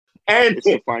And It's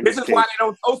the finest this is why they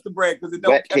don't toast the bread, because it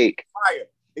don't Wet catch cake. fire.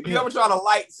 If you ever try to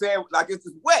light sandwich, like it's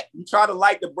just wet, you try to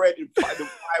light the bread, the fire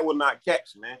will not catch,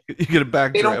 man. You get a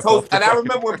back. They don't toast. And I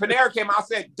remember when Panera came out, I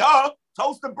said, duh,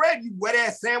 toast the bread, you wet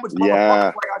ass sandwich. Yeah.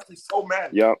 Like, I was so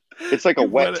mad. Yep. It's like a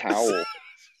wet wet towel.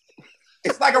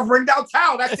 It's like a ringed out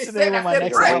towel. That's That's it. the name of my That's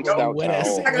next bread, ringed album. out Wet ass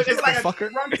towel. sandwich, It's like a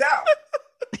motherfucker. runged out.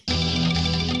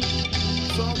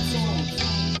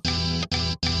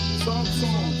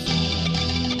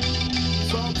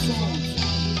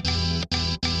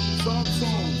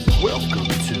 Welcome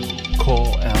to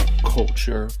Call Out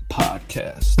Culture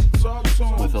Podcast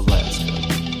with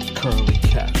Alaska, Curly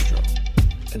Castro,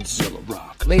 and Zilla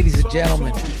Rock. Ladies and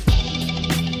gentlemen,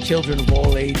 children of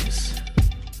all ages.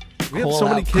 We have Call so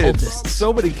many out kids. cultists.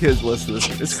 So many kids listen to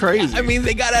this. It's crazy. I mean,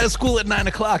 they got out of school at 9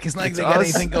 o'clock. It's not like It's they got us,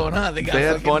 anything going on. They got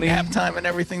Bad fucking Bunny, halftime and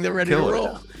everything. They're ready Kill to it.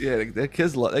 roll. Yeah, their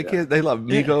kids love. They love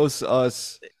Migos,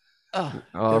 us, Oh,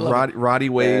 they love it. Roddy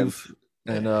Wave,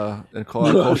 and Call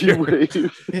Out Culture.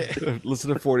 Yeah.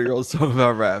 Listen to 40-year-olds talk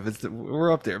about rap.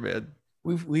 We're up there, man.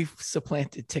 We've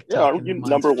supplanted TikTok. Yeah, in aren't the you minds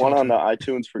number of one on the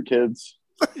children. iTunes for kids?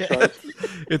 Yeah.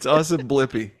 It's us and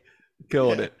Blippy,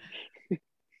 killing Yeah. it.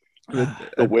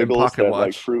 The Wiggles, Pocket that Watch.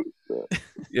 like fruit.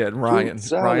 Yeah, and Ryan.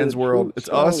 salad, Ryan's World. fruit It's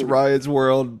us, salad. Ryan's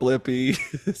World, Blippy.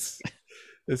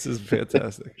 This is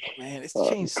fantastic. Man, it's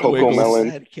changed so Cocoa much. Melon.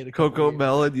 I had a kid a couple Coco years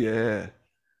Melon, yeah.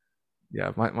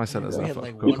 Yeah, my son ago. doesn't We have had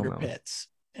like Coco Wonder Melon. Pets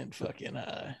and fucking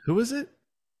Who is it?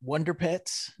 Wonder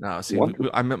Pets. No, see, Wonder-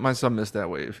 my son missed that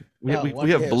wave. We Oh, have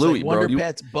yeah, it was Bluey, like bro. Wonder You,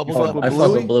 Pets, Bubble fuck Gum. with I Bluey?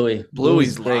 fuck with Bluey.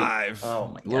 Bluey's great. live. Oh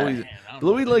my Bluey, god.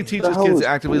 Bluey like teaches The hell kids is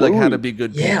actively like how to Bluey? be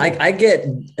good. Yeah, people. I get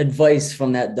advice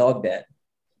from that dog dad.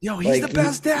 Yo, he's Like, the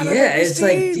best dad. I've Yeah, ever it's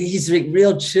like seen. he's like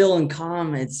real chill and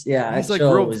calm. It's yeah, He's that like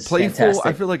show real was playful. fantastic.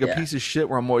 I feel like a Yeah. piece of shit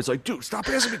where I'm always like, dude, stop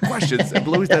asking me questions. And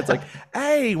Bluey's dad's like,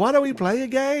 hey, why don't we play a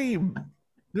game?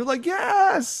 They're like,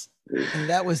 yes. And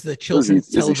that was the children's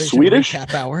Is he television Swedish?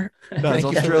 recap hour. No, Thank it's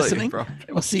you for Australian, listening. bro.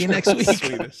 We'll see you next week.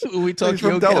 Swedish. We talk He's from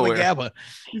Yo Gabba Delaware. Gabba.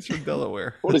 He's from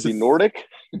Delaware. What is he, Nordic?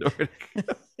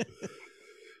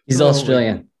 He's Oh,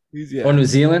 Australian He's or New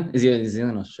Zealand. Is he New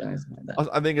Zealand, Australian? Something like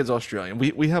that. I think it's Australian.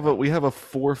 We have a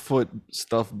 4-foot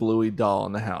stuffed Bluey doll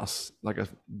in the house, like a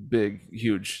big,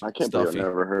 huge I can't believe I've stuffy.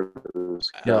 never heard of this.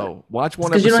 guy. Yo, watch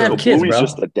one It's 'cause you don't episode. have kids, Bluey's bro.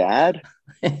 just a dad?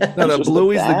 No, He's just a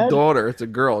Bluey's the dad? daughter. It's a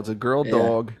girl. It's a girl Yeah.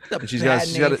 dog. The And she's bad got-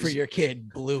 she's name got a- for your kid,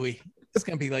 Bluey. It's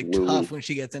gonna be like Bluey. tough when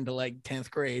she gets into like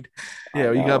 10th grade.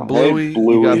 Yeah, you got Hey, Bluey.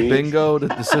 You got Bluey. Bingo.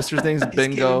 The sister's name's He's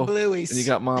getting Bingo. Bluey's. And you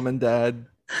got Mom and Dad.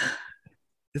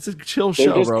 It's a chill They're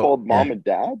show, just bro. called mom and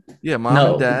dad? Yeah, Mom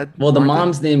No. and Dad. Well, the Aren't they?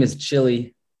 mom's name is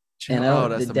Chili, and Oh,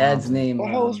 that's the dad's mom's name. What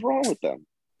the hell is wrong with them?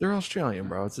 They're Australian,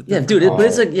 bro. It's a Yeah, different dude. But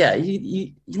it's culture. like yeah,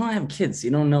 you don't have kids,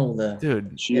 you don't know the.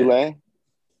 dude. Chile?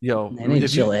 Yo, It ain't if you-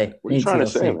 Chile. What are you Ain't trying to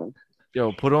TLC. say, man?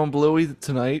 Yo, put on Bluey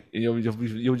tonight. And you'll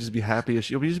just be happy.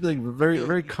 You'll just be like very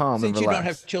very calm Since and you don't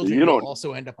relaxed. have children, You you don't- will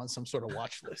also end up on some sort of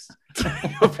watch list.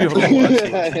 You'll be able to watch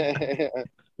it.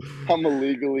 I'm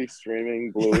illegally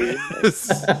streaming Bluey.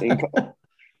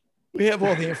 We have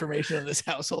all the information in this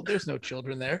household. There's no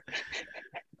children there.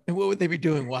 And what would they be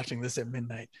doing watching this at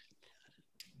midnight?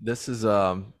 This is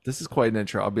quite an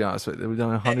intro. I'll be honest with you. We've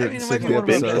done I mean, it might 160 be one of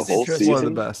our episodes. best intros. It's one of the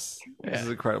season? best. This Yeah. is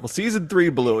incredible. Season 3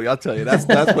 Bluey. I'll tell you. That's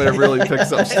when it really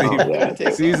picks up steam. Yeah.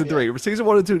 Season 3. Season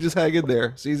 1 and 2 just hang in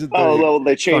there. Season 3. Oh, well,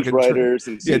 they changed Fucking writers.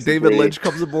 And yeah, David Lynch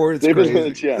comes aboard. It's David crazy.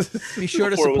 Lynch, yeah. Be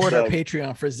sure to Before it was support our dubbed.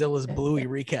 Patreon for Zilla's Bluey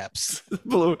recaps.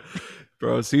 Blue.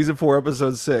 Bro, season 4,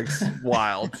 episode 6.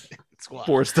 Wild. It's wild.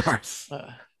 4 stars.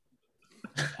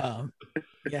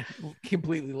 Yeah,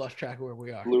 completely lost track of where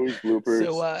we are. Bluey's bloopers.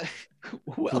 So,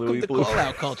 welcome Bluey to blooper. Call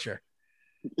Out Culture.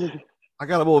 I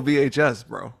got them all VHS,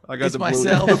 bro. I got It's the Bluey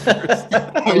myself.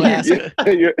 bloopers. Alaska.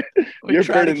 you're We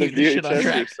try to burning the keep this shit on VHS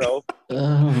track. yourself.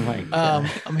 Oh my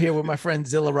god. I'm here with my friend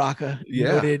Zilla Rocca,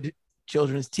 Yeah. noted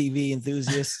children's TV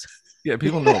enthusiast. Yeah,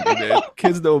 people know me, man.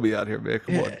 Kids know me out here, man.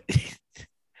 Come on. Yeah.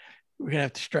 We're gonna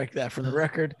have to strike that from the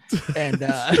record. And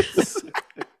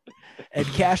Ed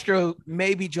Castro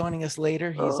may be joining us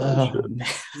later. Oh, man.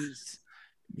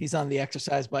 He's on the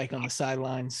exercise bike on the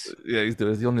sidelines. Yeah, he's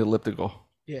doing. He's on the elliptical.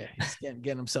 Yeah, he's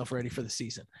getting himself ready for the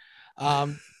season.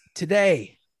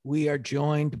 Today we are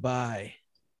joined by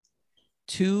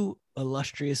two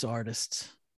illustrious artists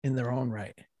in their own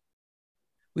right.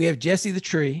 We have Jesse the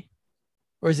Tree,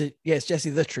 or is it? Yes,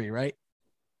 Jesse the Tree, right?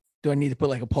 Do I need to put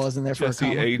like a pause in there for Jesse a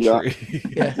comma? A. Yeah. Tree.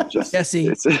 Yeah, Jesse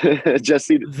It's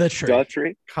Jesse the Tree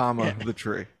Daughtry. Comma the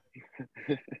tree.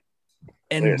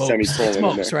 and Yeah, Mopes. semicolon It's in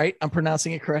Mopes, there. right? I'm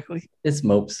pronouncing it correctly. It's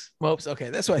Mopes. Mopes. Okay,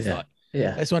 that's what I Yeah. thought. I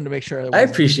Yeah. just wanted to make sure. I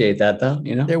appreciate that though,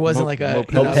 you know. There wasn't Mo- like a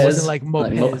Mopez. it wasn't like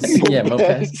Like Mo- Mopez. yeah,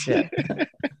 Mopez. Yeah.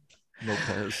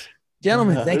 Lopez.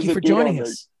 Gentlemen, thank There's you a for dude on joining there.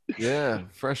 us. Yeah,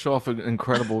 fresh off an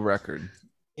incredible record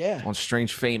Yeah, on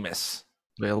Strange Famous,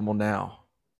 available now.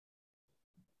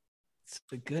 it's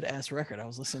a good ass record. I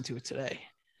was listening to it today.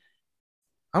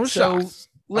 I was So, shocked.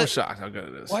 I was shocked how good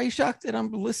it is. Why are you shocked that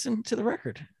I'm listening to the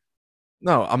record?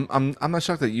 No, I'm not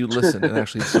shocked that you listened and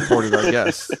actually supported our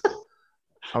guest.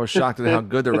 I was shocked at how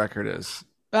good the record is.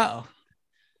 Oh,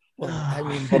 well, I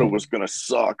mean, Thought it was gonna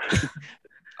suck.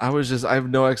 I have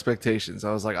no expectations.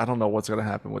 I was like, I don't know what's gonna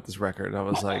happen with this record. I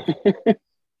was like,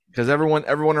 because everyone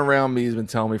around me has been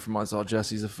telling me for months, oh,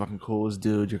 Jesse's the fucking coolest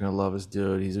dude. You're gonna love this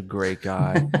dude. He's a great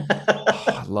guy.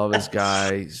 I love this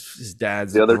guy. His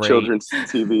dad's The other great. children's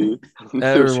TV.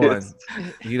 Everyone.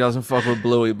 He doesn't fuck with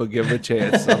Bluey, but give him a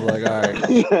chance. I'm like, all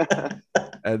right.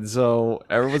 And so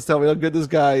everyone's telling me how good this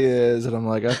guy is, and I'm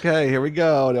like, okay, here we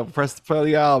go. And I'll press play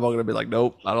the album. I'm gonna be like,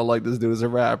 nope, I don't like this dude as a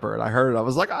rapper. And I heard it. I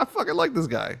was like, I fucking like this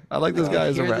guy. I like this guy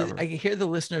as a rapper. I can hear the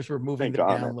listeners were moving Thank the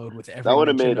God. download with every That would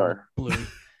have mention made of our. Bluey.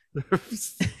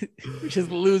 We're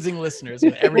just losing listeners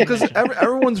with every Because mention.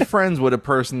 everyone's friends with a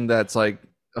person that's like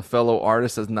a fellow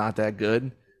artist that's not that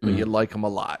good, but you like him a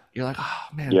lot. You're like, oh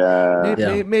man,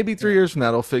 Yeah. maybe 3 years from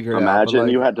now they'll figure it out. But, Imagine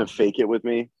like, you had to fake it with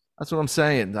me. That's what I'm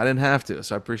saying. I didn't have to,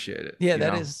 so I appreciate it. Yeah, you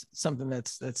that know? is something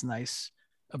that's nice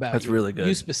about That's you. really good.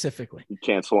 You specifically. You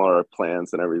cancel our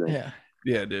plans and everything. Yeah.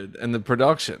 Yeah, dude. And the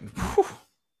production.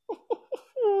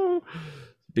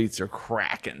 Beats are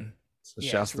cracking. So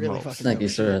Yeah, shouts it's to really Mopes. fucking Thank you,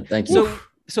 dope. sir. Thank you.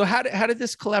 So how did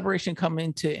this collaboration come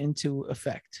into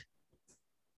effect?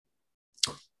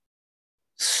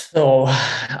 So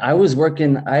I was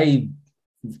working, like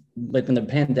when the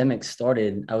pandemic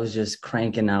started, I was just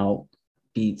cranking out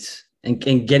beats and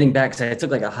getting back. So I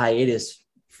took like a hiatus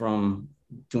from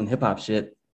doing hip hop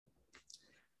shit.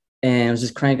 And I was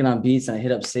just cranking on beats, and I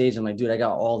hit up Sage. I'm like, dude, I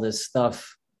got all this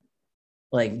stuff.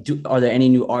 Like, are there any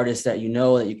new artists that you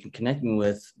know that you can connect me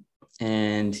with?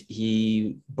 And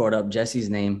he brought up Jesse's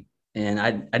name. And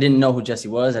I didn't know who Jesse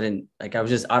was. I was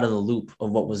just out of the loop of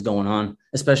what was going on,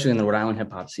 especially in the Rhode Island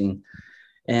hip hop scene.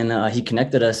 And he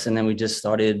connected us, and then we just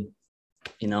started,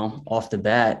 off the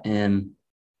bat. And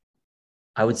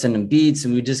I would send him beats,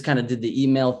 and we just kind of did the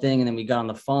email thing. And then we got on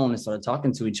the phone and started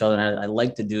talking to each other. And I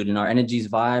liked the dude, and our energies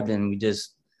vibed, and we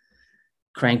just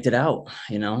cranked it out,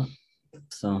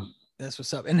 So. That's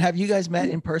what's up. And have you guys met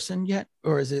in person yet?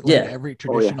 Or is it like Yeah. every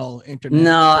traditional internet?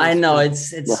 No, I know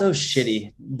Facebook? it's so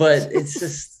shitty, but it's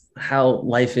just how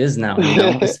life is now.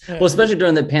 Well, especially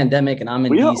during the pandemic, and I'm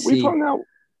in DC. We've hung out.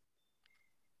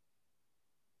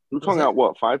 We've hung out,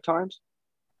 what, 5 times?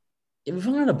 We've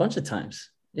hung out a bunch of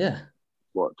times. Yeah.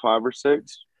 What, 5 or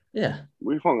 6? Yeah.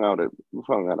 We've hung out. We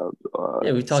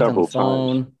talked on several the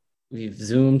phone. times. We've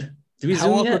Zoomed. Did we How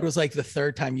Zoom awkward yet? was like the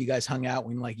third time you guys hung out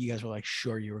when like you guys were like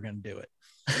sure you were gonna do it?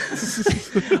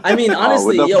 I mean,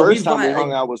 honestly, the first we time we vibe-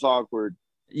 hung out was awkward.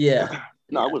 Yeah.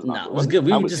 No, it was not. It was good.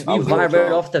 We I just I we was vibe right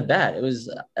drunk. off the bat. It was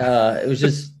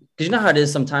just because you know how it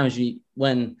is sometimes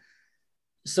when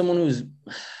someone who's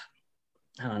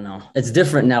I don't know, it's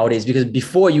different nowadays because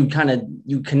before you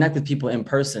connect with people in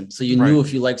person, so you knew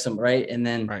if you like some, right? And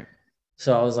then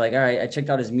so I was like, all right, I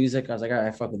checked out his music. I was like, all right,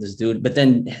 I fuck with this dude. But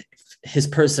then his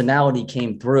personality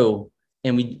came through,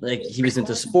 and he was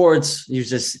into sports.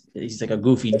 He's like a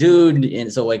goofy dude,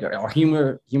 and so like our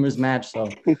humors match. So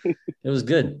it was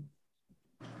good.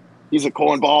 He's a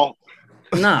cornball.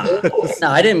 Nah,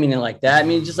 I didn't mean it like that. I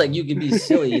mean, just like you can be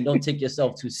silly. You don't take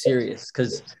yourself too serious,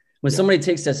 because when somebody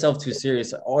takes themselves too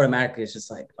serious, automatically it's just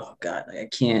like, oh God, like, I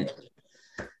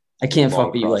can't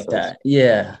fuck with you like that.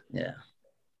 Yeah.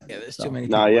 Yeah, there's too many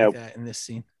people like that in this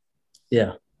scene.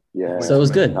 Yeah. Yeah. So it was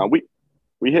good.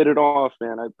 We hit it off,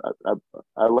 man.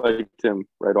 I liked him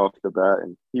right off the bat,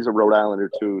 and he's a Rhode Islander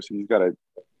too, so he's got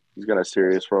a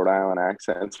serious Rhode Island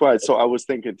accent. That's why. So I was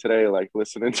thinking today, like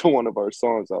listening to one of our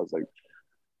songs, I was like,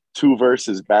 2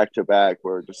 verses back to back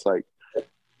were just like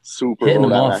super Hitting Rhode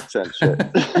them Island off. accent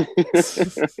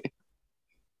shit.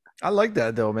 I like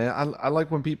that though, man. I like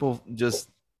when people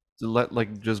just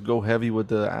just go heavy with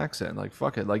the accent. Like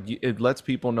fuck it. Like it lets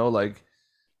people know like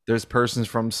there's persons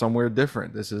from somewhere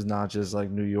different. This is not just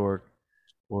like New York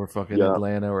or fucking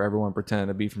Atlanta or everyone pretending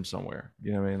to be from somewhere.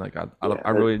 You know what I mean? Like I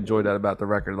really enjoyed that about the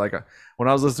record. Like when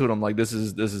I was listening to it, I'm like, this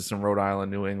is some Rhode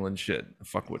Island, New England shit.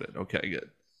 Fuck with it. Okay, good.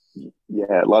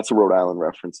 Yeah, lots of Rhode Island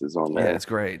references on there. Yeah, it's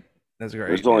great. That's great.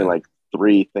 There's only like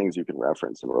 3 things you can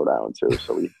reference in Rhode Island too,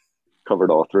 so we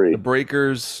covered all 3. The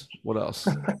Breakers. What else?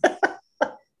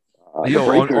 The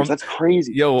Breakers, that's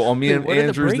crazy. Yo, on me and what are the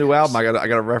Andrew's new Breakers? album, I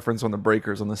got a reference on the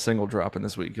Breakers on the single dropping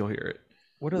this week. You'll hear it.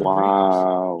 What are the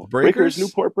Wow. Breakers?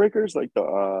 Newport Breakers, like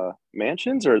the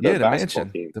mansions or the Yeah, the basketball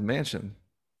mansion. team? The mansion.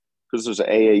 because there's an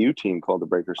AAU team called the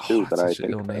Breakers too that I such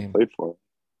an think ill I name. played for.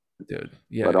 Dude.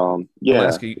 Yeah. But yeah,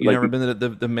 Alaska, you like, never been to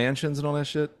the mansions and all that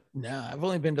shit? No, I've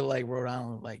only been to like Rhode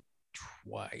Island like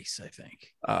twice, I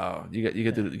think. Oh, you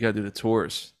gotta do the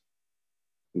tours.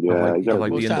 yeah, like- you gotta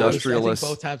like Both the times- industrialists. I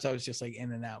think both times I was just like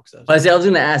in and out. I was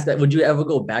going to ask that. Would you ever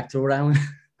go back to Rhode Island?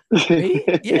 Me?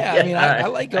 Yeah, I mean, I Yeah.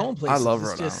 like going I places. love It's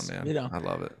Rhode just, Island, man. You know, I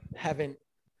love it. haven't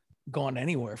gone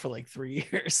anywhere for like 3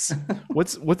 years.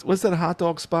 What's that hot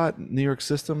dog spot? New York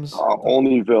Systems?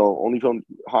 Olneyville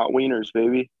hot wieners,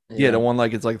 baby. Yeah, the one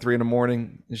like it's like 3 a.m.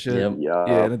 and shit. Yep. Yeah,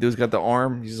 Yeah, and the dude's got the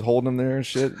arm. He's just holding him there and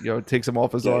shit. You know, takes him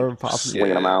off his arm, pops him.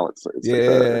 swinging them out. It's like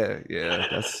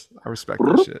Yeah. I respect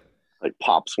that shit. like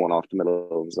pops one off the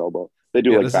middle of his elbow. They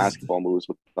do Yeah, like this is- basketball moves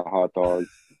with the hot dog.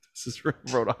 This is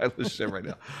Rhode Island shit right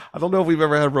now. I don't know if we've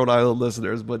ever had Rhode Island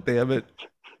listeners, but damn it,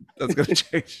 that's gonna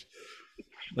change.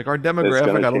 Like our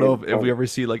demographic, I don't know if we ever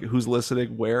see like who's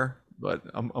listening where, but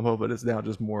I'm hoping it's now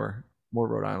just more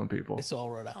Rhode Island people. It's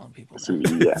all Rhode Island people. So, now.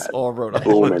 yeah, It's all Rhode Island.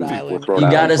 booming Rhode Island. with Rhode You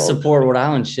Island got to folks. support Rhode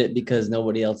Island shit because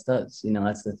nobody else does. You know,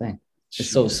 that's the thing. It's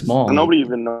so small. And nobody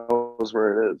even knows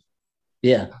where it is.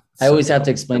 Yeah. I always have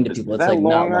to explain to Is people. It's that like not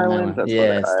Long Long Island? Island. That's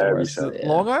Yeah. what I always it's- said. yeah.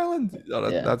 Long Island? Oh,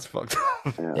 Yeah. That's fucked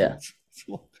up. Yeah. It's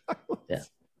Long Island. Yeah.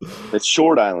 It's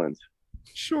Short Island.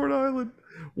 Short Island.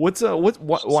 Why'd you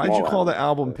Small call the island.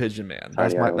 album Pigeon Man?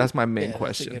 Tiny island. That's my main Yeah, that's a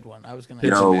question. good one. I was gonna.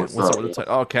 Pigeon Yo, Man. what's What's up? up with the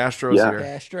title? Oh, Castro's Yeah. here.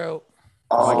 Castro.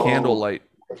 My Oh, candlelight.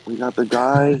 We got the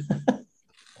guy.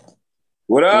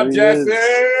 What up, There he Jesse?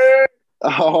 is.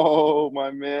 Oh,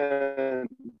 my man.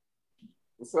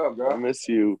 What's up, I bro? miss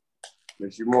you.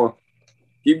 Miss you more.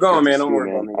 Keep going, man. Good to Don't see you,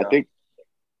 worry about me. I think.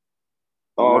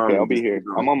 Oh, okay. I'll be Just here. keep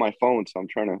going. I'm on my phone, so I'm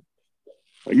trying to.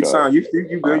 Like, You sound you good.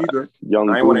 You good. young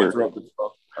I ain't want to boomer. interrupt this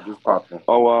stuff. I just popped in.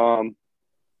 Oh,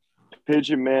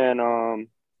 Pigeon Man.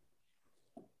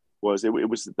 Was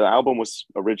the album was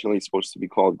originally supposed to be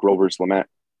called Grover's Lament,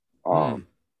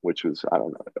 which was I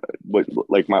don't know, what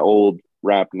like my old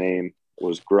rap name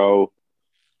was Grow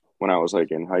when I was like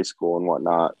in high school and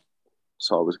whatnot.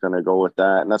 So I was gonna go with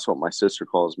that, and that's what my sister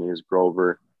calls me is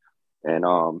Grover, and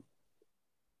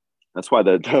that's why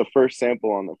the first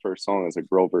sample on the first song is a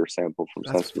Grover sample from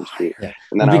That's Sesame Street. Yeah.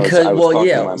 And then Because I was well, talking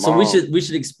to yeah. my So mom. we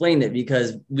should explain it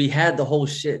because we had the whole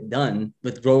shit done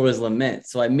with Grover's Lament.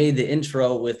 So I made the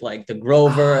intro with like the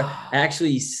Grover. I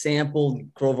actually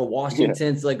sampled Grover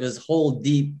Washington's like this whole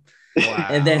deep. Wow.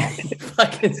 And then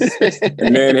fucking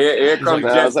And then here comes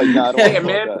I was Jesse. like, nah, I don't Yeah, want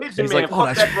man. that. Pigeon He's Man. like, oh, Fuck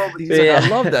that's, that Grover. he's like, I Yeah.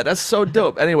 love that. That's so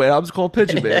dope. Anyway, I'm just called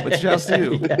Pigeon Man, but shouts to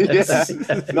you.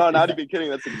 Yeah. No, not even kidding.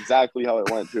 That's exactly how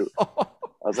it went too. I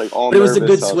was like, all But it was a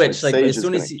nervous. good I was switch. Like, Sage as is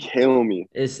soon as gonna he- kill me.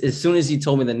 as soon as he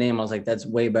told me the name, I was like, that's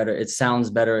way better. It sounds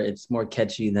better. It's more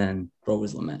catchy than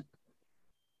Grover's Lament.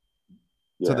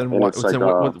 So Yeah, then, and what, it's so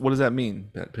like, what does that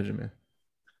mean, that Pigeon Man?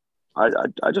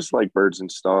 I just like birds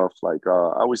and stuff. Like I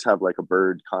always have like a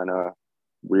bird kind of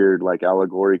weird like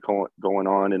allegory going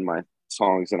on in my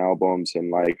songs and albums,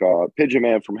 and like Pigeon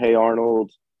Man from Hey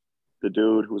Arnold, the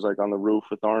dude who was like on the roof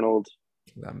with Arnold.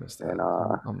 I missed that. And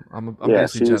I'm yeah,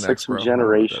 basically see, it's Gen like X, some bro. I don't know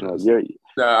what that generational. is.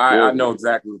 Yeah, I know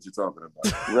exactly what you're talking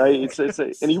about.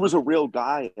 right. And he was a real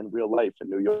guy in real life in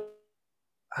New York.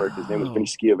 His name was Vinny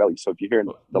Schiavelli. So if you hear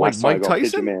the Like last song, Mike I go, Tyson?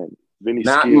 Pigeon Man, Vinny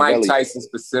Not Schiavelli. Mike Tyson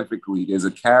specifically. There's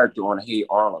a character on Hey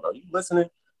Arnold. Are you listening?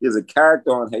 There's a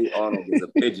character on Hey Arnold. There's a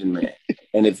Pigeon Man.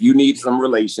 And if you need some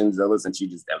relations, listen, she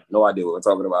just have no idea what we're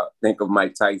talking about. Think of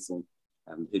Mike Tyson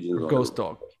and pigeons. Or on Ghost the-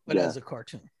 Dog. But Yeah. as a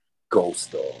cartoon.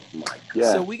 Ghost dog. My God.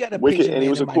 Yeah. So we got a Wicked, pigeon and he man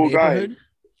was in a my cool guy. neighborhood.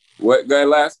 What? Go ahead,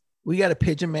 last. We got a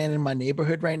pigeon man in my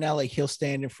neighborhood right now. Like he'll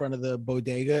stand in front of the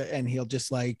bodega and he'll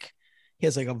just like he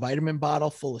has like a vitamin bottle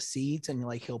full of seeds and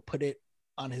like he'll put it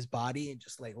on his body and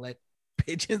just like let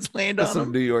pigeons land That's on some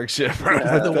him. New York shit, bro. Yeah, the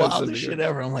That's some wildest New shit York-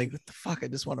 ever. I'm like, what the fuck? I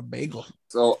just want a bagel.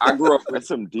 So I grew up with That's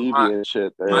some deviant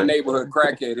shit there. my neighborhood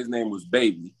crackhead. His name was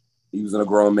Baby. He was a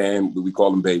grown man, but we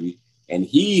called him Baby. And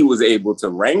he was able to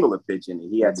wrangle a pigeon, and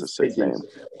he had That's a this sick pigeon name.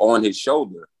 on his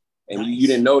shoulder. And you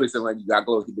didn't notice it when you got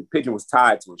close. The pigeon was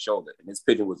tied to his shoulder, and this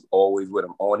pigeon was always with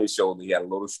him on his shoulder. He had a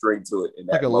little string to it, and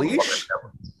that Like a motherfucker leash?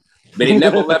 but it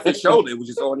never left his shoulder. It was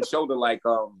just on his shoulder, like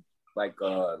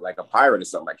a pirate or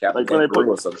something, like Captain Like when they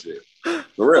Kangaroo put- or some shit.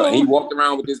 For real. And he walked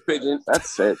around with this pigeon, That's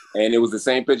sick. and it was the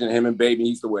same pigeon. Him and Baby, he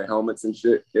used to wear helmets and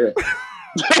shit. Yeah.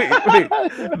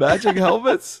 wait, magic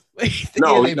helmets?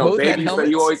 No, they you know, both had Baby. So helmets?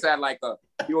 he always had like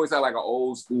an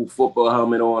old school football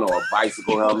helmet on, or a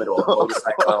bicycle helmet, or a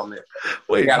motorcycle helmet.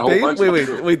 Wait, got a whole bunch of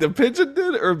them. wait, the pigeon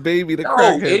did or Baby the No,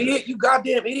 crackhead? idiot! You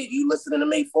goddamn idiot! You listening to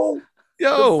me, fool?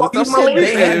 Yo, The fuck you is my said name?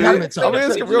 they had had helmets on. I'm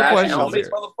asking real Last questions helmets,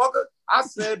 here. motherfucker. I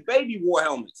said Baby wore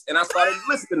helmets, and I started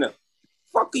listing them.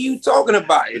 Fuck are you talking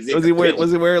about? Is it Was he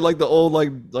wearing like the old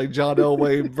like John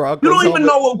Elway Broncos? You don't even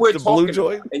know what we're the talking blue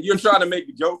joint? about, and you're trying to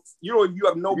make jokes. You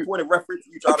have no point of reference.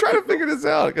 I'm trying to figure this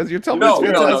out because you're telling No, me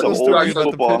no, that's no, the no, story no, about the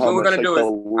football pigeon. What we're gonna do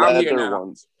is, I'm here now.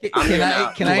 Ones. Can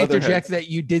I Leather interject heads. that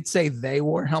you did say they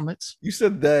wore helmets? You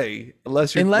said they,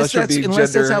 unless you're Unless being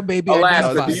that's gender. how baby Alaska,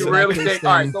 identifies. do you In that really case, think?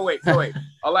 All right, then- so wait.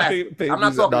 Alaska, I'm not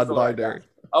Baby's talking to non-binary.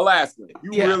 Alaska,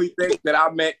 you Yeah. really think that I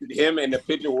meant him and the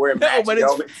pigeon wearing No, matching but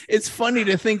helmets? it's funny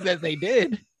to think that they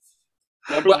did.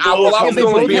 Remember But I was those doing They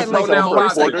was both being had like a pronoun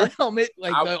motorcycle positive. helmet,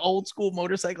 like I- the old school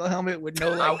motorcycle helmet with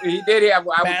no like. He did have.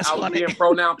 I mask was on being it.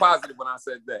 pronoun positive when I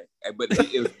said that, but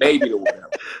it was baby or whatever.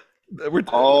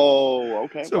 Oh,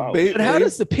 okay. So wow. But how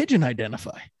does the pigeon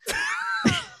identify?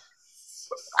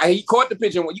 He caught the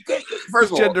pigeon. You can't. First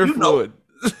of all, gender you know. fluid?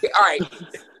 All right,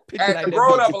 Pigeon as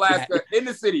growing up identifies Alaska in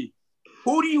the city,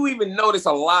 who do you even notice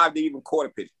alive that even caught a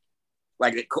pigeon?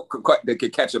 Like that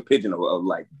could catch a pigeon of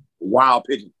like wild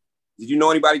pigeon. Did you know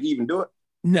anybody could even do it?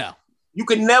 No. You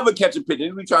can never catch a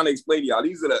pigeon. We're trying to explain to y'all.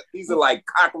 These are like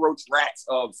cockroach rats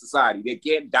of society. They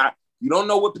can't die. You don't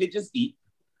know what pigeons eat.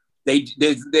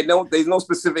 There's no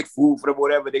specific food for them,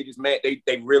 whatever. They just they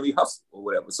really hustle or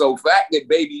whatever. So the fact that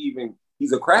baby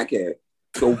he's a crackhead.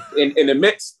 So in the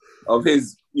midst of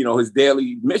his his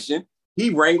daily mission, he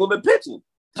wrangled a pigeon.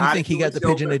 Do you think he got the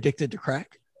pigeon addicted to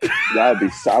crack? That'd be.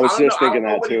 I was just thinking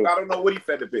that too. I don't know what he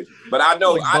fed the pigeon, but I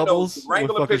know Like to bubbles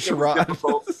wrangle a with fucking pigeon was Syrah.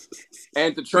 difficult,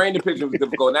 and to train the pigeon was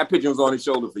difficult. And that pigeon was on his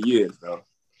shoulder for years, though.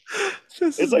 This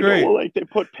is It's like great. well, like they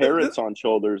put parrots on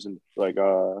shoulders and like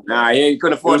Nah, he ain't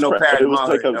couldn't afford no parrot. It was in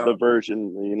my like hood, no. the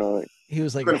version, you know. Like, He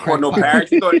was like couldn't a afford no crack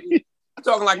parrot. I'm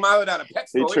talking like my hood had a pet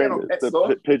they store. He had trained no pet the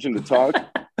store. pigeon to talk.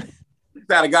 He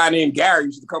had a guy named Gary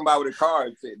used to come by with a car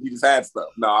and said he just had stuff.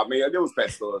 No, I mean there was pet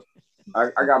stores. I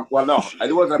got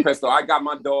it wasn't a pet store. I got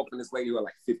my dog from this lady who had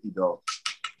like 50 dogs.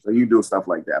 So you do stuff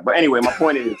like that. But anyway, my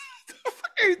point is, What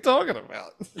are you talking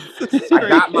about? I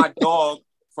got my dog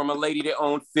from a lady that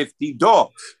owned 50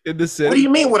 dogs. In the city. What do you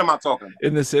mean? What am I talking about?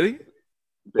 In the city?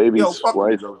 Baby's fuck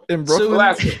wife. you, bro. In Brooklyn?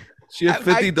 Alaska. She had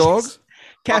 50 dogs?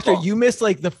 Castro, Uh-oh. you missed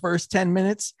like the first 10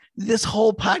 minutes. This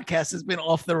whole podcast has been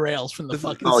off the rails from the This is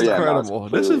fucking. Oh, yeah, no, incredible.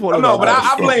 it's This is one Oh, of no, our but I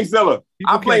best. blame Zilla. People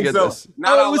I can't blame get Zilla. this.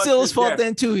 Not Oh, all it was us Zilla's kids, fault yes.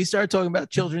 then too. He started talking about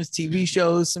children's TV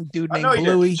shows. Some dude I named know he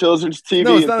did. Bluey. Children's TV.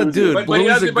 No, it's not a dude. But he Bluey's a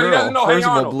doesn't- but he girl. doesn't know First Hey of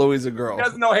all, Arnold. Bluey's a girl. He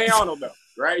doesn't know Hey Arnold though,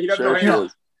 right? He doesn't Sure know Hey he Arnold.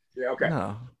 is. Yeah, okay.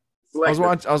 No.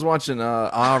 Selective. I was watching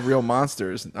Real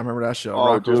Monsters. I remember that show.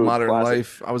 Oh, Rocko's dude, Modern classic.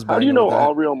 Life. I was How do banging you know with that.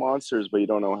 all real monsters, but you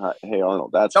don't know Hey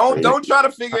Arnold? That's Don't crazy. try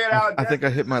to figure it out. I think I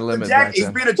hit my limit Jack, back he's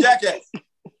then. being a jackass.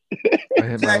 I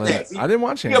hit my limit. jackass. I didn't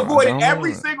watch He Hey Arnold. avoided I don't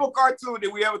every know. single cartoon that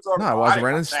we ever talked No, I about. watched didn't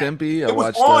Ren and watch that. Stimpy. I It was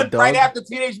watched on Doug. right after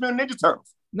Teenage Mutant Ninja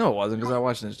Turtles. No, it wasn't because I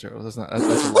watched Ninja Turtles. That's not. That's a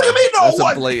lie. What do you mean, no, That's it a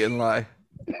wasn't? blatant lie.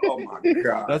 Oh my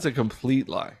god! That's a complete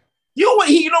lie. You know what?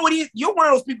 You're one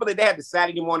of those people that they had the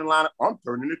Saturday morning lineup. I'm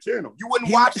turning the channel. You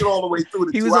wouldn't watch it all the way through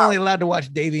the He 2 was hours. only allowed to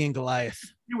watch Davy and Goliath.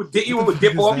 You would What dip the off.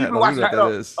 fuck You is would that? I watch don't know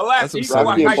what that is. Alaska, That's you some used to watch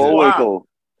Rocky High and School High. Bullwinkle.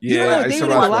 You know Yeah, what I used Davy to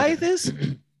and watch. Goliath is? You know,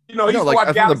 he No, used to like watch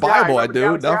from the Galaxy High. Bible, I Remember do.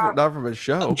 Galaxy High? Not from a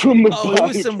show. From the Oh, it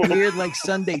was some Bible. weird like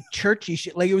Sunday churchy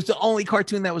shit. Like it was the only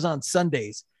cartoon that was on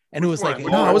Sundays, and it was like Which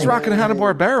No, I was Oh. rocking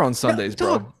Hanna-Barbera on Sundays,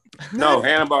 bro. Dog. No,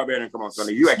 Hanna-Barbera didn't come on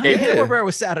Sunday. You had Yeah. cable. Hanna-Barbera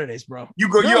was Saturdays, bro. You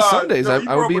go. No, you Sundays. no, I you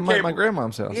would grew be up in with my cable.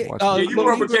 grandmom's house Yeah, watching. oh, Yeah, you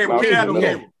grew up with cable. We didn't have no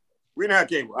Yeah. cable. We didn't have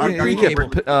cable. Yeah, I you got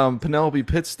get cable. Penelope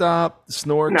Pit Stop,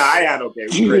 Snorks, Nah, I had no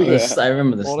cable. I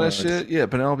remember this. all that shit. Yeah,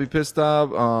 Penelope Pit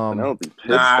Stop. Penelope Pitts.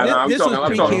 Nah, I'm This talking- was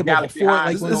I'm talking pre-cable Galaxy before, High.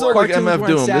 like This when is the like cartoons MF were on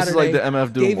Doom. This is like the Saturday.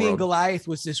 MF Doom Davy and world. Goliath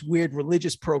was this weird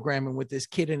religious programming with this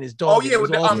kid and his dog. Oh It yeah, was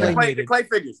with all the animated. clay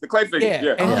figures. The clay figures. Yeah,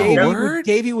 Yeah. and Oh, word?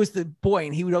 Davey was the boy,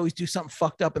 and he would always do something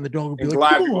fucked up, and the dog would be And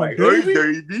like, Goliath "Come on, was like, Davey,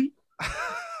 hey, Davey.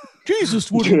 Jesus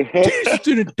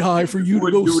didn't die for you to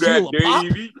wouldn't go do that, steal a pop."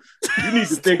 Davey. You need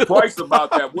to think twice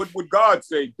about that. What would God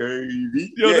say,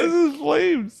 Davey? Yo, Yeah. this is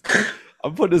flames.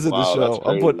 I'm putting this in the Wow, show.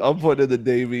 that's I'm putting in the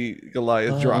Davy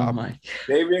Goliath Oh drop my!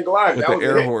 Davey and Goliath. with That the was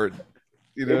air it. horn.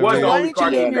 You know It what I was mean? the Why only didn't you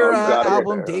cartoon. name Yeah, your no, you gotta get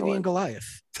album there. Davey and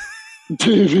Goliath?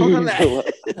 Davey Hold on and that.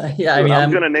 Goliath. Yeah, I mean, I'm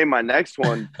I'm gonna name my next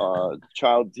one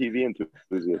Child TV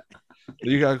Enthusiast.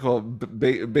 You gotta call it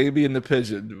Baby and the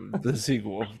Pigeon, the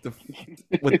sequel.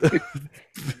 With the,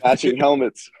 Matching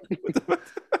helmets.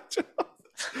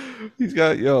 he's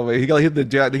got man. He got hit the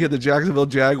Jacksonville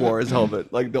Jaguars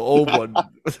helmet, like the old one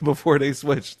before they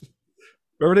switched.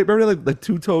 Remember they like the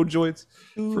two-tone joints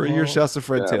for your shouts to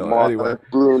Fred Taylor. Mark Anyway,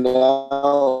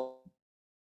 Brunel.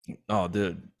 oh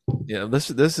dude, yeah, this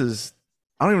is.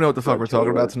 I don't even know what the fuck we're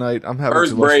talking about tonight. I'm having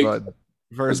First too much break. fun.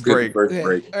 Let's First get the break. First Okay,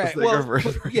 break. all right. Let's take our Well,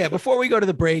 first break. yeah. Before we go to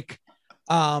the break,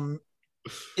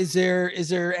 is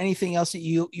there anything else that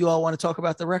you all want to talk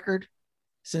about the record?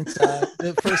 since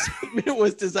the first segment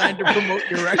was designed to promote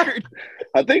your record.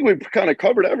 I think we kind of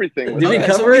covered everything. Did we Okay,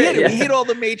 cover it? We Yeah. hit all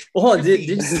the major. Oh,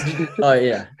 themes. oh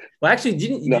yeah. Well, actually,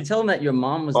 didn't No. you tell him that your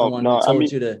mom was the Oh, one no, who told I mean-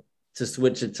 you to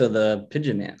switch it to the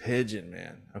Pigeon Man? Pigeon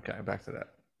Man. Okay, back to that.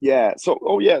 Yeah. So,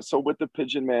 so with the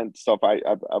Pigeon Man stuff, I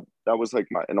that was like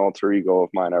an alter ego of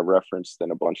mine. I referenced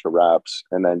in a bunch of raps,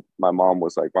 and then my mom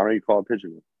was like, "Why don't you call it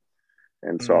Pigeon Man?"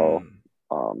 And so,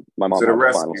 my mom To the had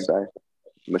the final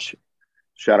rescue. say.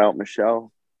 Shout out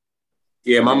Michelle.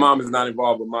 Yeah, my mom is not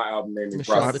involved with my album naming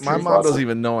Michelle, process. My mom doesn't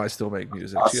even know I still make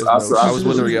music. She has I no, I was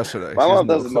with her yesterday. My She has mom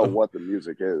no doesn't know clue. what the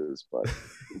music is, but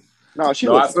no, she.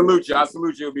 No, I listens. salute you. I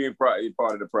salute you being part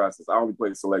of the process. I only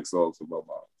play select songs for my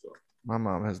mom. So. My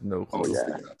mom has no clue. Oh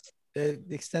yeah. The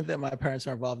extent that my parents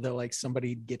are involved, they're like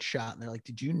somebody gets shot, and they're like,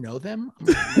 "Did you know them?"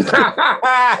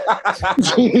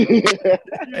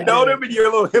 You know them and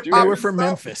your little hip They hop. were from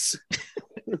Memphis.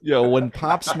 Yo, when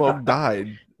Pop Smoke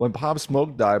died,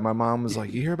 my mom was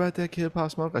like, "You hear about that kid, Pop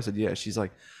Smoke?" I said, "Yeah." She's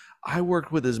like, "I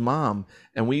worked with his mom,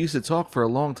 and we used to talk for a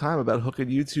long time about hooking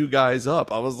you two guys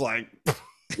up." I was like,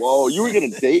 Whoa, you were gonna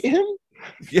date him?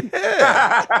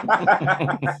 "Yeah,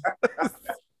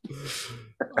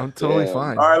 I'm totally Yeah.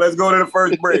 fine." All right, let's go to the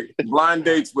first break. Blind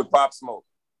dates with Pop Smoke.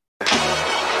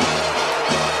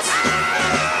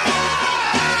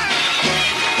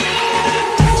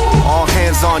 All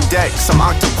hands on deck, some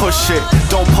octopus shit.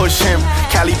 Don't push him.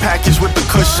 Cali package with the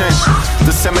cushion.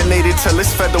 Disseminated till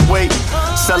it's featherweight.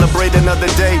 Celebrate another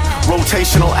day.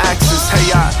 Rotational axis.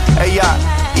 Hey,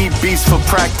 eat beats for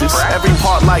practice. Every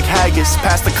part like haggis.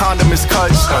 Past the condom is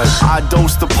cuts. I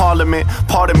dose the parliament.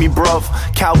 Pardon me, bruv.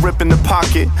 Cow rip in the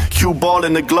pocket. Cue ball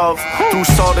in the glove. Threw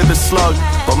salt in the slug.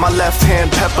 But my left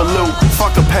hand pepper Lou.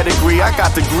 Fuck a pedigree. I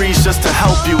got degrees just to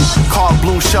help you. Car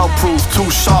blue shell proof. Too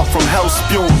sharp from hell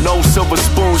spume. No silver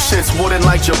spoon. Shit's wooden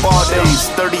like Jabbar days.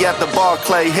 30 at the bar,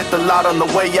 Clay. Hit the lot on the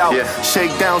way out.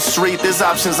 Shake down street. There's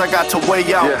options I got to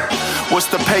weigh out. What's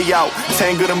the payout?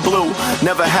 Tangled and blue.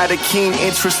 Never had a keen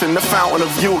interest in the fountain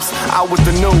of youth. I was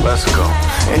the new. Let's go.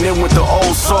 And then with the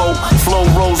old soul. Flow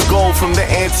rose gold from the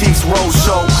Antiques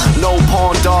Roadshow. No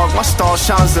pawn dog. My star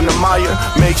shines in the mire.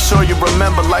 Make sure you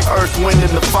remember like earth, wind,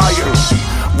 and the fire.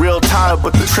 Real tired,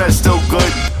 but the tread's still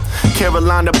good.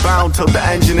 Carolina bound till the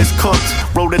engine is cooked.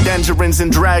 Rhododendrons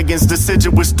and dragons,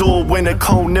 deciduous dual winner.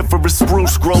 Coniferous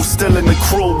spruce growth still in the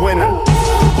cruel winter.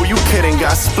 Who you kidding?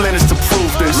 Got splinters to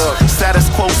prove this. Status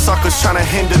quo suckers trying to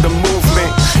hinder the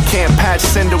movement. Can't patch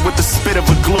cinder with the spit of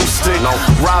a glue stick.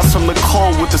 Rise from the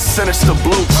cold with the sinister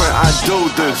blueprint. I do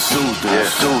this.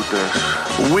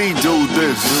 We do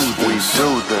this.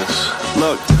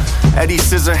 Look. Eddie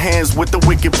Scissorhands with the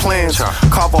wicked plans.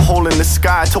 Carve a hole in the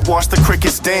sky to watch the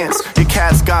crickets dance. Your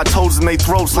cats got toes in their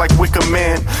throats like Wicker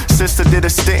Man. Sister did a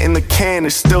stint in the can,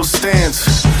 it still stands.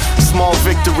 Small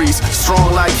victories,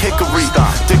 strong like hickory.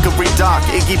 Dickory Dock,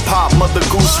 Iggy Pop, Mother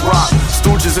Goose Rock.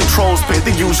 Stooges and trolls pay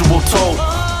the usual toll.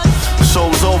 The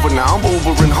show's over now, I'm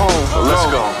Ubering home. Let's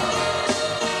go.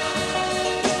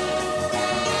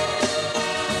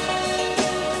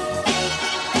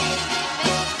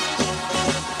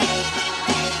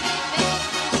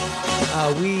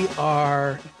 We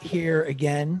are here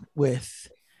again with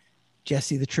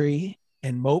Jesse the Tree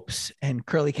and Mopes, and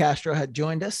Curly Castro had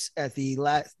joined us at the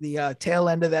tail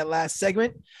end of that last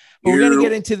segment. But we're going to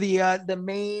get into the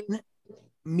main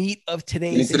meat of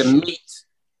today's Into the meat.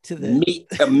 To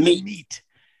the meat.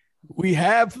 We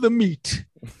have the meat.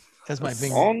 That's my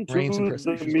Ving Rhames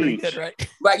impersonation. It's pretty good, right?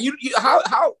 Like you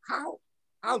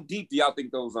how deep do y'all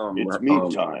think those It's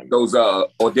meat time. Those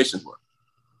auditions were?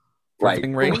 Like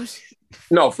Ving Rhames?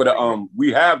 no, for the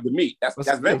we have the meat. That's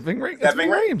Ving. Ving Rhames. That's Ving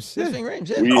Rhames. That's Yeah. Ving Rhames.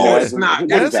 Yeah. We Oh, have- it's not. what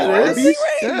Yes, is that, it is. Arby's?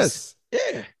 Yes.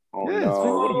 Yeah. Oh Yeah, no, it's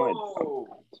what am I? Oh.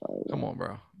 Sorry. Come on,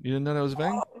 bro. You didn't know that was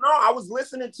Ving? No, I was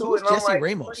listening to Who's it. And Jesse I'm like,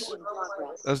 Ramos?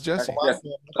 That's Jesse.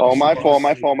 Oh, my fault.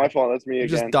 That's me You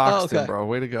just again. doxed Oh, okay. him, bro.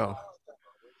 Way to go.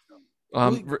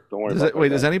 Don't worry Does about that.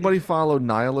 does anybody follow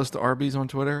Nihilist Arby's on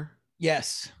Twitter?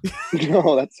 Yes.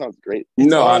 No, that sounds great.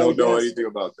 No, I don't Oh, know yes. anything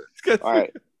about that. All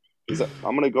right. So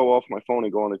I'm gonna go off my phone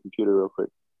and go on the computer real quick.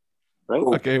 Right?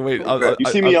 Okay, wait. You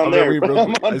see me on there, read but real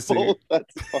I'm quick. on I see. both.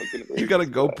 That's fucking You got a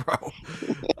GoPro.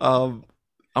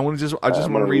 I want to I just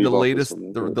I'm want to gonna read the leave off latest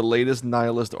this one. the latest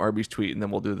Nihilist Arby's tweet, and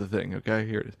then we'll do the thing. Okay,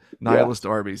 here it is. Nihilist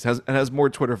Arby's has more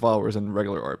Twitter followers than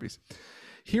regular Arby's.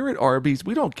 Here at Arby's,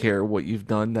 we don't care what you've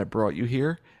done that brought you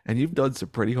here, and you've done some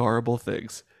pretty horrible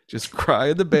things. Just cry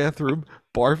in the bathroom,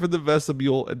 barf in the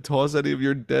vestibule, and toss any of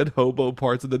your dead hobo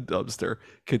parts in the dumpster.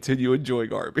 Continue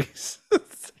enjoying Arby's.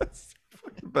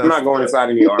 I'm not going inside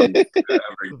any Arby's.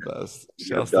 The best.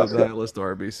 Shouts to Nihilist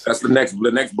Arby's. That's the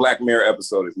next Black Mirror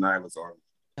episode is Nihilist Arby's.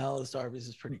 Alice Darby's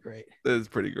is pretty great. It's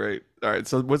pretty great. All right.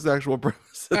 So what's the actual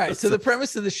premise? All right. So the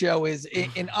premise of the show is,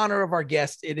 in honor of our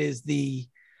guest, it is the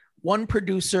one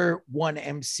producer, one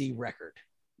MC record.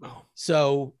 Oh.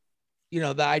 So,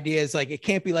 the idea is like, it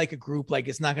can't be like a group. Like,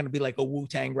 it's not going to be like a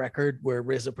Wu-Tang record where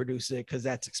RZA produced it because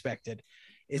that's expected.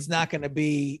 It's not going to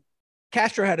be.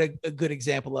 Castro had a good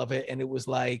example of it. And it was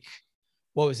like,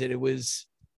 what was it? It was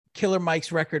Killer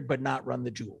Mike's record, but not Run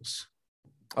the Jewels.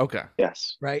 Okay.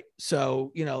 Yes. Right.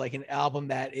 So, like an album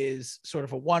that is sort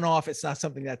of a one-off. It's not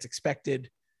something that's expected.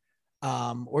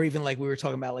 Or even like we were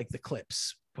talking about like the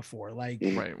Clips before, like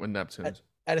right. When Neptunes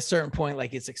at a certain point,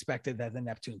 like it's expected that the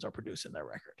Neptunes are producing their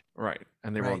record. Right.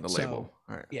 And they were on the label.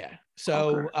 All right. Yeah.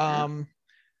 So I'm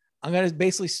going to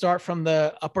basically start from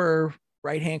the upper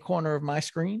right-hand corner of my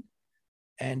screen.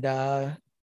 And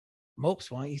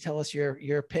Mopes, why don't you tell us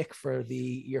your pick for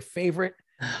your favorite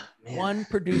one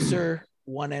producer,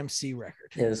 one MC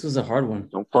record? Yeah, this was a hard one.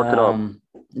 Don't fuck it up.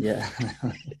 Yeah,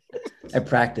 I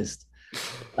practiced.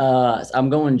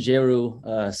 I'm going Jeru,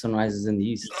 Sunrises in the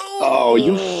East. Oh,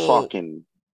 you fucking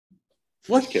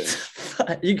what?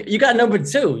 you got number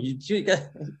 2. You got.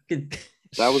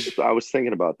 I was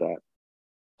thinking about that.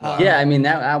 Yeah, I mean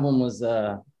that album was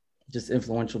just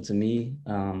influential to me.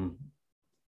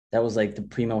 That was like the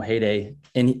Primo heyday.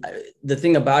 And the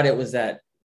thing about it was that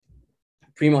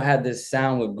Primo had this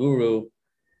sound with Guru,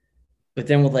 but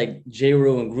then with like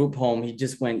Jeru and Group Home, he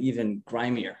just went even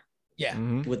grimier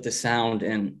with the sound.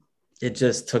 And it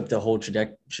just took the whole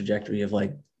trajectory of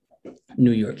like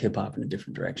New York hip hop in a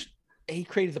different direction. He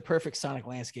created the perfect sonic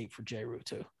landscape for Jeru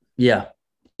too. Yeah.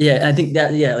 Yeah. I think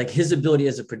that, like his ability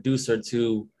as a producer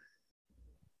to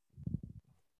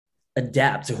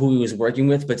adapt to who he was working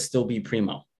with, but still be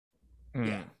Primo.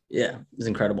 Yeah, it was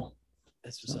incredible.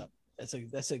 That's what's up.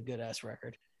 That's a good ass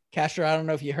record. Castro, I don't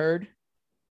know if you heard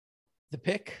the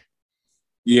pick.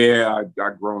 Yeah, I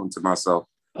grown to myself.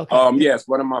 Okay. Yes,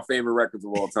 one of my favorite records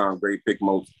of all time. Great pick,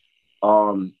 Most.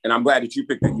 And I'm glad that you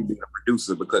picked it. You being a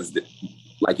producer because,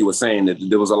 like you were saying, that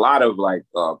there was a lot of like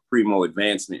Primo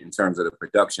advancement in terms of the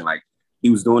production. Like he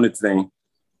was doing its thing,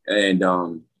 and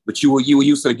but you were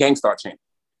used to the Gangstar chant,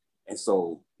 and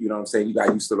so. You know what I'm saying? You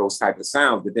got used to those type of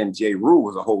sounds, but then Jeru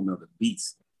was a whole nother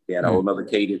beast. He had a whole nother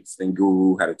cadence. Then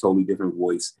Guru had a totally different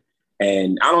voice.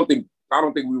 And I don't think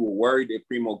we were worried that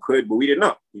Primo could, but we didn't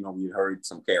know. We heard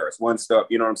some KRS-One stuff.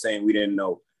 You know what I'm saying? We didn't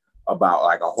know about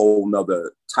like a whole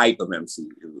nother type of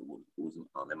MC. It was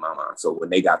in my mind. So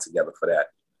when they got together for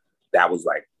that was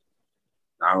like,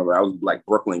 I don't know, that was like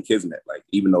Brooklyn Kismet. Like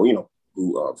even though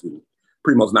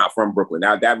Primo's not from Brooklyn.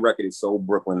 Now that record is so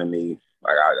Brooklyn to me.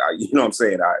 Like I you know what I'm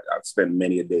saying? I've spent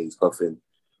many a days huffing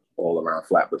all around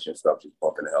Flatbush and stuff, just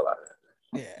pumping the hell out of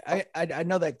that. Yeah, I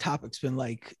know that topic's been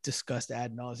like discussed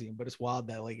ad nauseum, but it's wild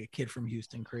that like a kid from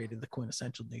Houston created the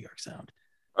quintessential New York sound.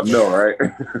 I know, right?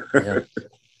 Yeah.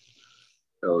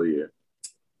 Hell yeah.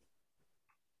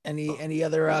 Any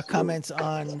other comments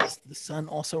on The Sun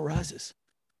Also Rises?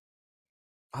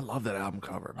 I love that album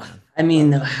cover, man. I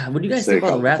mean, what do you guys think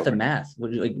about Wrath of Math?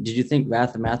 Did you think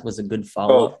Wrath of Math was a good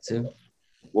follow-up too?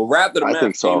 Well, Wrath of the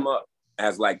Math so. came up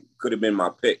as like could have been my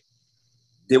pick.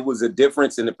 There was a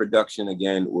difference in the production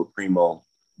again with Primo,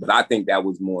 but I think that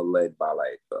was more led by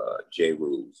like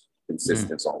Jeru's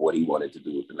insistence on what he wanted to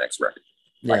do with the next record.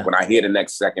 Like when I hear the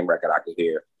next second record, I could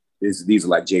hear these are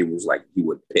like Jeru's like he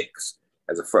would picks.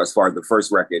 As far as the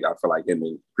first record, I feel like him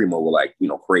and Primo were like,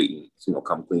 creating,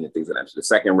 come clean and things like that. So the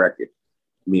second record,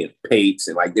 me and Pates,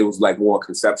 and like there was like more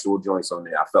conceptual joints on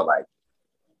there. I felt like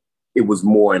it was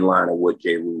more in line with what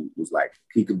Jeru was like.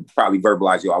 He could probably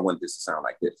verbalize, I want this to sound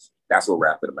like this. That's what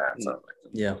Wrath of the Math sounded like.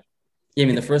 Yeah. I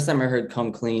mean, the first time I heard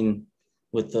Come Clean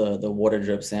with the water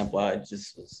drip sample, I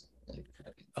just was like,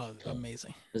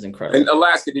 amazing. It was incredible. And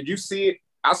Alaska, did you see it?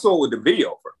 I saw it with the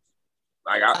video first.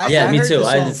 Like me heard too.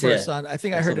 I didn't see it. I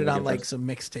think I heard it on like some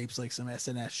mixtapes, like some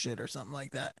SNS shit or something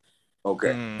like that.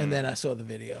 Okay. And then I saw the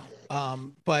video.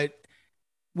 But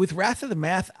with Wrath of the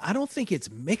Math, I don't think it's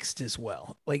mixed as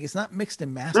well. Like it's not mixed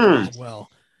and mastered as well.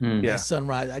 Yeah. As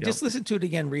Sunrise. I just listened to it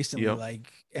again recently,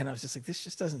 and I was just like, this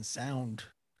just doesn't sound.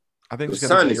 I think it's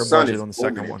gonna be a bigger budget on the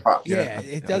second one. Yeah,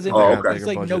 it doesn't. There's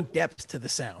like no depth to the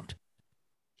sound.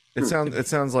 It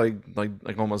sounds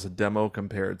like almost a demo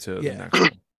compared to the next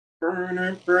one.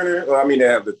 Well, I mean, they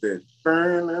have the thing. They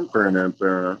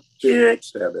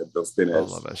have those thin. I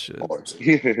love that shit.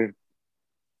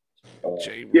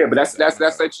 Yeah, but that's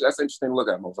interesting to look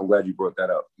at. Most. I'm glad you brought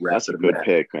that up. That's a good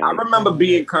pick, man. I remember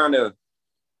being kind of.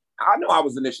 I know I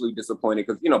was initially disappointed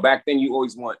because back then you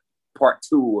always want part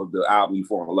 2 of the album you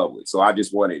fall in love with. So I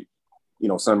just wanted,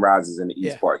 Sunrises in the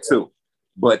East part 2.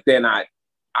 But then I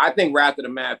I think Wrath of the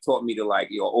Math taught me to like,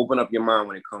 open up your mind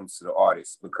when it comes to the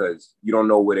artists because you don't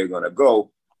know where they're gonna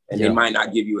go, and they might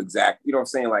not give you exact. You know what I'm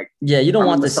saying? Like, you don't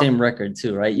want the same record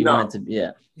too, right? You want it to,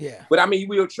 yeah. But I mean,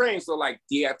 we were trained, so like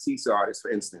DFT's artists,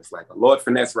 for instance, like a Lord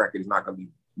Finesse record is not gonna be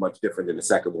much different than the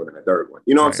second one and the third one.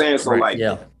 You know what I'm saying?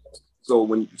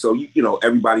 So so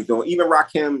everybody's doing, even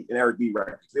Rakim and Eric B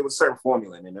records, there was a certain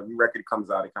formula, and every record comes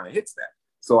out, it kind of hits that.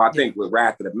 So I think with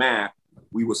Wrath of the Math,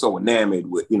 we were so enamored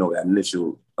with that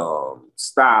initial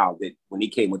style that when he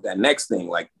came with that next thing,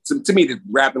 like to me, the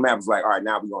Wrath of the Math was like, all right,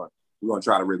 now we're gonna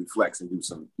try to really flex and do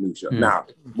some new shit. Now,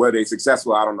 whether they're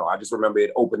successful, I don't know. I just remember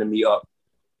it opening me up.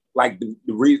 Like the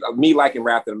reason me liking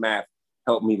Wrath of the Math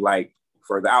helped me like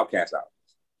for the Outkast albums.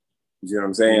 You know what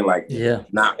I'm saying? Like,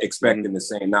 not expecting the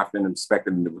same, not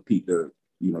expecting them to repeat the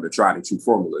tried and true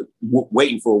formula,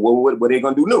 waiting for what they're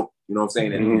gonna do new. You know what I'm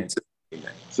saying? And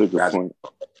that's a good point.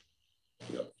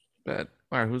 Bet.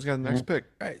 All right, who's got the next pick?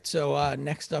 All right, so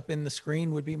next up in the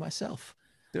screen would be myself.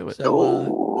 Do it.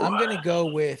 So I'm gonna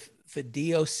go with the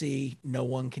DOC. No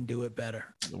one can do it better.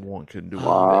 No one can do it.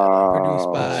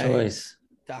 Produced by Choice.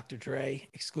 Dr. Dre.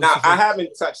 Exclusively. Now I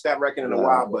haven't touched that record in a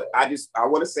while, but I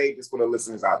want to say this for the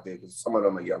listeners out there because some of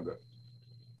them are younger.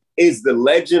 Is the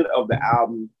legend of the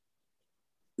album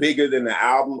bigger than the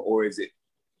album, or is it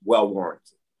well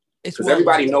warranted? Because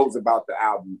everybody knows about the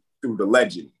album through the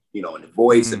legend, and the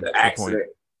voice and the accident.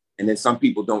 And then some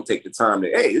people don't take the time to,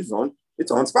 hey, it's on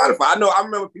Spotify. I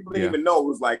remember people didn't even know it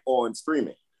was like on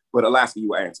streaming. But Alaska, you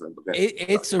were answering.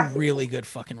 It's a really good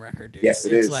fucking record, dude. Yes,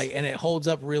 it's like, and it holds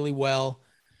up really well.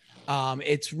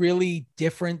 It's really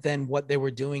different than what they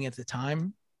were doing at the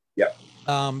time. Yeah.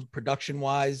 Production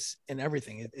wise and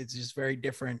everything. It's just very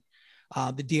different.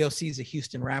 The DOC is a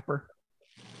Houston rapper.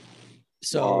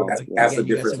 So that's the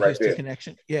difference right there.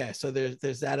 Connection. Yeah. So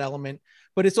there's that element,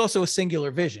 but it's also a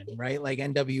singular vision, right? Like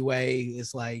NWA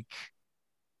is like,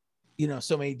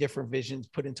 so many different visions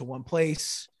put into one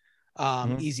place.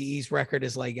 Eazy-E's record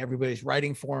is like everybody's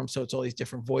writing for him. So it's all these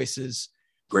different voices.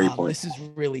 Great point. This is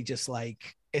really just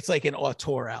like, it's like an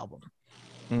auteur album,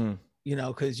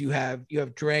 because you have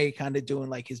Dre kind of doing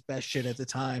like his best shit at the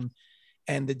time,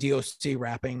 and the DOC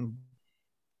rapping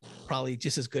probably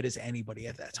just as good as anybody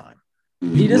at that time.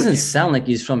 He doesn't sound like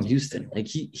he's from Houston. Like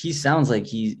he sounds like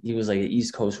he was like an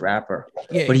East Coast rapper.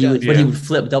 Yeah, but he would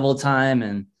flip double time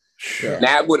and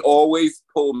that would always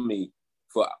pull me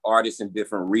for artists in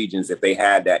different regions if they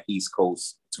had that East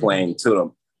Coast twang to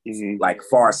them, like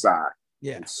Pharcyde.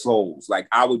 Yeah, Souls. Like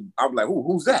I would like,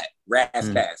 who's that?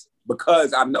 Razzcast.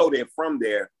 Because I know they're from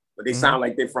there, but they sound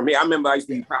like they're from here. I remember I used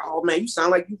to be proud, oh man, you sound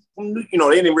like you from New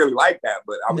York. They didn't really like that,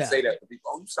 but I would say that to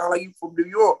people, you sound like you from New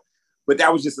York. But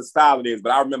that was just a style it is.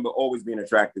 But I remember always being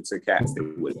attracted to cats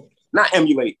that would not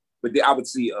emulate, but I would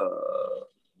see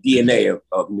DNA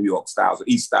of New York styles or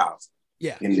East styles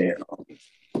in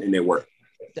their work.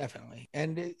 Definitely.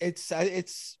 And it's I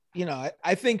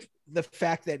think the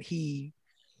fact that he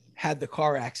had the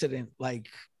car accident like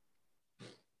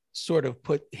sort of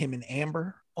put him in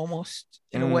amber almost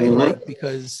in a way, like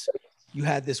because you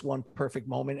had this one perfect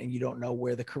moment and you don't know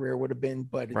where the career would have been,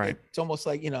 but it's almost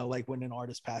like like when an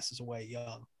artist passes away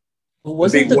young. Well,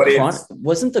 wasn't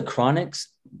the Chronics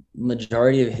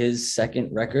majority of his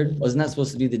second record? Wasn't that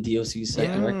supposed to be the DOC's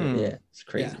second record? Yeah, it's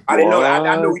crazy. I didn't know.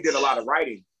 I know he did a lot of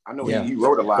writing. I know he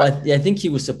wrote a lot. But I think he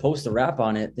was supposed to rap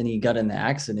on it. Then he got in the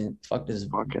accident. Fucked his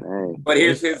fucking A. But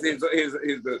here's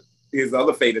the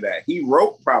other fate of that. He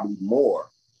wrote probably more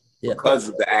because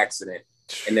of the accident,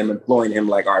 and them employing him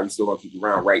like, all right, we still gonna keep you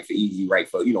around, write for Easy, write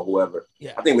for whoever.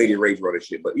 Yeah. I think Lady Rage wrote his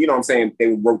shit, but you know what I'm saying? They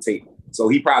would rotate. So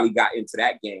he probably got into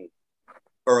that game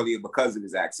earlier because of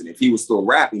his accident. If he was still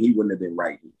rapping, he wouldn't have been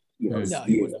writing. No,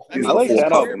 he would. I like his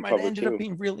career might have ended up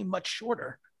being really much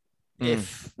shorter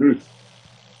if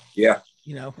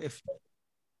if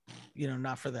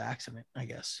not for the accident, I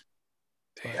guess.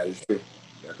 But, that is true.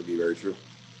 That could be very true.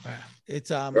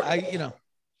 It's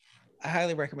I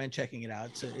highly recommend checking it out.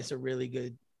 It's a really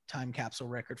good time capsule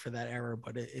record for that era,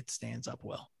 but it stands up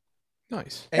well.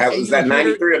 Nice. Was that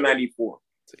 93 or 94?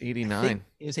 It's 89.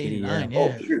 It was 89. Yeah.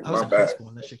 Oh, shoot, I was in high school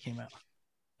when that shit came out.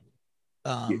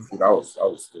 I was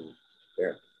still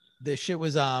there. The shit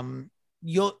was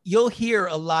you'll hear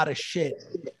a lot of shit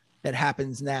that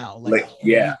happens now,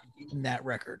 in that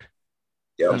record.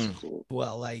 Yeah, cool.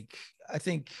 Well, like I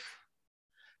feel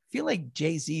like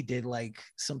Jay-Z did like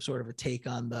some sort of a take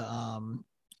on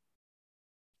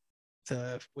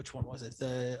the which one was it?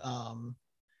 The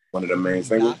one of the main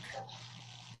singles,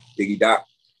 Diggy Doc.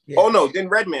 Yeah. Oh no, then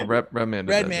Redman. Redman,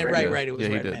 right. It was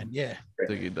Redman. Yeah.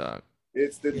 Diggy Doc.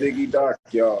 It's the Diggy Doc,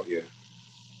 y'all. Yeah.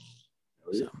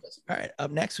 So, all right.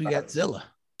 Up next, we got Zilla.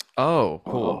 Oh,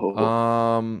 cool.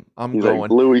 I'm He's going. like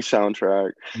Bluey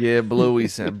soundtrack. Yeah, Bluey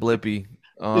sent Blippy.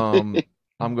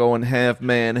 I'm going half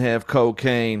man, half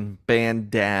cocaine,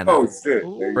 bandana. Oh shit! There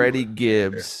you Freddie go.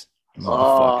 Gibbs, Oh,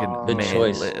 motherfucking Good man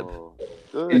choice. lib.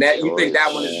 Good And that you think choice,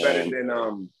 that one is better man.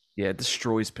 than Yeah, it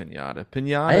destroys Pinata. I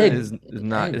Pinata ag- is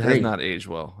not. I It has agree. not aged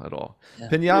well at all. Yeah.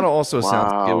 Pinata also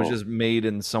sounds like it was Wow. just made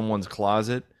in someone's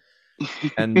closet.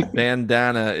 And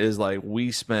bandana is like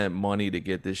we spent money to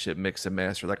get this shit mixed and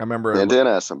mastered. Like I remember,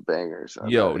 Bandana has some bangers. I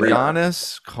yo, bet.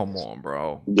 Giannis, come on,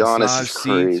 bro. Giannis Massage is Seats,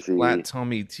 crazy. Flat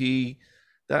Tummy Tea.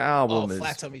 That Oh, album is.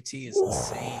 Flat Tummy Tea is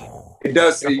insane. It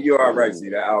does. You're all right. See,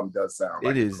 that album does sound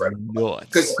like It is incredible.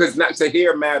 nuts. Because not to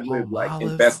hear Mad Lib Palmolive. like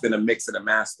invest in a mix and a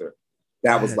master,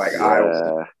 that was like Yes. I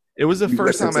Yeah. It was the You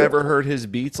first listen time to I it. ever heard his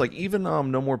beats. Like even No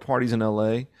More Parties in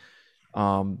LA.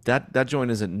 That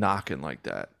joint isn't knocking like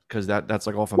that because that's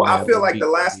like off of. Well, I Mad feel Lib like beat the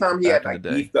last time he had back in like the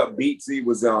day. beefed up beats, he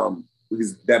was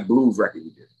that blues record he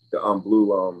did. The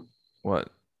blue What?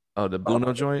 Oh, the Blue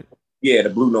Note joint. yeah, the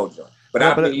Blue Note joint. But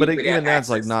Yeah, I mean, but he even had that's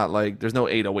like access. not like there's no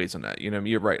 808s on that. You know, what I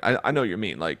mean? You're right. I know what you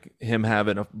mean. Like him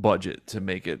having a budget to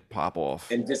make it pop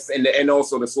off. and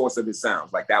also the source of his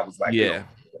sounds. Like that was like Yeah.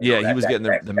 Yeah, he was getting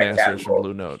the masters from category.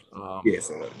 Blue Note. Yeah,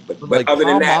 so, but Like other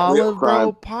than that, Palmolive,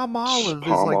 bro. Crime- Palmolive is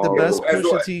like the Palmolive. best As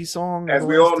Pusha well- T song. as of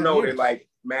we the all last 10 know, years. that like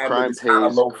Mad Lib Crime is kind of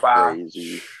pays lo-fi.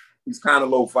 crazy. He's kind of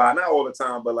lo-fi, not all the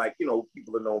time, but like people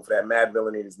are known for that. Mad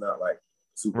Villainy is not like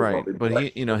super Right, bumpy, but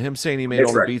like, he, him saying he made That's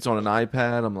all the right. beats on an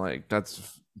iPad, I'm like,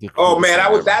 that's the oh coolest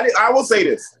man, thing ever. I will say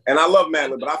this, and I love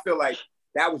Mad Lib, but I feel like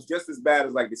that was just as bad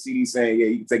as like the CD saying, yeah,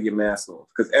 you can take your mask off,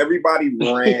 because everybody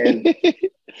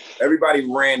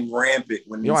ran rampant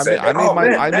when Yo, he I said made, I that. made Oh, my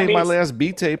man, I that made my means- last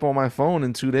beat tape on my phone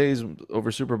in 2 days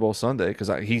over Super Bowl Sunday because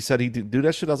he said he'd do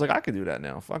that shit. I was like, I could do that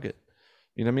now. Fuck it.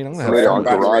 You know what I mean? I'm So gonna Right have on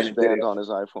fun. everybody GarageBand ran it. on his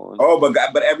iPhone. Oh,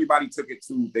 but everybody took it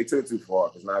too far,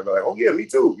 because now they're like, oh yeah, me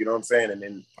too. You know what I'm saying? And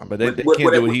then But they What- can't what- do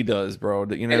what what- he does, bro.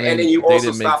 You know what I and mean? then you They also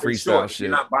didn't make stop it freestyle short. shit. You're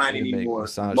not buying They any didn't make more.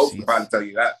 massage Most seats. probably tell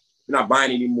you that you're not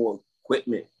buying any more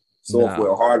equipment, software,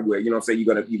 No. hardware. You know what I'm saying?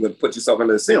 You're gonna put yourself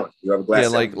under the ceiling. You have a glass. Yeah,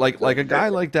 ceiling. like a guy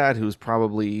like that who's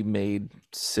probably made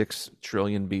 6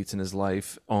 trillion beats in his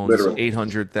life, owns Literally.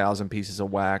 800,000 pieces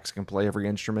of wax, can play every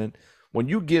instrument. When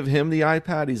you give him the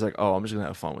iPad, he's like, "Oh, I'm just gonna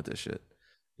have fun with this shit."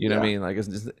 You know what I Yeah. mean? Like it's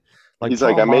just like He's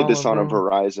like, I made this on a Palmolive,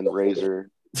 Verizon Razor.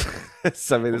 bro.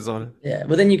 So I made this on it. Yeah,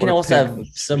 but then you can What a also pimp. have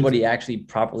somebody actually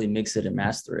properly mix it and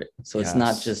master it, so it's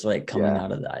not Yes. just like coming Yeah.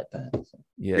 out of the iPad.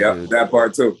 Yeah, Yeah, dude. that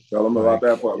part too. Tell them about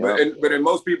Like, that part. yeah. But in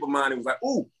most people's mind, it was like,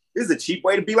 "Ooh, this is a cheap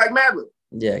way to be like Mad Lib."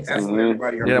 Yeah, That's exactly. what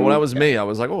everybody. Yeah, well, that was me. I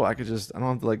was like, oh, I could just, I don't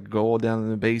have to like go all down in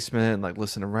the basement and like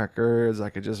listen to records. I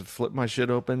could just flip my shit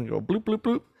open and go bloop, bloop,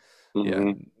 bloop. Mhm.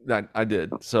 Yeah, that I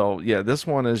did. So yeah, this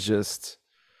one is just,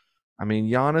 I mean,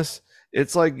 Giannis,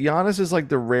 it's like Giannis is like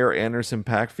the rare Anderson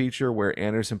Paak feature where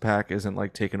Anderson Paak isn't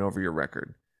like taking over your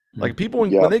record. Like people,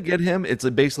 Yeah. when they get him, it's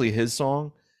like basically his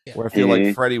song. Yeah. Where I feel like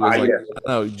Mhm. Freddie was like, yeah.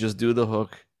 no, you just do the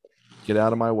hook, get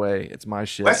out of my way. It's my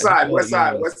shit. West Side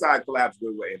Giannis- collabs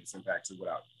good with Anderson Paak too,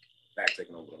 without Paak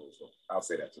taking over the whole show. I'll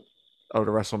say that too. Oh,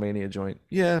 the WrestleMania joint.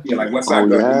 Yeah, Yeah, like West Side. Oh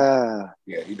does- yeah.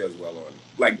 Yeah, he does well on.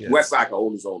 Like Yeah. West Side can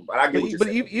hold his own, but I get what you're But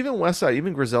saying. even Westside,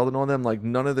 even Griselda and all them, like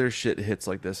none of their shit hits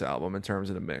like this album in terms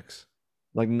of the mix.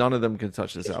 Like none of them can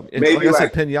touch this album. And Maybe like I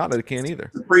like- said, Pinata can't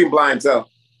either. Supreme Blind Tell.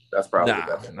 That's probably Nah,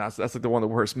 the best. that's like the one of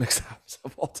the worst mixed albums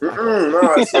of all time.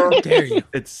 No, it's How dare you?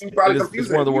 It's You probably it's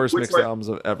confusing one of the it. worst Which mixed one? albums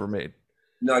I've ever made.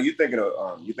 no. You thinking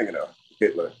of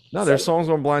Hitler? No, there's songs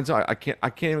on Blind Tell. I can't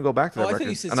even go back to Oh, that I thought record.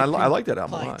 you said And I Supreme like that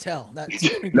album a lot. Clientele, not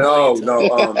No,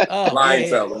 Clientele. no. Blind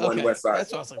Tell, the yeah. one Okay. West Side.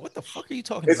 That's what I was like. What the fuck are you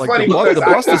talking It's about? funny the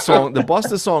because The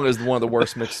Busta song is one of the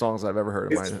worst mixed songs I've ever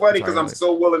heard in my It's funny because entire I'm life.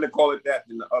 so willing to call it that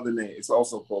than the other name. It's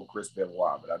also called Chris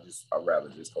Benoit, but I'd rather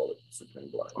just call it Supreme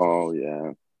Blind. Oh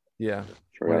yeah. Yeah.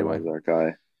 Forgot Anyway. about that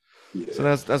guy. Yeah.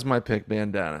 So that's my pick,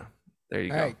 Bandana. There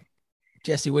you All go. right,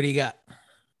 Jesse, what do you got?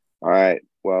 All right.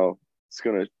 Well, it's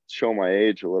gonna show my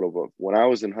age a little bit. When I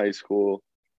was in high school,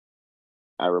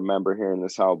 I remember hearing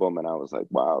this album and I was like,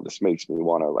 wow, this makes me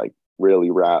want to like really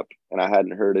rap. And I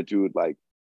hadn't heard a dude like,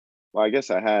 well, I guess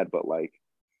I had, but like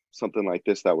something like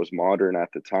this that was modern at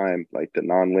the time, like the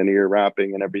non-linear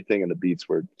rapping and everything, and the beats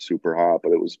were super hot,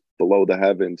 but it was Below the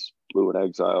Heavens, Blue in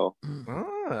Exile.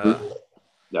 Ah.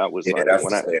 That was Yeah, like that's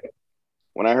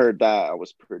when I heard that, I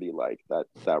was pretty like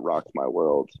that rocked my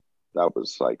world. That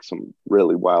was like some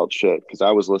really wild shit because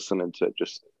I was listening to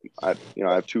I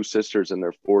have two sisters in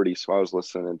their 40s, so I was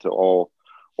listening to all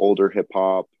older hip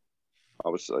hop. I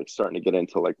was like starting to get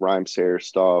into like Rhymesayers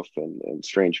stuff and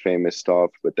Strange Famous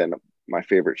stuff, but then my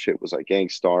favorite shit was like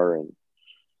Gangstar and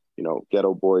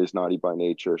Ghetto Boys, Naughty by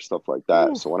Nature, stuff like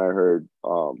that. Ooh. So when I heard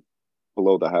Below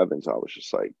Below the Heavens, I was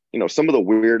just like, you know, some of the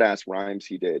weird ass rhymes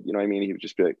he did. You know what I mean? He would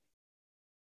just be like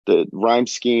the rhyme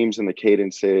schemes and the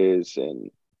cadences, and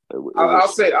I'll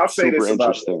say super this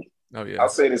interesting. Oh yeah. I'll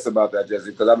say this about that,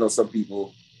 Jesse, because I know some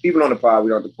people, even on the pod, we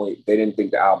don't have to point, they didn't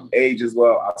think the album ages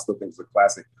well. I still think it's a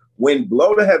classic. When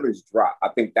Below the Heavens dropped, I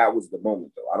think that was the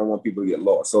moment, though. I don't want people to get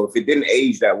lost. So if it didn't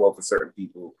age that well for certain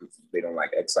people, because they don't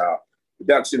like Exile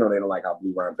production or they don't like how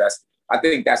Blue Rhyme best, I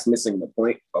think that's missing the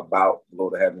point about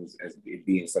Below the Heavens as it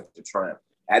being such a triumph.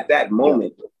 At that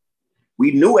moment,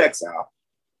 we knew Exile,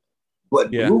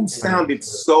 but Blue sounded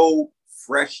so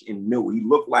fresh and new. He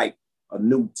looked like a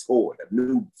new toy, a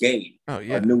new game,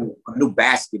 a new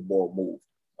basketball move,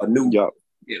 a new,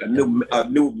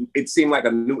 it seemed like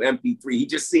a new MP3. He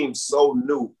just seemed so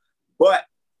new, but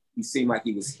he seemed like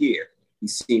he was here. He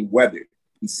seemed weathered.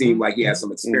 He seemed like he had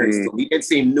some experience. So he didn't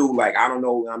seem new, like, I don't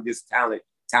know, I'm just talent.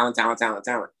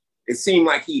 It seemed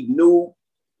like he knew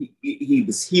he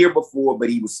was here before, but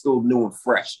he was still new and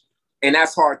fresh. And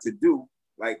that's hard to do,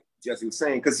 like Jesse was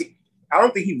saying, because I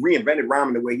don't think he reinvented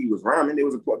rhyming the way he was rhyming. There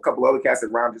was a couple other cats that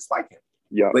rhymed just like him.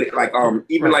 Yeah. But like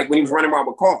like when he was running around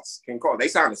with Ken Carl, they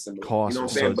sounded similar. Cost, you know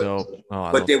what I'm saying? So dope.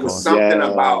 But there was something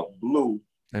about Blue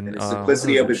and the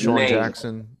simplicity of his Sean name,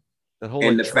 Jackson, that whole,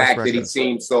 and the fact that he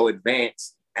seemed so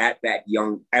advanced at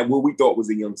what we thought was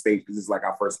a young stage, because it's like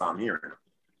our first time hearing him.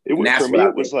 It was, for me,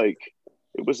 it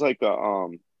was like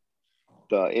the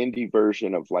indie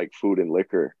version of like Food and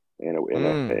Liquor in a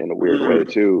weird way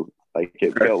too. Like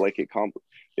it felt like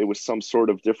it was some sort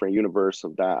of different universe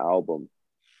of that album,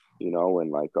 you know,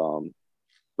 and like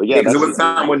but yeah, because it was a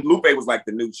time when Lupe was like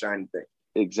the new shiny thing.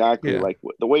 Exactly, like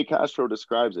the way Castro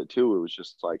describes it too. It was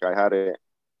just like I hadn't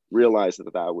realized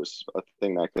that was a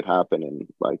thing that could happen, and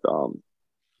like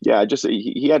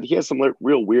he had some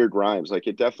real weird rhymes. Like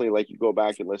it definitely, like you go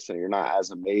back and listen, you're not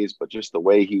as amazed, but just the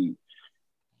way he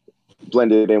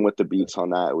blended in with the beats on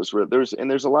that, it was real. There's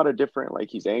a lot of different, like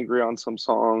he's angry on some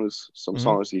songs,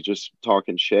 songs he's just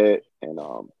talking shit, and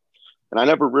I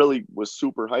never really was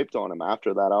super hyped on him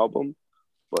after that album,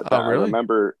 but I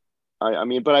remember, I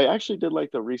mean, but I actually did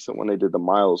like the recent one they did, the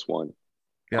Miles one.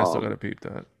 Yeah, I still gotta peep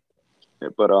that.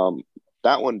 But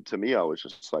that one to me, I was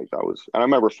just like, and I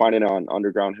remember finding it on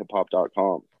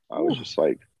undergroundhiphop.com. I was just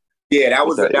like, that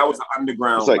was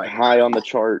underground. It's like high on the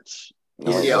charts.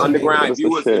 Underground.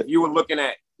 If you were looking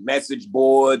at message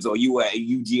boards, or you were at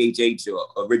UGHH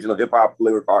or original hip hop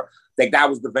lyric art, like that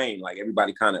was the vein. Like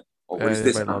everybody kind of, what is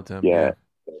this?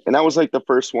 And that was like the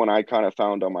first one I kind of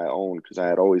found on my own, because I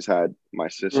had always had my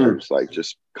sisters like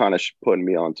just kind of putting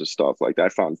me onto stuff. Like I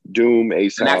found Doom,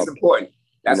 ASAP. And that's important.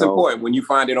 That's important when you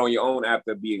find it on your own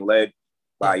after being led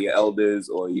by your elders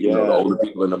or you know the older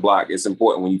people in the block. It's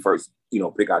important when you first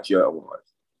pick out your own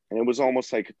words. And it was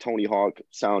almost like a Tony Hawk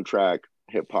soundtrack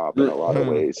hip hop in a lot of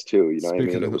ways too. You know what I mean?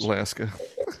 Speaking of Alaska.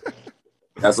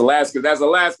 That's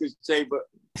Alaska's chamber.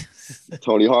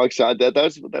 Tony Hawk sound.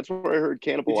 That's where I heard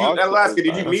Cannibal Ox. Alaska,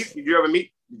 did you ever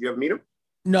meet him?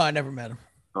 No, I never met him.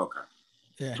 Okay.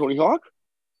 Yeah. Tony Hawk?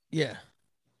 Yeah.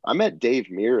 I met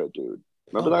Dave Mira, dude.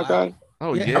 Remember that guy?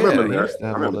 Oh yeah. I remember he used to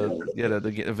have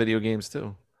the video games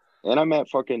too. And I met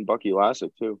fucking Bucky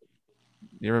Lassick too.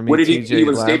 You ever meet what did TJ he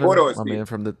was skateboard or my man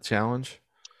from the challenge?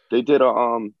 They did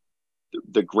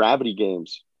the Gravity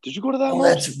Games. Did you go to that one?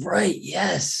 That's right.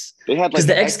 Yes. They had like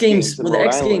the X Games. Well, the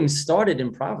X Games started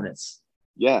in Providence.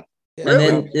 Yeah.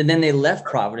 And then they left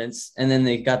Providence, and then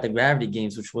they got the Gravity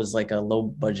Games, which was like a low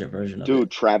budget version of it. Dude,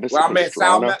 Travis. Well, I met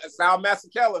Sal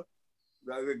Masekela.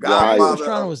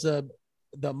 Pastrana was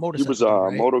the motorcycle. He was a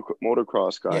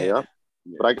motocross guy. Yeah.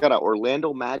 But I got an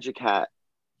Orlando Magic hat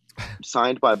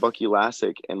signed by Bucky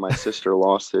Lassick, and my sister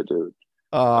lost it, dude.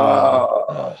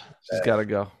 She's got to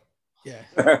go. Yeah.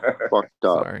 Fucked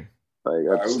up. Sorry.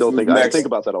 I still think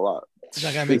about that a lot. He's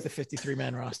not gonna make the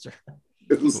 53-man roster.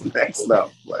 It was next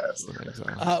up last.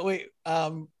 Wait,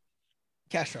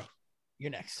 Castro, you're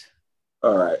next.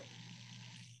 All right.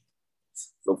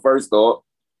 So first off,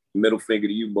 middle finger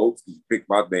to you both. You picked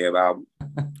my damn album.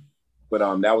 But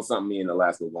that was something me and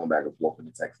Alaska were going back and forth in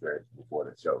the text thread before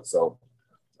the show. So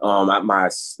my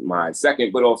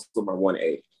second, but also my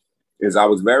 1A, is I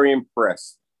was very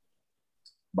impressed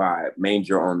by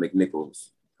Manger on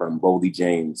McNichols from Boldy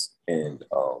James and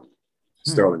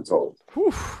Sterling Told.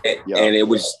 And it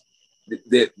was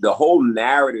the whole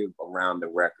narrative around the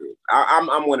record.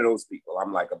 I'm one of those people.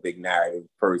 I'm like a big narrative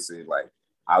person. Like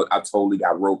I totally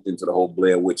got roped into the whole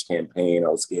Blair Witch campaign. I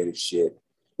was scared as shit.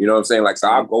 You know what I'm saying? Like, so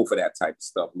I'll go for that type of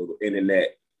stuff, little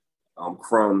internet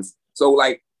crumbs. So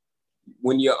like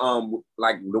when you're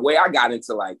like the way I got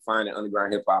into like finding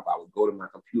underground hip hop, I would go to my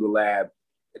computer lab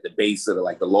at the base of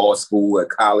the law school at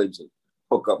college and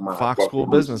hook up my Fox School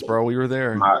Business, bro. We were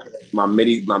there. My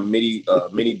mini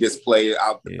display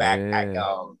out the back,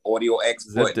 audio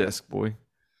export. Zip disc, boy.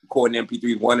 Recording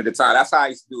MP3s one at a time. That's how I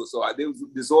used to do it. So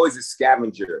there's always a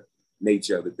scavenger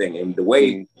nature of the thing. And the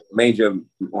way Major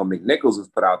on McNichols was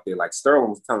put out there, like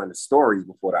Sterling was telling the stories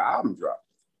before the album dropped.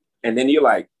 And then you're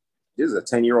like, this is a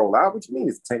 10-year-old album? What you mean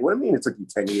it's 10? What do you mean it took you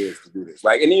 10 years to do this?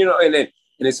 Like, and you know, and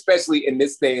especially in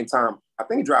this day and time, I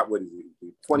think it dropped, what is it,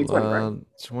 2020, right?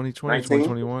 2020,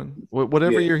 2021.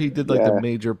 Whatever year he did like the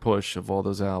major push of all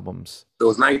those albums. So it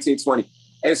was 1920.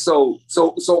 And so,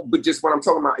 but just what I'm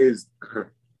talking about is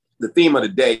the theme of the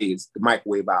day is the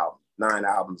microwave album, 9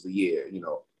 albums a year. You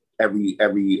know, every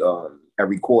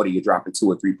quarter you're dropping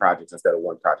 2 or 3 projects instead of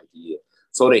 1 project a year.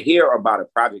 So to hear about a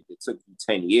project that took you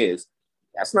 10 years,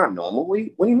 that's not normal. What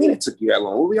do you mean it took you that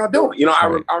long? What were y'all doing? You know, I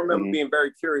remember being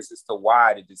very curious as to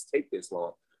why did this take this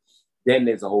long. Then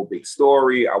there's a whole big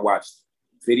story. I watched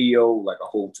video, like a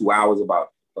whole 2 hours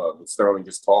about Sterling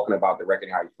just talking about the record,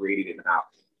 how he created it, and how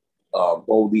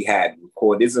Boldy had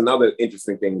recorded. This is another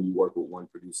interesting thing when you work with one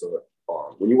producer.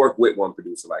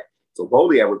 Like, so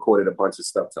Boldy had recorded a bunch of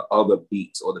stuff to other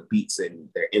beats or the beats in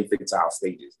their infantile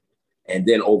stages. And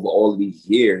then over all of these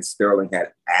years, Sterling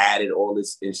had added all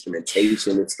this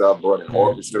instrumentation and stuff, brought an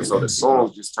orchestra. So the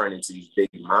songs just turned into these big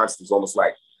monsters, almost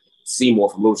like Seymour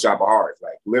from Little Shop of Horrors,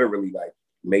 like literally like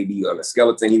maybe on a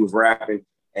skeleton he was rapping.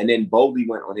 And then Boldy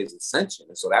went on his ascension.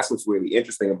 And so that's what's really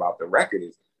interesting about the record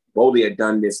is Boldy had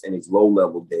done this in his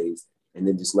low-level days and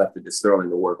then just left it to Sterling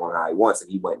to work on how he wants. And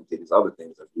he went and did his other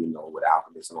things, as we know, with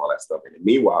Alchemist and all that stuff. And then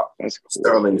meanwhile,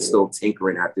 Sterling is still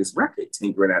tinkering at this record.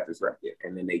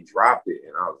 And then they dropped it.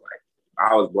 And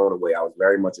I was blown away. I was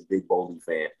very much a big Boldy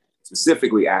fan,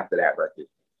 specifically after that record.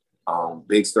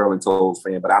 Big Sterling Toles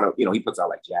fan, but I don't, he puts out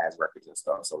like jazz records and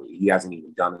stuff. So he hasn't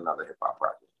even done another hip hop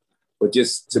project. But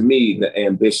just to me, the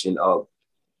ambition of,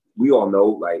 we all know,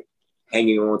 like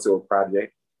hanging on to a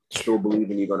project, still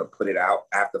believing you're going to put it out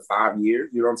after 5 years.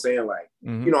 You know what I'm saying? Like,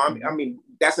 I mean,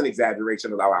 that's an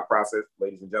exaggeration of our process,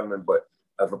 ladies and gentlemen. But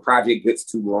if a project gets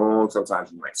too long,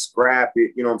 sometimes you might scrap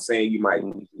it. You know what I'm saying? You might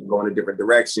go in a different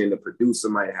direction. The producer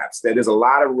might have to. There's a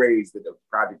lot of ways that the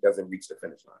project doesn't reach the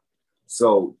finish line.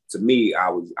 So to me,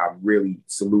 I really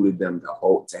saluted them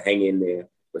to hang in there,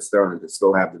 for Sterling to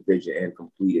still have the vision and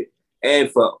complete it,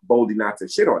 and for Boldy not to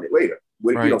shit on it later.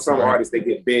 With some artists, they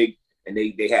get big and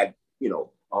they had,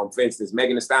 for instance,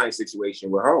 Megan Thee Stallion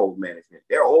situation with her old management,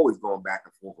 they're always going back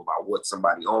and forth about what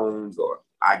somebody owns or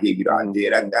I gave you the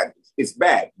idea. That it's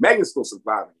bad. Megan's still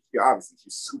surviving. Obviously,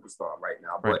 she's a superstar right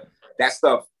now, but that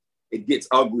stuff, it gets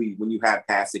ugly when you have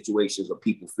past situations where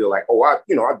people feel like, oh, I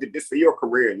did this for your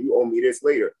career and you owe me this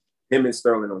later. Him and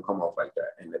Sterling don't come off like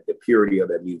that. And the purity of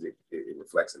their music, it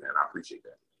reflects in that. And I appreciate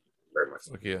that very much.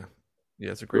 Yeah,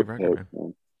 it's a great record,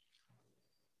 man.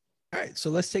 All right, so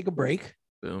let's take a break.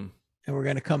 Boom. And we're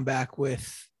going to come back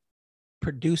with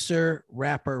producer,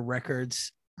 rapper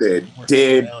records. Did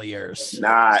failures.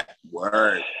 Not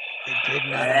work. They did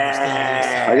not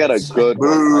understand. I got a good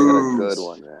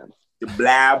one, man. The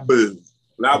blah boo.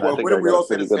 What if we all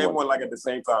say the same one like at the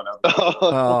same time?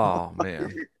 Oh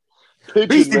man.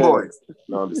 Beastie Boys.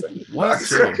 No, I'm just saying. What?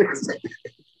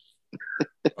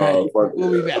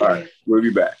 We'll be back. All right, we'll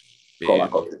be back.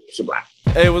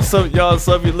 Hey, what's up, y'all? What's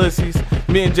up, Ulysses?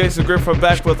 Me and Jason Griff are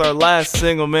back with our last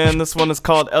single, man. This one is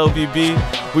called LVB.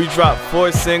 We dropped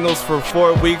 4 singles for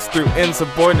 4 weeks through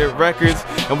Insubordinate Records,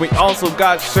 and we also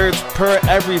got shirts per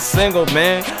every single,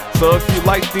 man. So if you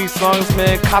like these songs,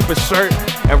 man, cop a shirt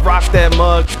and rock that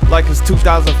mug like it's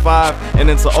 2005 and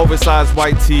it's an oversized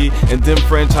white tee and them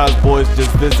franchise boys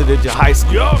just visited your high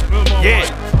school. Yeah.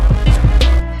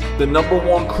 The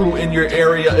 #1 crew in your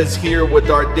area is here with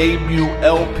our debut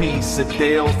LP,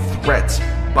 Sedale Threats,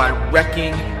 by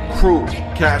Wrecking Crew,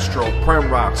 Castro,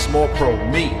 Premrock, Small Pro,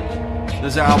 me.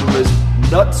 This album is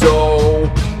nutso.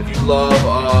 If you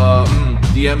love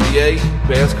the NBA,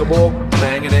 basketball,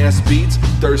 banging ass beats,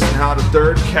 Thurston How the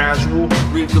Third, Casual,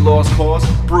 Read the Lost Cause,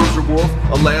 Bruiser Wolf,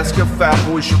 Alaska, Fat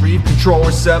Boy Sharif,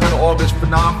 Controller 7, August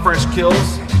Phenom, Fresh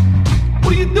Kills.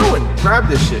 What are you doing? Grab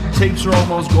this shit. Tapes are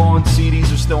almost gone.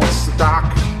 CDs are still in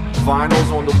stock.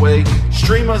 Vinyl's on the way.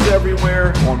 Stream us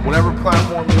everywhere on whatever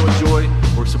platform you enjoy,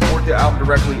 or support the album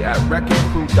directly at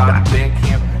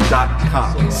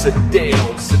wreckingcrew.bandcamp.com.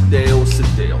 Sedale.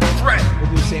 Threat. We'll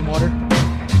do the same order.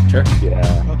 Sure. Yeah.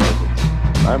 Okay.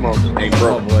 I'm open. Hey,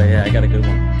 bro. Oh boy, yeah, I got a good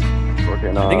one.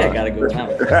 Working I on. think I got a good one.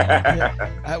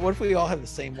 What if we all have the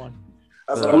same one?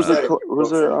 Who's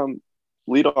the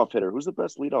leadoff hitter? Who's the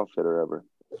best leadoff hitter ever?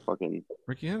 Fucking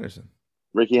Ricky Henderson.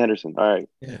 Ricky Henderson. All right.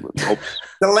 Yeah. Oops.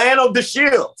 Delano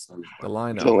DeShields.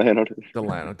 Delano.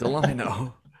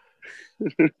 Delano.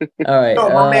 All right. No,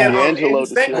 my man, D'Angelo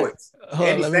Andy Stankiewicz. Hold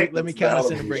on, Andy let me Stankiewicz, count us hell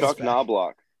in of and a bring Chuck us back.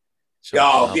 Knobloch.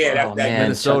 Oh, yeah, Oh, man,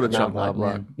 Minnesota Chuck Chuck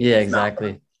Knobloch. man. Yeah,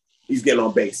 exactly. He's getting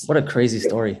on base. What a crazy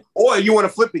story. Or you want to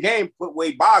flip the game, put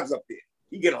Wade Boggs up there.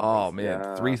 He get on Oh base. man,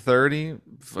 Yeah. 330.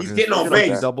 He's getting on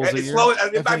base. Doubles a It's year. slow. It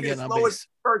might Definitely be the getting on slowest base.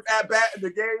 first at bat in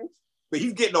the game, but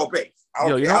he's getting on base.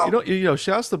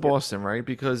 Shouts to Boston, right?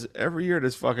 Because every year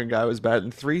this fucking guy was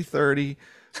batting 330,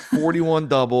 41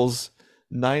 doubles,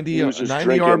 90 He was just 90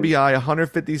 drinking. RBI,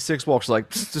 156 walks. Like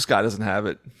this guy doesn't have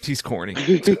it. He's corny.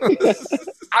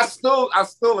 I still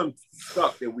am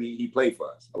stuck that he played for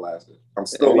us the last year. I'm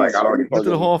still Yeah, like, I don't even. Went to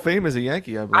the Hall of Fame as a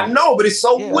Yankee, I I believe. know, but it's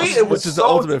so Yeah, weird. It was which is the so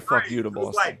ultimate strange. fuck you to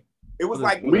Boston. It was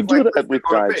like We do that with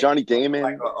guys. Johnny Damon.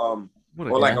 like a What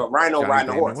or like guy. a rhino Johnny riding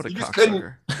a Damon, horse. What a You just couldn't.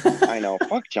 cocksucker. I know.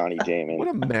 Fuck Johnny Damon. What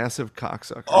a massive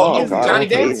cocksucker. Oh, God, Johnny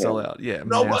okay. Damon. Sell out. Yeah,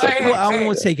 No, but massive. hey, Well, I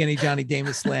won't take any Johnny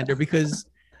Damon slander because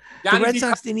the Johnny Red D-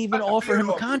 Sox didn't even offer him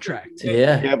a contract.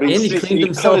 Yeah. Yeah, but And he he cleaned cut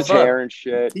himself his up. hair and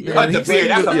shit. He Yeah, cut the he's beard.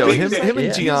 That's a Yo, big him thing. and Yeah.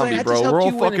 Giambi, He was like, I bro. just We're helped all you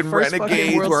win the fucking first fucking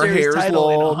renegades. World Our Series hair's title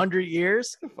in long. 100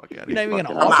 years. Fuck outta You're here. not even Fuck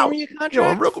gonna outta offer out. me a contract.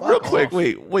 Yo, real Fuck quick. off.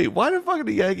 Wait. Why the fuck are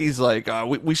the Yankees like?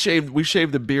 We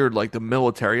shaved the beard like the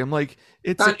military? I'm like,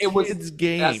 it's Son, a kid's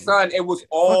game. Son, it was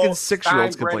all Fucking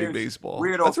 6-year-olds can play Steinbrenner's baseball.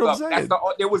 Weirdo That's what I'm stuff. saying.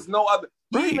 There was no other.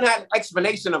 He Right. even had an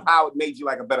explanation of how it made you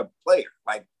like a better player.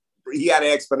 Like he had an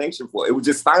explanation for it. It was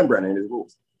just Steinbrenner in his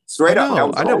rules. Straight up. That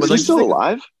was I know, all. but Is like, he still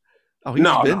alive? Oh, he's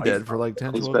No, been no, dead he's for like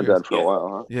 10, He's 12 been years. dead for a while,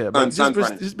 huh? Yeah, but Son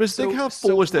just think how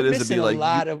foolish that we're is to be missing like. a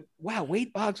lot of wow.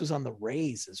 Wade Boggs was on the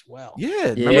Rays as well.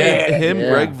 Yeah, Yeah, remember him, yeah.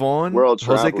 Greg Vaughn, World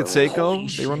Jose traveler. Canseco. Holy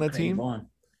They were on shit, that Greg team. Vaughn.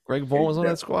 Greg Vaughn was on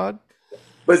that squad.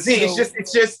 But see, So-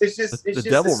 it's just The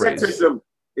Devil Rays. centrism.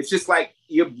 It's just like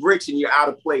you're rich and you're out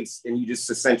of place and you just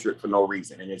eccentric for no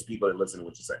reason. And there's people that listen to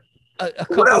what you're saying. A What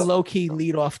couple else? low key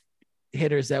leadoff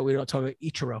hitters that we don't talk about.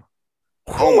 Ichiro.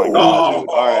 Oh my god, dude.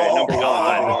 All right, Oh, number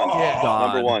one. Yeah.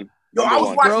 Number one. Yo, I Number was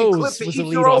one. watching Rose clips of was a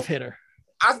Ichiro. leadoff hitter.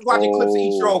 I was watching clips of Oh.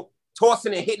 Ichiro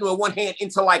tossing and hitting with one hand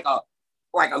into like a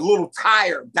little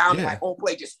tire down Yeah. like home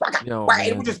plate, just whack, Yo, whack, and it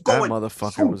man, was just that going.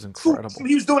 motherfucker was incredible.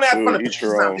 He was doing that in front of Dude,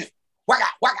 pictures. Ichiro. Just whack,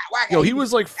 whack, whack. Yo, he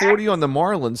was like 40 on the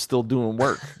Marlins, still doing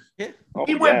work. Oh,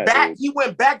 He went yeah, back. dude. He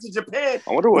went back to Japan.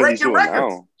 I wonder what he's breaking doing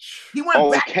records. now. He went Oh,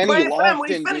 back Kenny playing for them when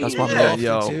he Lofton, finished. That's dude. my Yeah. man.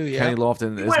 Yo, Too, yeah. Kenny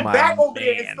Lofton He is went my back over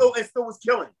there man. and still was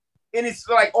killing. And it's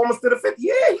like almost to the 50.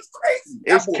 Yeah, he's crazy.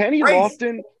 That Is boy Kenny crazy.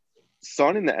 Lofton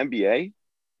son in the NBA?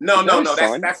 No, Is that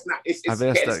his that's son? not. It's I've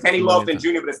asked it's that Kenny a Lofton million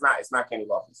Jr., but it's not. It's not Kenny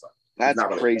Lofton's son. That's not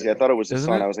really- crazy. I thought it was his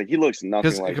Isn't son. it? I was like, he looks nothing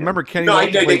Because like him. remember, Kenny No,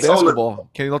 Lofton they played told him. basketball.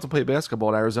 Kenny Lofton played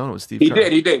basketball at Arizona with Steve He Kerr.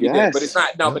 did. He did. Yes. But it's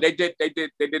not. No, Yeah. but they did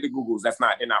the Googles. That's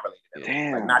not. They're not related. At all.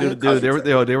 Damn. Like, not even Dude,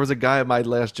 cousins. there was a guy at my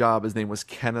last job. His name was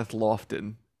Kenneth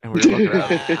Lofton, and we were looking at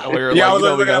him. And we were Yeah, I like, was we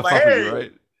looking gotta at fuck him, with hey. you,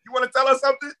 right? You want to tell us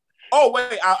something? Oh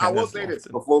wait, I will Kenneth say this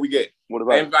Lofton. before we get. What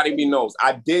about Everybody knows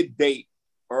I did date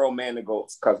Earl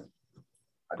Manigault's cousin.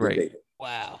 I did Great. date it.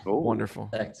 Wow. Oh. Wonderful.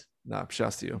 Thanks. Nah,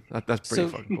 shouts to you. That's pretty So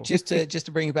fucking cool. just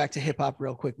to bring it back to hip hop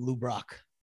real quick, Lou Brock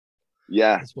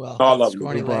Yeah. as well. Oh, I love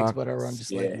Scrawny Lou legs, Brock. but I run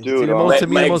just Yeah. like Dude, to Leg- me,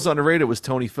 the legs. most underrated was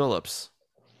Tony Phillips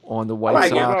on the I White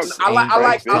like it. Sox. I like when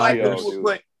Biggio, you dude.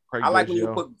 put. Craig I like when you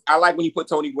Biggio. put. I like when you put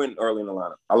Tony Gwynn early in the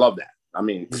lineup. I love that. I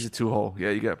mean, He's a two-hole. Yeah,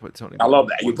 you gotta put Tony. I love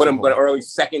that. You put him Two-hole. early,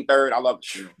 second, third. I love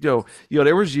it. Yo,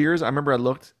 there was years. I remember I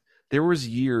looked. There was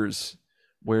years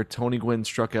where Tony Gwynn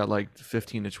struck out like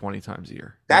 15 to 20 times a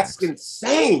year. That's Max.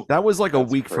 insane. That was like a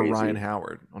That's week for crazy. Ryan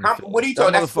Howard. On the How- field. what are you That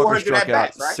talking- that's motherfucker 400 struck out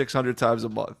at-bats, right? 600 times a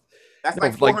month. That's No,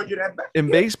 like like, 400 at bat. In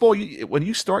baseball, when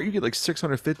you start, you get like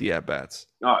 650 at bats.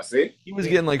 Oh, see, He was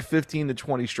getting like 15 to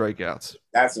 20 strikeouts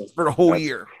that's for the whole That's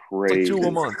year. It's Crazy. like 2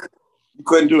 a month. you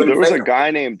couldn't. Dude, there couldn't was fade a him. guy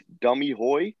named Dummy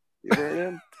Hoy. You ever heard of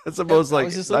him? That's the most I like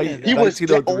was just looking at He that. was. Oh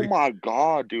 1903. my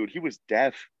god, dude, he was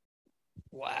deaf.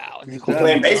 wow. And they He's call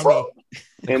playing him baseball? Dummy.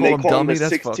 They And call they him call him dummy. the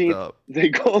That's fucked 16th. up. They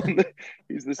call him.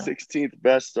 He's the 16th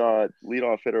best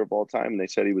leadoff hitter of all time, and they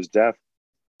said he was deaf.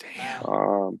 Wow.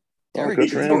 Well, Derek good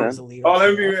for Jeter him, man. was a leader. Oh, let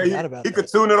I me. forgot about He that. could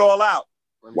tune it all out.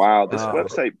 Wow, this Wow.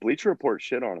 website Bleacher Report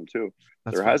shit on him too.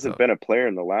 That's There fucked hasn't up. been a player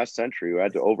in the last century who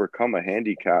had to overcome a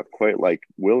handicap quite like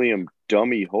William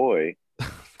Dummy Hoy.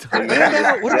 What about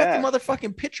Yeah. the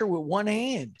motherfucking pitcher with one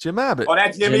hand? Jim Abbott. Oh,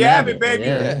 that's Jimmy Jim Abbott, Abbott, baby.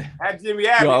 yeah. That's Jimmy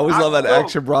Abbott. Yo, I always love that still-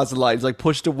 action Bronson line. He's like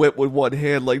push the whip with one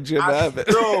hand like Jim I Abbott.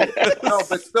 still, no,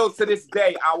 but still to this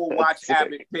day, I will watch That's sick.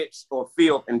 Abbott pitch or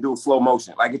field and do slow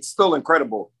motion. Like it's still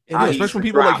incredible. It how is. he Especially when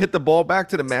used to people like drive. hit the ball back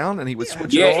to the mound and he would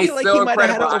switch Yeah, it I off. it's feel like so he might have had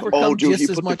to incredible. overcome Oh, dude, he just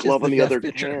as put the much glove as on the deaf other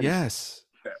pitcher. hand. Yes.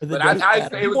 For the But I deaf say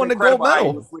batter. it was won the gold incredible how he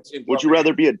medal. was switching Would you from-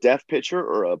 rather be a deaf pitcher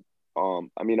or a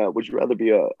would you rather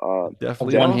be a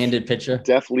Definitely. One-handed pitcher.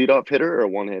 deaf leadoff hitter or a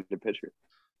one-handed pitcher?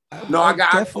 No,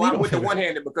 I went to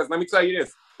one-handed because let me tell you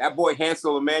this. That boy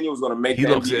Hansel Emmanuel is going to make He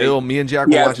looks NBA. ill. Me and Jack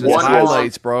were watching his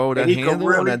highlights, bro. That handle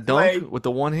really and that dunk with the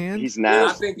one hand. He's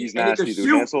nasty. He's nasty, dude.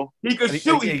 Hansel. He could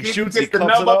shoot. He shoots. He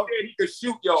comes up there. He could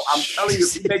shoot. Yo, I'm telling you,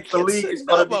 if he makes the league, it's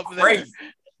going to be crazy.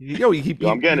 Yo, he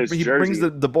brings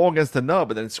the ball against the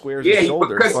nub and then squares his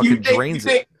shoulder. Fucking drains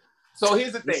it. So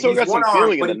here's the thing. He's got some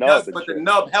feeling in the nub, but the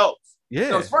nub helps. Yeah,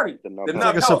 so it's funny. The nub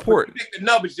like a support. You think the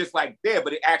nub is just like there,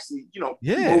 but it actually,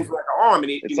 moves like an arm,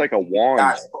 and it's like a wand.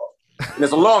 And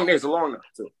there's a long nub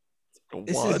too.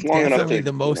 This is definitely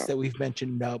the most that we've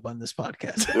mentioned nub on this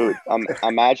podcast. Dude,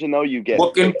 imagine though you get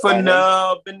looking for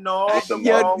nub and all.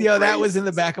 Yo, that was in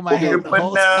the back of my head.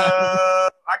 I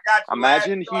got you.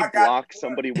 Imagine he blocks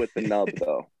somebody with the nub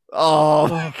though. Oh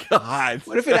my God!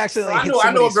 What if it actually?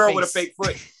 I know a girl with a fake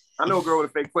foot.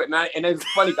 And it's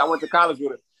funny. I went to college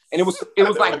with her, and it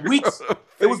was like weeks.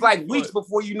 It was like weeks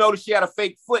before you noticed she had a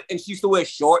fake foot, and she used to wear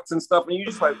shorts and stuff. And you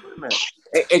just like, wait a minute.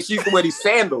 And she used to wear these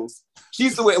sandals. She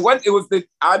used to wear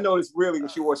I noticed really when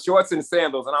she wore shorts and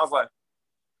sandals, and I was like,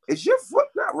 "Is your foot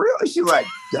not real?" And she's like,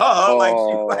 "Duh!" Like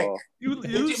she's like,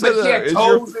 "You said that. Is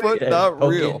your foot not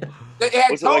real?" It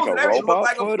had toes and everything. Looked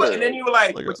like a foot, and then you were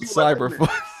like, a cyber foot.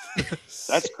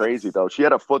 That's crazy though. She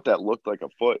had a foot that looked like a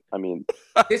foot. I mean,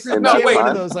 this is no way. One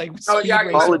of those like college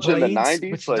in the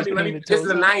 90s. Like, this is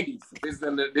the 90s. This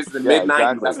is the mid 90s.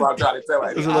 Exactly. That's what I'm trying to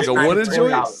tell you. Is it like a wooden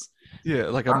joint? Yeah,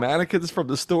 like a mannequin's from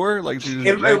the store. Like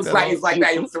it was like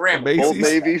that. It was ceramic. Old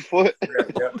Navy foot.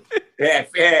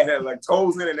 Yeah, like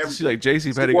toes in and everything. She like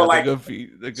JC Petty got the good feet.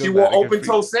 She wore open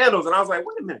toe sandals, and I was like,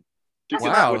 wait a minute.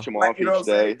 Wow. Switch them off each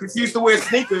day. Because she used to wear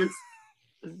sneakers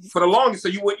for the longest, so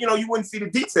you wouldn't see the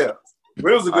details.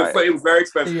 But it was a good foot. It was very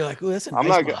expensive. And you're like, oh, that's a I'm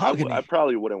nice not good. I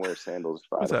probably wouldn't wear sandals.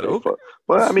 Is that okay?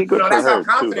 But I mean, good for her. That's how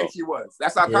confident she was.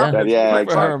 That's how confident she was. Yeah,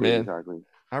 exactly.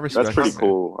 I respect that's pretty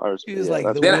cool. She was like,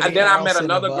 then I met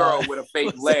another girl with a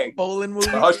fake leg. Bowling movie.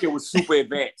 Her shit was super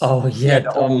advanced. Oh yeah,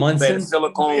 the whole Munson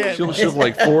silicone. Yeah, she was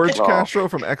like Forge Castro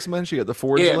from X-Men. She had the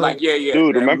Forge leg. Yeah.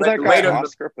 Dude, remember that guy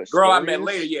Oscar Pistorius? Girl I met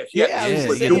later. Yeah,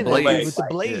 with the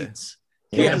blades.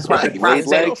 Yeah, blade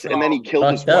legs, and then he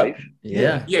killed his wife.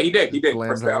 Yeah, he did.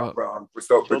 Pretorius.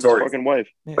 Fucking wife.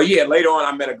 But yeah, later on,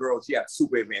 I met a girl. She had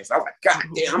super advanced. I was like, God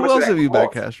damn. Who else have you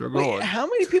met, Castro? Go on. How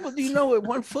many people do you know with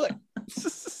 1 foot?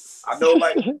 I know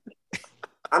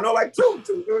like two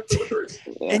or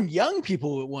three. And young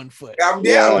people with 1 foot.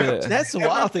 That's the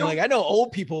wild thing. Like I know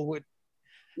old people with.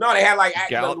 No, they had like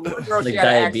girl, like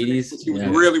diabetes. She was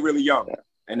really, really young,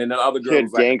 and then the other girl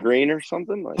was like gangrene or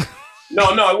something. Like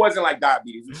no, it wasn't like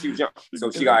diabetes. She was young,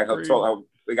 so she got her toe.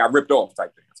 They got ripped off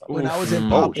type thing. So. When I was in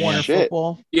Pop Warner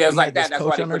football, it was like that. That's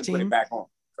why they couldn't put it back on.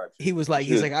 He was like,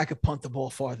 I could punt the ball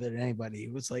farther than anybody.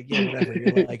 It was like, yeah, whatever.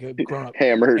 You're like a grown up.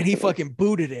 Hammered. And he fucking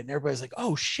booted it. And everybody's like,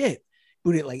 oh shit.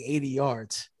 Booted it like 80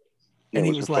 yards. And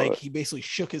he was like, he basically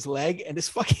shook his leg and his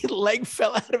fucking leg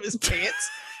fell out of his pants.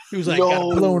 He was like, got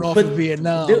blown off in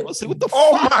Vietnam. I was like, what the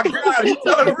fuck? My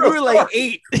God. We were like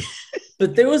 8.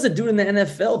 But there was a dude in the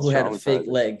NFL who had a fake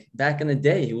leg back in the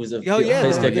day. He was a Oh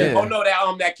no,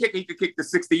 that kicker, he could kick the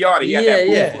 60-yarder. He had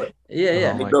that boot foot.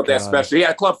 Yeah. He built that special. He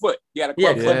had a club foot. He built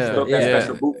that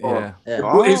special boot for him.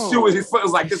 His foot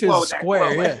was like this low.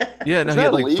 Square. Yeah, no, he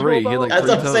had like 3. That's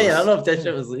what I'm saying. I don't know if that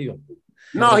shit was legal.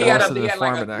 No, he had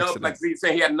like he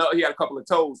said, he had a couple of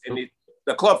toes in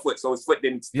the club foot, so his foot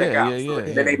didn't stick out.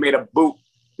 Then they made a boot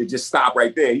to just stop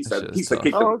right there. He said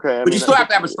kick them. But you still have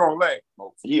to have a strong leg.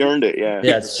 He earned it, yeah.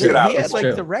 Yeah, it's true. He has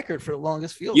like the record for the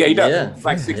longest field. Yeah, he does. It's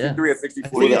like 63 or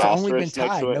 64. It's only been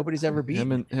tied. Nobody's ever beat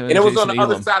him. And it was on the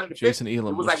other side of the 50. Jason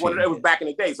Elam. It was like it was back in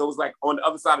the day. So it was like on the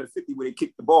other side of the 50 where they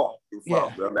kicked the ball.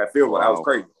 That field goal. That was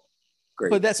crazy.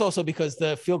 But that's also because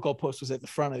the field goal post was at the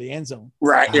front of the end zone.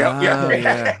 Right. Yeah.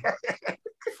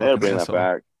 They'll bring that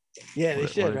back. Yeah, they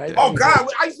should, right? Oh God,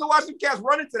 I used to watch them cats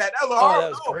run into that. That was hard. That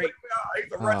was great.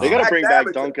 They got to bring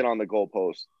back dunking on the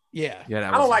goalpost. Yeah.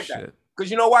 I don't like that because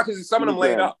you know why? Because some of them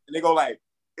laid up and they go like,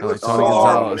 it looks so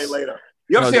hard when they laid up.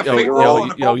 You ever see a fake roll?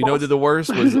 You know what did the worst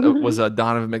was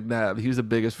Donovan McNabb. He was the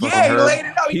biggest fucking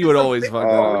herb. He would always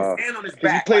fucking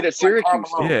he played at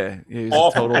Syracuse. Yeah, he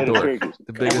was a total dork.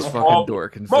 The biggest fucking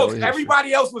dork in Philly.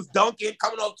 Everybody else was dunking,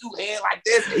 coming off 2 hands like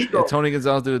this. Tony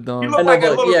Gonzalez did a dunk.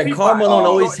 Karl Malone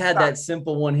always had that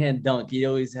simple 1-hand dunk. He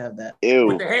always had that. Ew.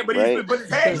 With the hand, but he put his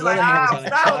hands like,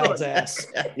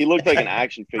 he looked like an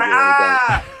action figure.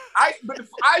 I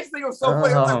think it was so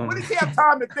funny. I was like, when did he have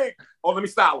time to think? Oh, let me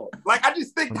style him. Like, I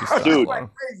just think, dude, like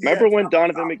remember when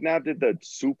Donovan McNabb did the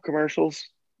soup commercials?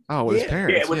 Oh, with his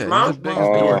parents. Yeah, with his He's mom. the biggest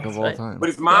dork of all time. But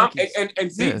his mom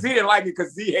and Z didn't like it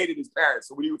because Z hated his parents.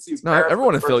 So when you would see his parents,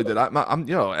 everyone in Philly did.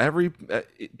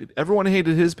 Everyone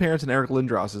hated his parents and Eric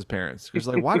Lindros's parents. Because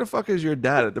like, why the fuck is your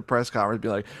dad at the press conference be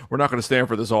like, we're not going to stand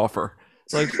for this offer?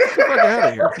 It's like, get the fuck out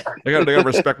of here. They gotta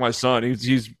respect my son.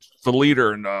 He's the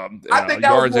leader and I think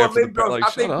that was more Lindros. I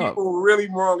think people were really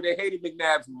wrong. They hated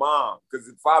McNabb's mom because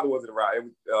his father wasn't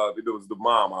around. It was the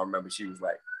mom. I remember she was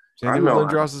like, I know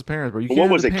Lindros's parents, bro.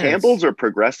 What was it, Campbell's or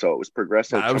Progresso? It was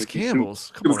Progresso. Nah, it was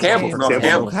Campbell's. It was Campbell's. No,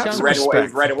 Campbell's.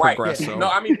 Red and white. Progresso. No,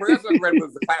 I mean Progresso red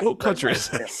was the classic. What country is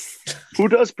this? Who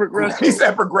does Progresso? He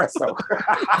said Progresso.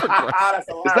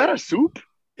 Is that a soup?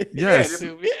 Yes.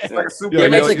 It's like a soup. Yeah,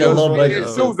 it's like a little bit.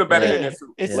 Soups are better than that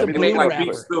soup. It's They make like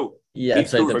beef stew. Yeah,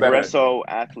 it's like the Progresso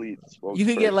athletes. You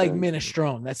could get like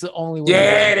minestrone. That's the only way.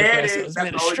 Yeah, that is.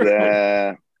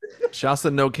 Yeah. Shouts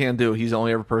to No Can Do. He's the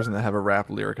only ever person to have a rap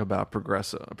lyric about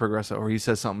Progresso, or he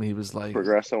says something. He was like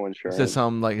Progresso insurance. He says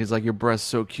something like, he's like, your breast's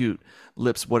so cute,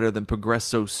 lips wetter than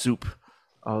Progresso soup.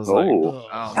 I was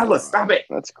stop it.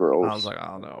 That's gross. I was like, I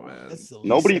don't know, man.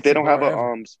 They don't have a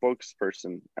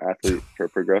spokesperson athlete for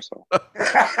Progresso.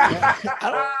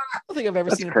 I don't think I've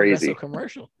ever seen a Progresso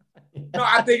commercial. No,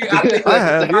 I think I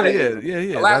have.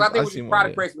 Yeah. I think it was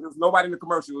product placement. There was nobody in the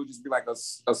commercial. It would just be like a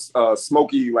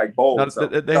smoky like bowl.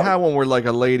 They had one where like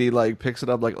a lady like picks it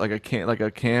up like a can with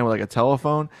like a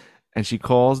telephone, and she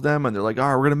calls them, and they're like, "All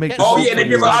right, we're gonna make." They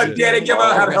give her how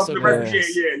to help the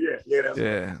reference.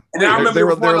 Yeah. And I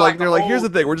remember they're like, "Here's the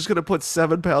thing, we're just gonna put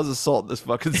 7 pounds of salt in this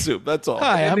fucking soup. That's all."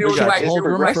 Hi, I'm like old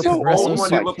one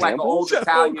that looked like an old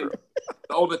Italian.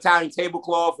 The old Italian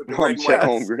tablecloth with the red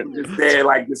just there,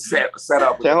 like just set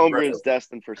up. Chet Holmgren's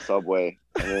destined for Subway.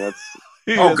 I mean, that's.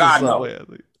 Oh God, no!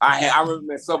 I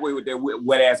remember that Subway with that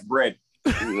wet ass bread.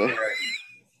 How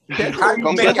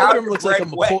you make out your looks like a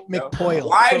McPoyle.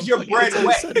 Why is your bread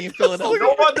wet?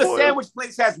 No other sandwich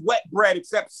place has wet bread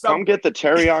except Subway. Come get the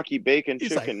teriyaki bacon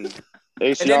chicken.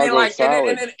 And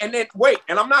then wait,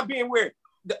 and I'm not being weird.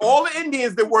 All the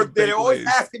Indians that work there, they're always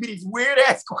asking me these weird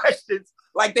ass questions.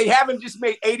 Like they haven't just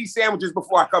made 80 sandwiches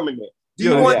before I come in there. Do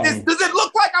you want this? Does it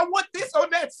look like I want this on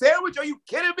that sandwich? Are you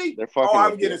kidding me? They're fucking.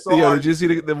 I'm getting so hard. Did you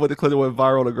see when the clip went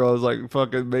viral? The girl was like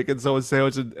fucking making someone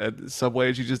sandwich at Subway,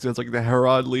 and she just does like the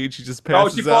Heron lead. She just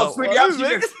passes she falls asleep.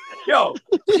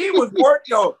 She was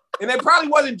working. And they probably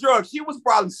wasn't drugs. She was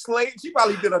probably slaved. She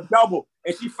probably did a double,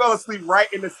 and she fell asleep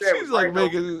right in the sandwich. She's like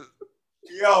making.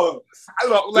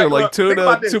 Like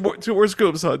tuna, two more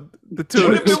scoops, hun. The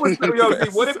tuna.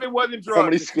 What if it wasn't drugs? How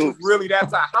many scoops? Really,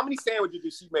 that's how many sandwiches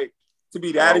did she make to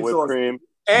be that exhausted?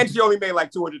 And she only made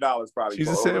like $200 probably. She's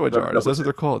a sandwich artist. That's what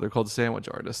they're called. They're called sandwich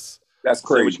artists. That's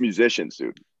crazy. Sandwich musicians,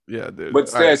 dude. Yeah, dude. But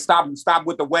stop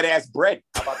with the wet ass bread.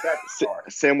 How about that?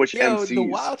 Sandwich MCs. The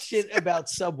wild shit about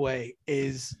Subway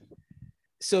is,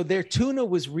 so their tuna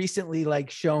was recently like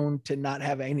shown to not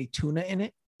have any tuna in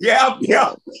it. Yeah.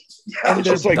 And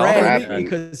their bread,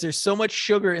 because there's so much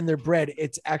sugar in their bread,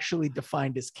 it's actually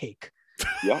defined as cake.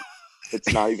 Yeah,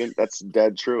 it's not even. That's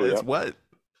dead true. It's wet.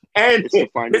 And this is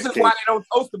why they don't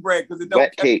toast the bread, because it don't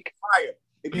wet catch cake. fire.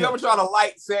 If you ever try to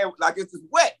light sandwich, like it's just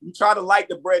wet, you try to light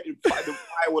the bread, and the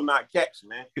fire will not catch,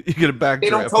 man. You get a back. They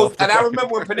don't toast. And I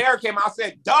remember when Panera came out, I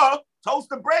said, "Duh, toast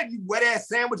the bread, you wet ass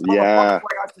sandwich." Yeah. Like,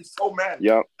 I was so mad.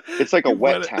 Yep. It's like a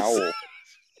wet towel.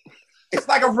 It's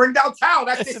like a wringed out towel.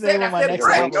 That's the name of my next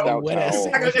album.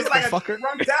 It's like a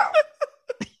wringed out.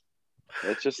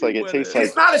 It's just like it tastes like.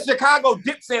 It's not a Chicago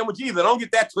dip sandwich either. Don't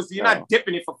get that twisted. You're not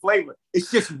dipping it for flavor.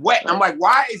 It's just wet. I'm like,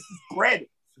 why is this bread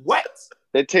wet?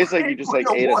 It tastes like you just like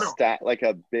ate like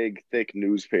a big thick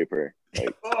newspaper.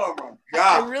 Like, oh my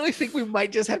God! I really think we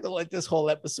might just have to let this whole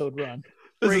episode run.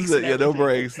 No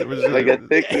breaks. Like a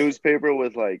thick newspaper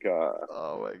with like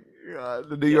oh my God,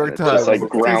 the New York Times, like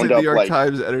ground up New York like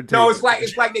Times entertainment. No, it's like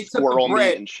they took the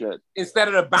bread and shit. Instead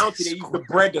of the bounty, they used the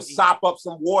bread to sop up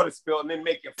some water spill and then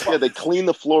make it. Yeah, they clean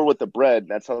the floor with the bread.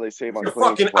 That's how they save on the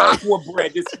fucking aqua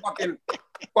bread. This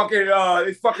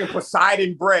fucking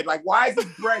Poseidon bread. Like, why is this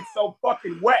bread so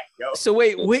fucking wet, yo? So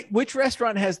wait, which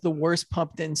restaurant has the worst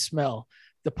pumped-in smell?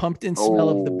 The pumped-in smell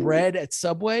of the bread at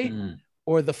Subway,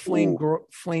 or the flame broiled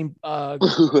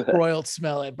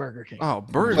smell at Burger King? Oh,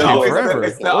 Burger King forever.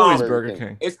 It's always Burger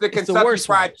King. It's the Kentucky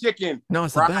Fried Chicken. No,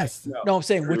 it's the best. No, I'm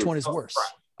saying which one is worse?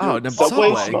 Oh, no,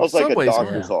 Subway smells like a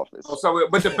doctor's office.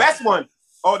 But the best one,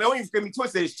 don't even get me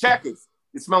twisted, is Checkers.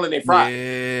 It's smelling their fries.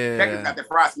 Yeah. Checkers got their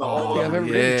fries smell. I've never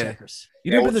been to Checkers.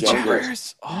 You never been to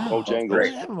Checkers? Oh,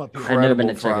 Django. I've never been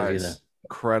to Checkers either.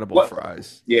 Incredible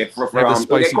fries. Yeah, the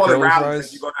spicy curly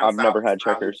fries. I've never had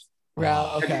Checkers.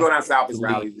 If you go down south, it's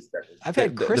Rallies. I've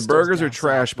had the burgers are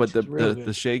trash, but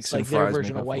the shakes and fries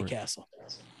version make of White Castle.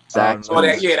 Zach. Oh,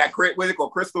 that what's it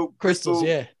called? Crystals,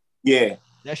 yeah. Yeah. That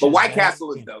But shit's White bad.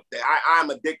 Castle is dope. I'm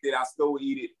addicted. I still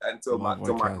eat it until my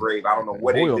grave. I don't know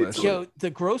what it is. Yo, the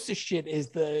grossest shit is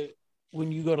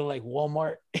when you go to like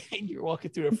Walmart and you're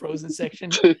walking through the frozen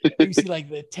section, you see like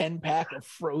the 10-pack of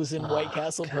frozen White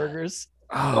Castle burgers.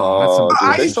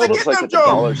 I used to get them,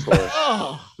 Joe.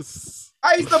 Oh.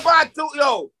 I used to buy two.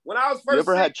 Yo, when I was first, you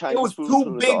ever had Chinese it was food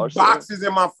two big boxes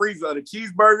in my freezer of the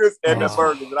cheeseburgers and the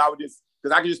burgers, and I would just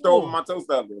because I could just throw them in my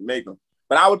toaster oven and make them.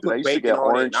 But I would put bacon on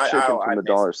orange chicken from the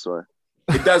dollar store.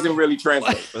 It doesn't really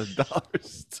translate. The dollar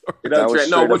store. It doesn't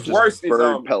translate. No, what's worse is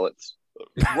pellets.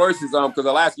 It's worse is because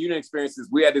Alaska, you didn't experience this.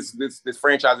 We had this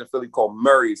franchise in Philly called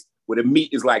Murray's, where the meat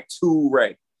is like too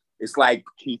red. It's like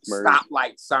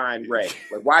stoplight sign red.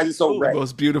 Like, why is it so red? The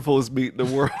most beautifulest meat in the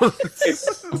world.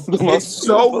 it's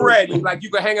so red. Like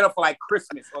you can hang it up for like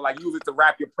Christmas or like use it to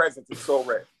wrap your presents. It's so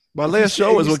red. My last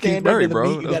show was with Keith Murray,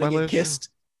 bro. You gotta get kissed.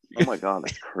 Oh my god,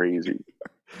 that's crazy.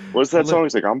 What's that song?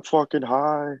 It's like I'm fucking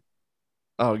high.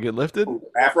 Oh, get lifted?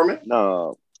 Afro?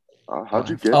 No. How'd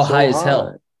you get? High as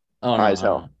hell. Oh, high as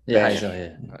hell. Yeah, high as hell.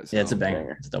 Yeah, yeah, it's a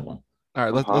banger. It's a dope one.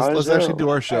 All right, let's actually do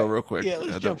our show real quick. Yeah,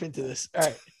 let's jump into this. All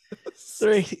right.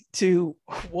 3, 2,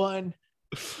 1.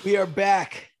 We are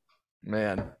back.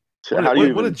 Man,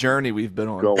 what a journey we've been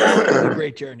on. What a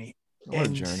great journey. What a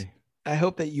journey. I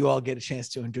hope that you all get a chance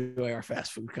to enjoy our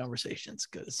fast food conversations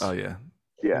because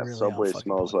really Subway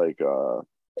smells like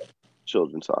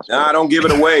children's hospital. Nah, don't give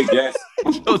it away, Jess.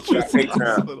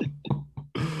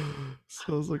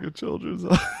 Smells like a children's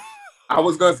hospital. I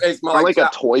was gonna say smell like a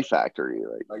toy factory,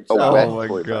 oh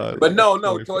my god! But no,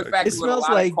 toy factory. It smells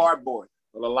like cardboard.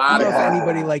 With a lot of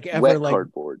anybody like ever like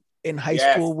cardboard in high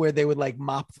school where they would like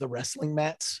mop the wrestling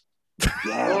mats.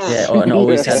 Yeah, and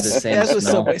always had the same. That's what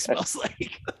Subway smells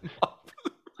like.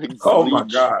 Oh my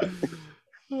god!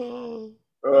 Oh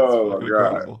my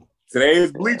god! Today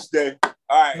is bleach day.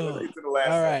 All right, let's get to the last.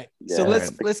 All right, so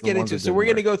let's get into it. So we're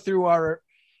gonna go through our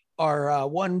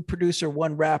one producer,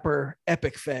 one rapper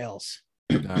epic fails,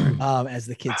 as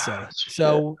the kids say.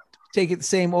 So take it the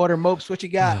same order. Mopes, what you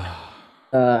got?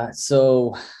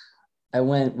 So I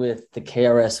went with the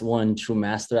KRS-One True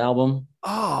Master album.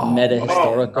 Meta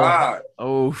Historical.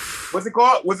 What's it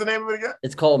called? What's the name of it again?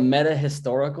 It's called Meta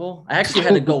Historical. I actually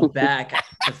had to go back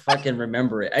to fucking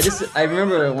remember it. I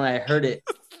remember when I heard it.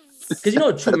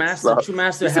 Because True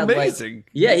Master had amazing.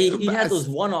 He had those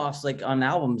one-offs like on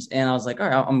albums, and I was like, all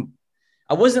right,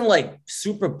 I wasn't like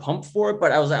super pumped for it,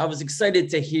 but I was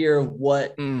excited to hear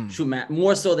what True Master,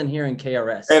 more so than hearing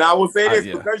KRS. And I will say this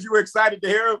because you were excited to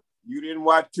hear him, you didn't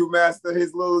watch True Master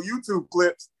his little YouTube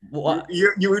clips. Well,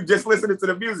 you were just listening to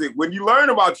the music. When you learn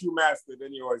about True Master,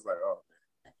 then you're always like, oh.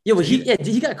 Yeah, well,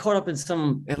 he got caught up in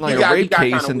some a rape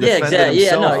case and defended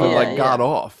himself and got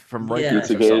off from rape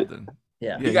case or something.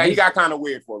 Yeah, he got kind of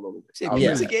weird for a little bit.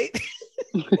 Pizzagate.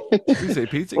 You say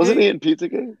Pizzagate? Wasn't he in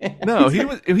Pizzagate? No, he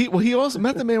was. He also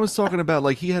Method Man was talking about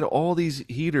like he had all these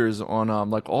heaters on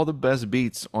like all the best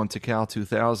beats on Tikal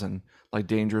 2000, like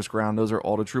Dangerous Ground. Those are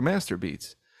all the True Master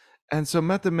beats. And so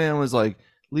Method Man was like,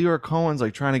 Leor Cohen's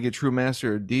like trying to get True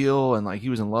Master a deal, and like he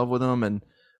was in love with him. And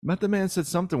Method Man said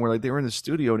something where like they were in the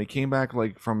studio and he came back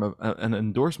like from an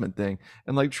endorsement thing,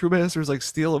 and like True Master's like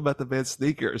stealing Method Man's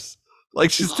sneakers. Like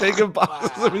she's taking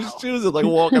boxes of his shoes and like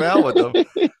walking out with them.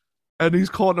 And he's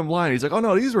calling him lying. He's like, oh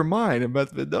no, these were mine. And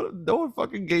Method Man, no one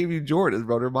fucking gave you Jordans,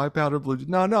 bro. They're my powder blue.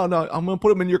 No. I'm gonna put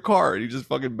them in your car. And he just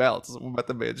fucking bounces with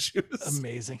Method Man's shoes.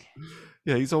 Amazing.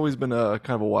 Yeah, he's always been a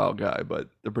kind of a wild guy, but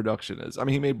the production is. I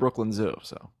mean, he made Brooklyn Zoo,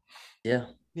 so. Yeah.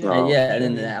 And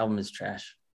then the album is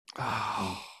trash.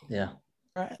 Yeah.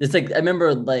 Right. It's like I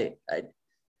remember like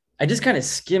I just kind of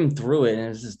skimmed through it, and it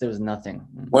was just there was nothing.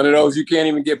 One of those you can't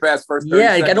even get past first.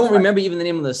 Yeah, like I don't remember even the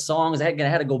name of the songs. I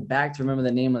had to go back to remember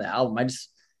the name of the album.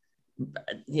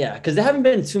 Because there haven't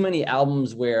been too many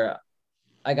albums where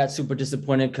I got super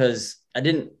disappointed because I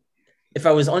didn't. If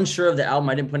I was unsure of the album,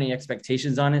 I didn't put any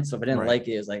expectations on it. So if I didn't like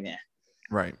it, it was like,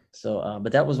 Right. So,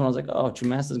 but that was when I was like, oh, True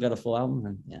Master's got a full album,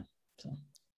 and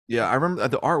Yeah, I remember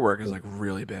the artwork is like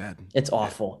really bad. It's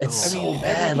awful. It's so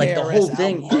bad. Like the whole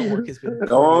thing.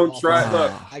 Don't try.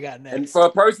 Look, I got next. And for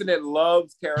a person that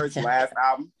loves KRS' last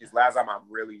album, I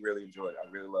really, really enjoyed it.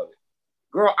 I really love it.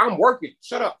 Girl, I'm working.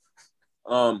 Shut up.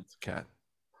 Cat.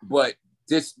 But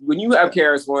just when you have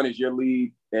KRS-One as your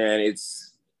lead, and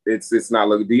it's not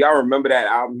looking. Do y'all remember that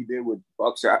album he did with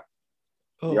Buckshot?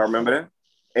 Y'all remember that?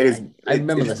 I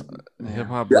remember this.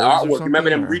 Hip-hop the artwork. Remember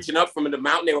them reaching up from the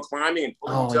mountain they were climbing and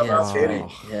pulling each other up?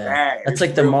 Yeah. That's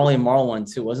like the Marley Marl one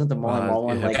too, wasn't the Marley Marl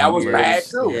one? Like that was bad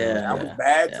too. Yeah, that was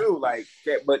bad too. Like,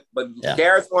 but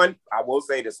KRS-One, I will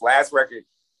say this last record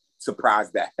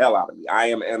surprised the hell out of me. I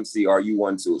Am MC, Are You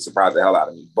One Too surprised the hell out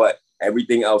of me. But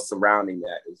everything else surrounding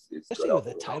that is especially with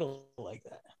a title like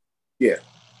that. Yeah.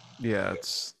 Yeah,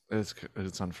 it's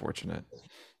unfortunate.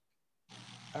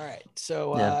 All right,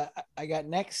 so I got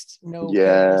next. No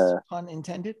pun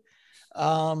intended.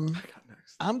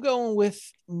 I'm going with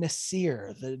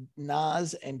Nasir, the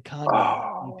Nas and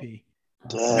Kanye EP.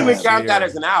 You may count that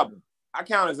as an album. I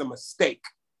count it as a mistake.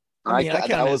 I count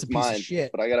it as a piece of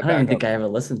shit. But I gotta. I don't think I ever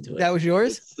listened to it. That was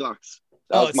yours? It sucks.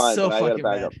 That was mine, so but I gotta fucking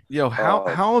back bad. up. Yo,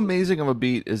 how amazing of a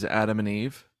beat is Adam and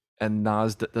Eve? And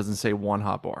Nas doesn't say one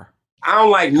hot bar. I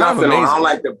don't like nothing. I don't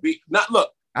like the beat.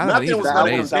 Adam nothing was going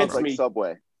to convince like me.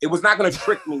 Subway. It was not going to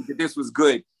trick me that this was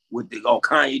good. With the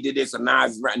Kanye did this or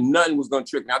Nas, nothing was going to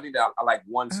trick me. I think that I like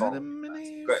one song. Adam and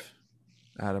Eve. Good.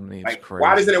 Adam and Eve's Like, crazy.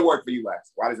 why doesn't it work for you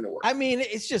guys? Why doesn't it work? I mean,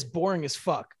 it's just boring as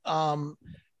fuck.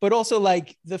 But also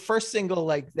like the first single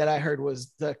like that I heard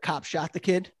was the Cop Shot the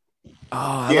Kid. Oh,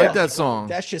 I like that song.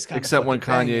 That's just kind except of when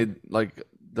Kanye banging. like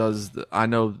does. I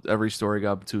know every story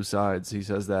got two sides. He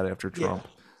says that after Trump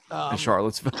in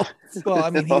Charlottesville. Well, I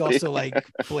mean, he also like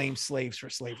blames slaves for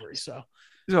slavery. So,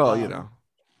 Well, you know.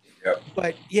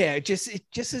 But yeah, it just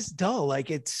is dull. Like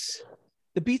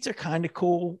the beats are kind of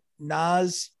cool.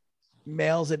 Nas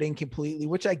mails it in completely,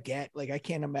 which I get. Like I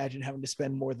can't imagine having to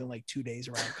spend more than like 2 days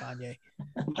around Kanye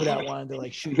without wanting to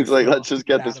like shoot. He's like, let's just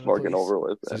get this fucking over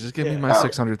with. So just give me my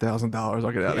 $600,000.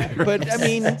 I'll get out of here. But I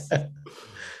mean,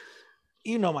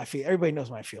 you know my feel. Everybody knows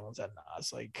my feelings on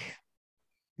Nas. Like,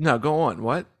 no, go on.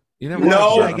 What? You never.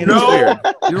 No. You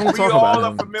don't talk about all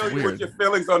him. are familiar with your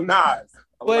feelings on Nas.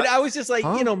 but I was just like,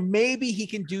 maybe he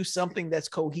can do something that's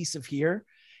cohesive here.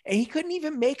 And he couldn't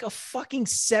even make a fucking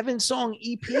 7-song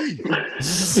EP.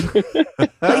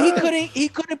 Like he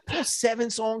couldn't pull 7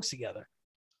 songs together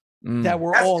that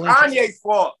were That's all Kanye's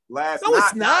fault. No,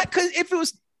 it's not. Because if it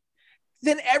was,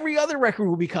 then every other record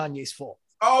would be Kanye's fault.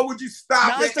 Oh, would you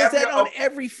stop? Nas does that on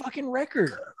every fucking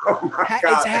record. Oh my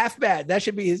God. It's half bad. That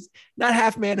should be his, not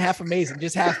half man, half amazing,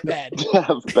 just half bad.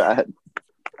 Half bad.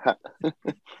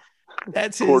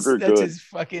 That's Quarter his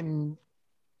fucking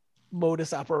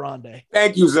modus operandi.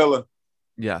 Thank you, Zilla.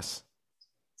 Yes.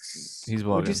 He's bugging.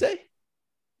 What'd you say?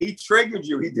 He triggered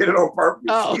you. He did it on purpose.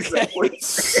 Oh, He okay.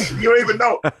 said, you don't even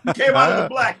know. He came out of the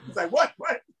black. He's like, what?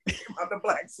 He came out of the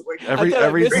black. So Every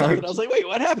I missed time. something. I was like, wait,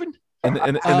 what happened? And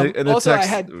the Also, text,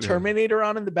 I had Terminator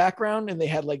on in the background, and they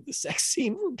had like the sex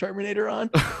scene from Terminator on,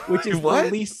 which is What?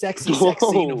 the least sexy sex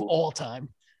scene of all time.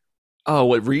 Oh,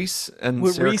 what, Reese and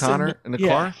With Sarah Reese Connor in the yeah.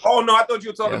 car? Oh, no, I thought you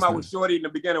were talking Yes, about man. with Shorty in the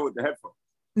beginning with the headphones.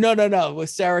 No, with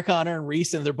Sarah Connor and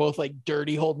Reese, and they're both like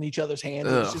dirty, holding each other's hands.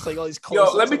 And it's Ugh. just like all these.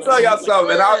 Yo, let me tell y'all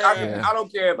something. And Yeah. I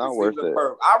don't care if Not it's worth the it.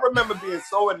 perv. I remember being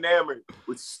so enamored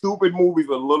with stupid movies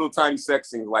with little tiny sex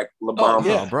scenes like La Bamba.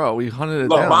 yeah. Oh, bro, we hunted it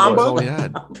La down. That's Bamba? all we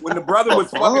had. When the brother was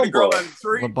fucking the girl on the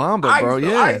tree. La Bamba, bro,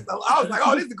 yeah. I was like,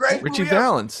 oh, this is a great Richie movie ever.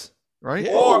 Valens, right?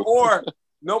 Yeah. Or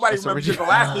nobody That's remembers Richie the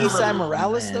last Valens. thing. Esai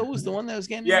Morales man. though was the one that was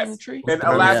getting Yes. in the tree. And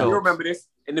Remember Alaska, that. you remember this?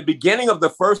 In the beginning of the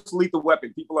first Lethal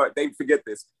Weapon, they forget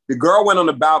this. The girl went on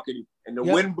the balcony and the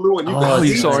Yep. wind blew and you Oh, could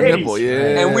you see saw her titties. nipple,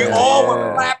 yeah. And we all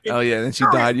were laughing. Oh, yeah, and then she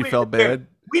died. You felt bad.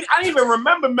 I didn't even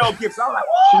remember Mel Gibson. I was like,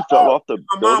 She whoa. fell off the My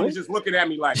mom building. was just looking at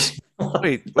me like,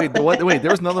 Wait,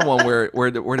 there was another one where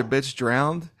the bitch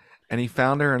drowned and he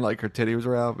found her and like her titties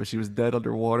were out, but she was dead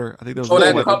underwater. I think that was oh,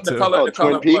 Lethal that's Weapon the too. color Oh, of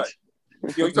blood. Twin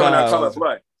Peaks? Yo, you talking about No. Color of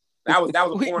Blood. That was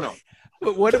a Wait, porno.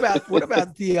 But what about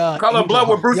the Color of Blood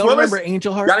with Bruce Y'all Willis? remember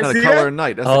Angel Heart? Y'all No, didn't the see Color that? of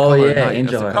Night. That's Oh, the Color of yeah, Night.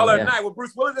 Angel That's Heart. the Color yeah. of Night with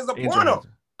Bruce Willis is a Angel porno. Heart.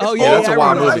 Oh Yeah, that's I a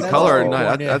wild remember movie. that. Color That's of the Night.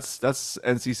 one, yeah. That's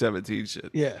NC-17 shit.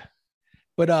 Yeah.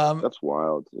 But That's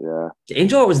wild. Yeah.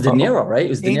 Angel Heart was De Niro, right? It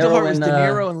was De Angel Niro Heart was and, De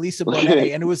Niro and Lisa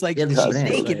Bonet, and it was like Yeah, she's Lisa Bonet,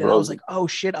 naked, right. and I was like, oh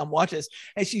shit, I'm watching this,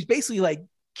 and she's basically like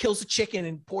kills a chicken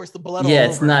and pours the blood. Yeah, all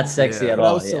it's over not her. sexy Yeah. at And I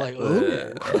all. was still Yeah. like,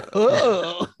 ooh,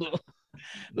 oh.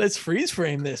 Let's freeze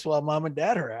frame this while mom and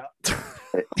dad are out.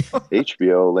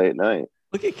 HBO late night.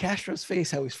 Look at Castro's face,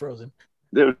 how he's frozen.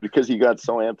 Dude, because he got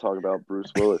so amped talking about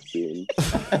Bruce Willis being.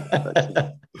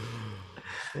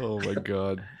 Oh my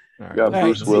god. All right. Got All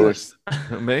Bruce right, Willis.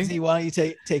 Me? See, why don't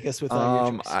you take us with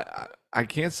your choice? I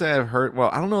can't say I've heard. Well,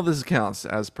 I don't know if this counts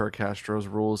as per Castro's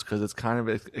rules because it's kind of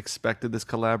expected this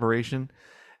collaboration,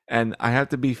 and I have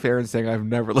to be fair in saying I've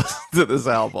never listened to this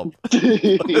album.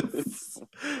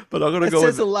 But I'm gonna That go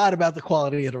says with a lot about the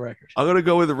quality of the record.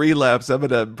 Relapse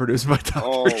Eminem, produced by Dr.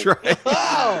 Oh. Dre.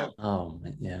 Oh, Oh,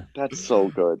 man, yeah. That's so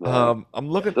good. Man. I'm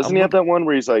looking. Doesn't I'm he have that one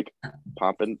where he's like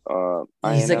popping? I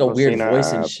He's ain't like a never weird seen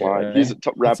voice and a shit, fly. right? He's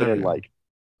rapping in everything. like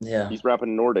Yeah. he's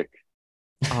rapping Nordic.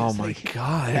 Oh my like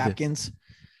god. Napkins.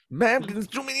 Napkins,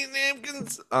 too many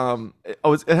napkins.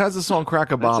 It has the song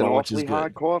 "Crack a That's an Bottle," which is awfully hot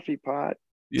good. coffee pot.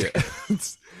 Yeah.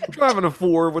 Driving a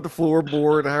Ford with the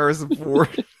floorboard, Harrison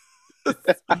Ford.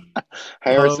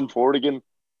 Harrison Ford again.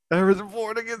 Harrison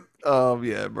Ford again.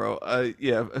 Yeah, bro.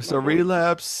 Yeah. So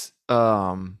Relapse.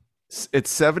 It's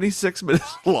 76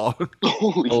 minutes long.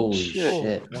 Holy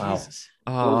shit! Wow. Was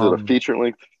it a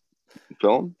feature-length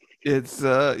film? It's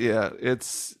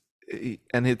it's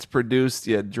produced.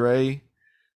 Yeah, Dre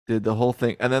did the whole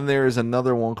thing, and then there's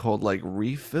another one called like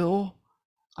Refill.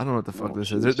 I don't know what the fuck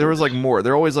this is. There was like more.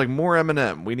 They're always like more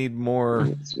Eminem. We need more.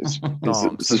 This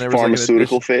is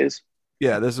pharmaceutical phase.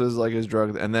 Yeah, this was like his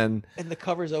drug, and the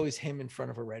cover's always him in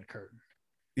front of a red curtain.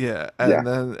 Yeah, and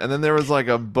then there was like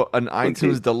an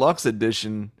iTunes Deluxe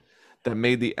edition that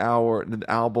made the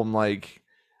album like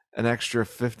an extra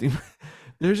 50.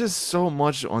 There's just so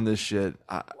much on this shit.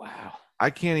 Wow.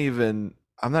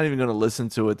 I'm not even going to listen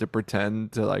to it to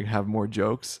pretend to like have more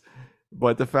jokes.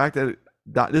 But the fact that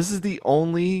this is the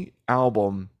only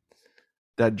album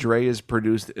that Dre has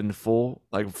produced in full,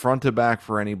 like front to back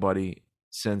for anybody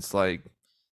since like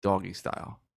Doggy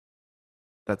Style.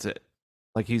 That's it.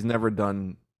 Like he's never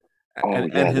done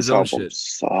and his own shit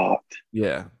sucked.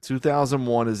 Yeah.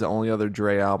 2001 is the only other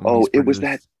Dre album. Oh, it was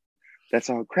that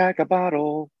song, Crack a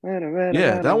Bottle.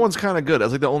 Yeah, that one's kind of good.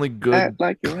 That's like the only good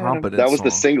competent that was song.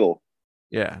 the single.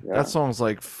 Yeah, that song's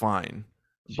like fine.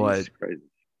 Jesus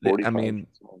But I mean,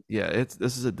 yeah,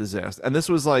 this is a disaster. And this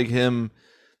was like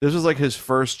his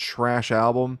first trash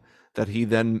album that he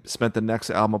then spent the next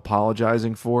album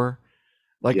apologizing for.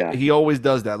 Like he always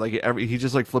does that. Like he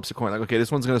just like flips a coin. Like, okay,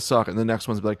 this one's gonna suck, and the next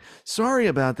one's like, sorry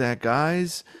about that,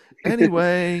 guys.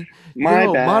 Anyway,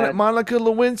 bad. Monica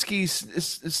Lewinsky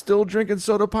is still drinking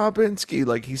soda popinski.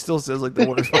 Like he still says like the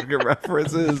worst fucking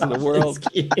references in the world.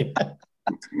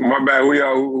 My bad. We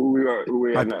are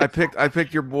I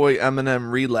picked your boy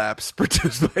Eminem Relapse,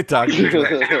 produced by Dr.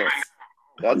 Dre.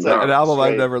 That's an album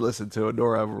I've never listened to,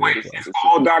 nor ever. It's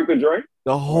all Dr. Dre.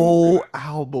 The whole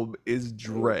album is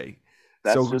Dre.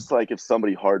 That's just like if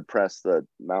somebody hard pressed the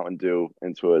Mountain Dew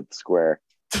into a square.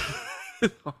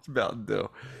 Mountain Dew.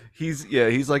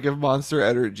 He's like if Monster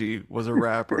Energy was a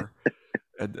rapper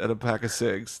and a pack of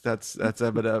cigs. That's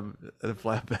Eminem and a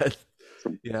flatbed.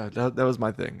 Yeah, that was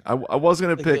my thing. I was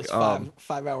gonna pick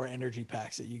 5-hour energy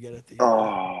packs that you get at the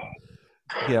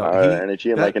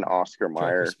energy and like an Oscar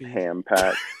Mayer ham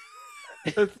pack.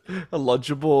 A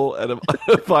Lunchable and a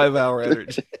 5-hour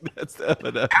energy. That's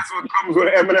Eminem. That's what comes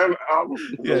with an Eminem album.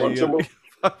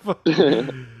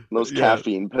 Those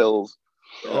caffeine pills.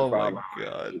 Oh my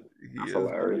god, that's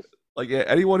hilarious. Like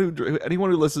anyone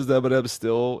who listens to Eminem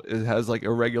still has like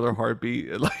irregular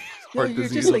heartbeat and like heart you're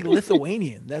disease. just like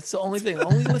Lithuanian. That's the only thing.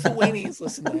 Only Lithuanians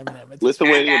listen to Eminem.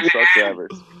 Lithuanian truck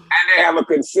drivers, and they have a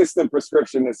consistent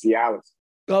prescription to Cialis.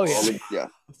 Oh yeah.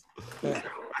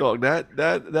 Dog, that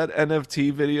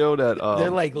NFT video that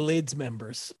they're like Lids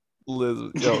members.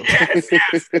 Liz, yes.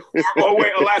 Oh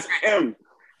wait, Alaska him.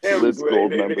 Lids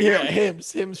gold members. Yeah,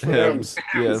 hims for hims.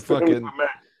 Yeah, fucking.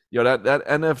 Yo, that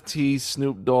NFT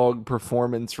Snoop Dogg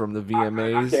performance from the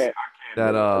VMAs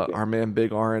that our man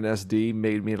Big RNSD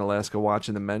made me in Alaska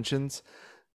watching the mentions.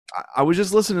 I was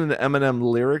just listening to Eminem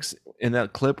lyrics in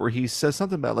that clip where he says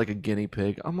something about like a guinea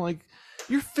pig. I'm like,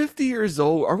 you're 50 years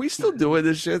old. Are we still doing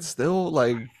this shit still?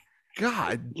 Like,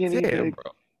 God damn, bro.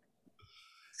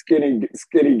 Skinny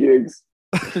gigs.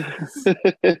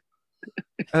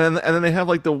 And then they have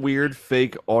like the weird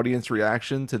fake audience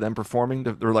reaction to them performing.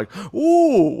 They're like,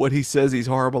 "Ooh," when he says he's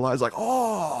horrible. I was like,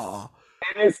 "Oh."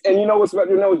 And you know what's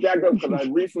jacked up because I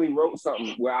recently wrote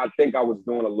something where I think I was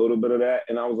doing a little bit of that,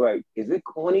 and I was like, "Is it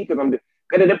corny?" Because I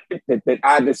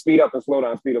had to speed up and slow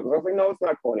down, speed up. I was like, "No, it's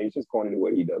not corny. It's just corny the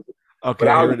way he does it." Okay, but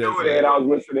I was doing it, and I was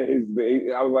listening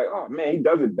to I was like, "Oh man, he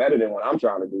does it better than what I'm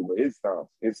trying to do." But his stuff,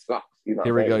 it sucks.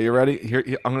 Here we go. You ready? Here,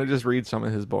 I'm gonna just read some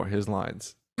of his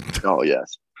lines. Oh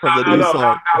yes. From the new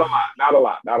song. Not a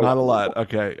lot.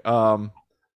 Okay. I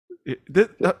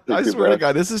swear to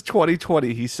God, this is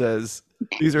 2020. He says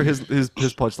these are his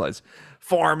punchlines.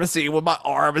 Pharmacy with my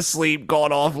arm asleep,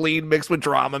 gone off lean mixed with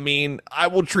Dramamine. I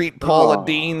will treat Paula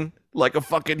Dean like a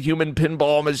fucking human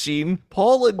pinball machine.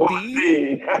 Paula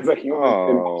Dean? That's a human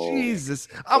pinball. Jesus.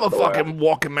 I'm a fucking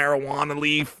walking marijuana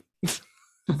leaf.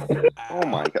 Oh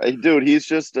my God. Dude, he's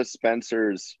just a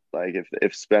Spencer's, like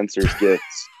if Spencer's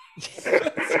gifts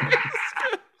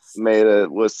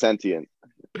was sentient.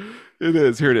 It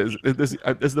is. Here it is. This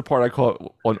is the part I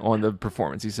call it on the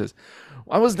performance. He says,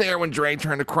 I was there when Dre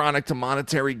turned the chronic to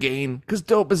monetary gain because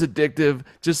dope is addictive.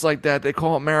 Just like that, they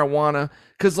call it marijuana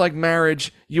because like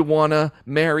marriage, you want to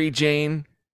marry Jane.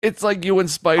 It's like you and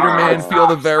Spider-Man feel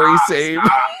the very same.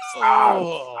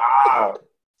 Stop.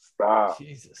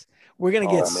 Jesus. We're going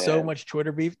to get so much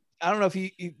Twitter beef. I don't know if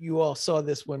you all saw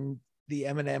this when the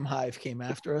Eminem Hive came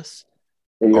after us.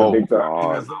 Oh, He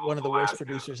God. was one of the worst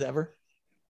producers ever.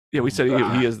 Yeah, we said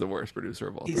he is the worst producer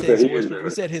of all time. We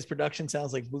said his production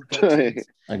sounds like bootcut jeans.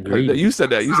 Agreed. You said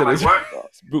that. You said it's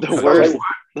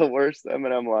the worst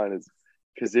Eminem line is,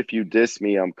 because if you diss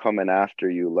me, I'm coming after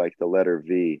you like the letter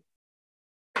V.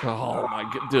 Oh my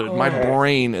god, dude, my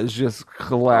brain is just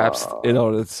collapsed in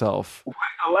on itself.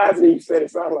 The last thing you said,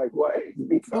 it sounded like what?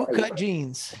 Bootcut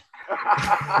jeans.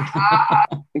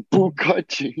 Bootcut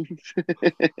jeans.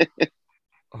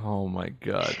 Oh my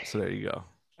god. So there you go.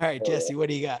 All right, Jesse, what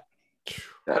do you got?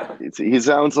 He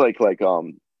sounds like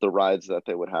the rides that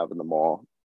they would have in the mall.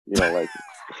 You know, like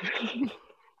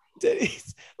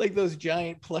like those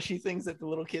giant plushy things that the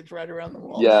little kids ride around the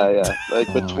mall. Yeah.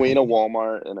 Like between a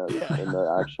Walmart and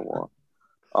the action wall.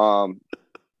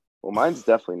 Well, mine's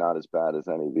definitely not as bad as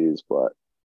any of these, but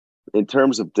in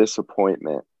terms of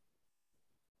disappointment,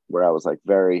 where I was like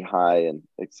very high and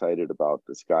excited about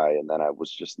this guy, and then I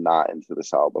was just not into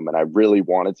this album, and I really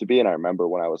wanted to be. And I remember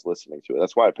when I was listening to it,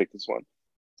 that's why I picked this one.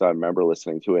 So I remember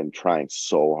listening to it and trying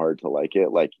so hard to like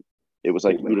it. Like it was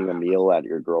like eating a meal at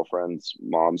your girlfriend's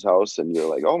mom's house, and you're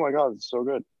like, "Oh my god, it's so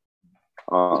good."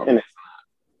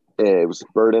 It was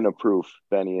Burden of Proof,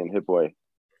 Benny and Hit Boy.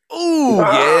 Ooh,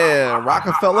 yeah,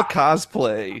 Rockefeller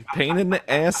cosplay, pain in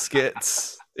the ass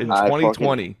skits in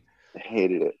 2020.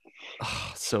 Hated it.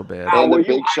 Oh, so bad. And the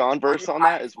Big Sean verse on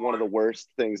that is one of the worst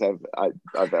things I've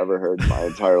ever heard in my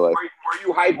entire life. Were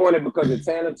you hype on it because of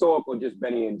Tana Talk or just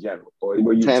Benny in general? Or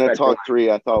were you Tana Talk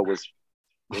 3 I thought was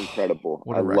incredible.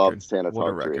 I loved Tana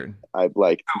Talk 3. I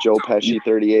like Joe Pesci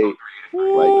 38. Like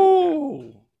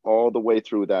all the way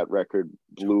through that record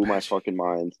blew my fucking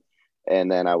mind.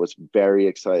 And then I was very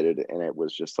excited, and it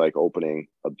was just like opening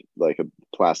a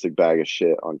plastic bag of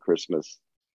shit on Christmas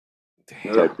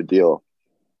type of deal.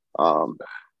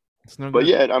 But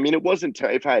yeah, I mean, it wasn't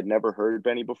if I had never heard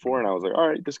Benny before, and I was like, all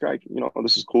right, this guy,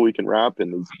 this is cool, he can rap,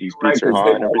 and these beats are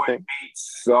hot and everything.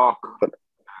 Suck.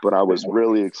 But I was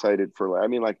really excited for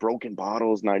like Broken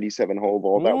Bottles, 97 Hove,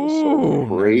 all that was so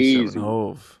crazy.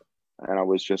 And I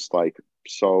was just like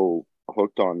so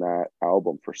hooked on that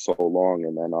album for so long,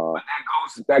 and then but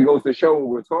that goes to show what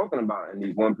we're talking about in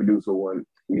these one producer one,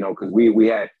 because we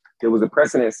had. There was a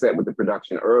precedent set with the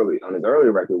production on his early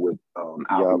record with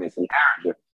Alchemist and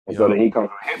Character. And so then he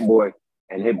comes with Hit Boy,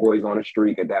 and Hit Boy's on a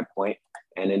streak at that point.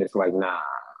 And then it's like, nah,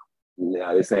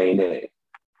 this ain't it.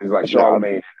 It's like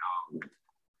Charlamagne and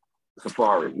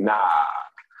Safari. Nah,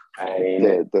 ain't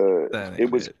it.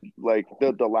 It was like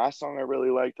the last song I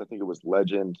really liked, I think it was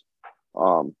Legend.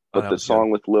 But the song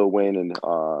with Lil Wayne and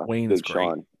Big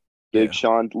Sean. Big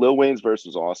Sean, Lil Wayne's verse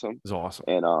was awesome. It was awesome.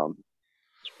 And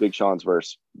Big Sean's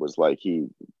verse was like he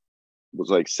was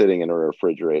like sitting in a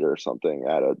refrigerator or something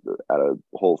at a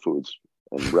Whole Foods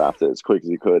and rapped it as quick as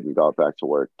he could and got back to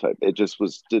work type. It just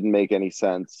didn't make any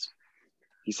sense.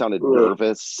 He sounded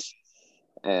nervous,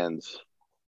 and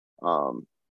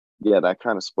that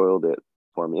kind of spoiled it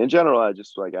for me. In general, I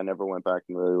just I never went back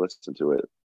and really listened to it.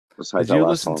 Did you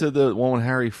listen to the one with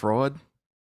Harry Fraud?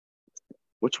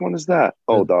 Which one is that?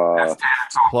 Oh, the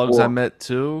Plugs I Met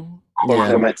Too.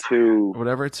 I Met Too.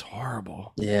 Whatever. It's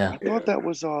horrible. Yeah, I thought that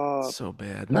was so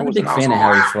bad. I'm not a big fan of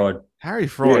Harry Fraud. Harry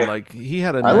Fraud, like he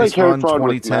had a nice run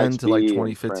 2010 to like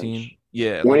 2015.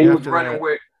 Yeah, when he was running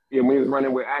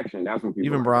with Action, that's when people.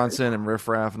 Even Bronson and Riff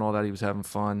Raff and all that, he was having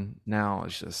fun. Now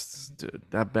it's just, dude,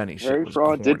 that Benny shit. Harry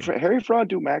Fraud did Harry Fraud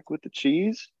do Mac with the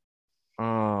Cheese? Which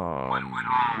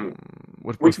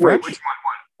one?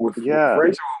 Yeah,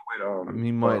 French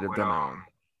he might have done that one.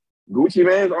 Gucci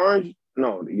Mane's Orange.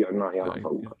 No,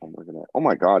 oh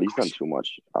my god, he's done too many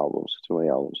albums.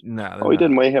 Nah, he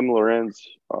did Mayhem Lorenz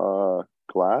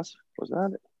Glass, was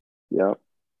that it? Yeah,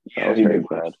 that was pretty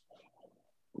bad.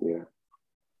 Yeah.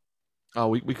 Oh,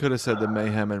 we could have said the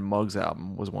Mayhem and Muggs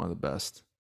album was one of the best.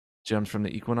 Gems from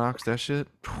the Equinox, that shit.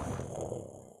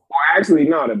 Well, actually,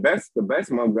 no, the best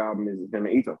Muggs album is him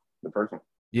and Ito, the first one.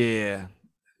 Yeah.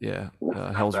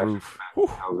 Hell's Roof. Hell's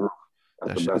Roof.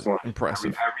 That's the best one.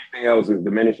 Impressive. Everything else is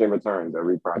diminishing returns.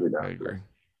 Every project. I agree.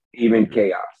 Even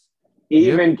Chaos.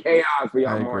 Chaos for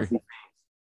y'all Marcy fans.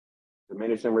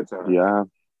 Diminishing returns. Yeah.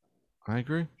 I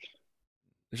agree.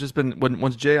 It's just been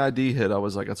once JID hit, I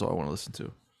was like, that's all I want to listen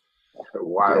to.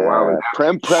 Why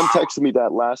Prem texted me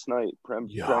that last night. Prem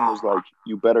was like,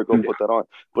 you better go put that on.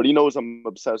 But he knows I'm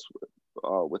obsessed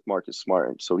with Marcus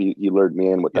Smart, so he lured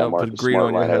me in with that Marcus Smart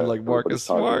on your head like Marcus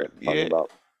Smart. Yeah.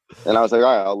 And I was like,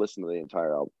 all right, I'll listen to the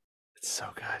entire album. It's so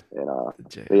good. And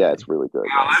yeah, it's really good.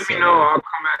 Yeah, let me know. I'll come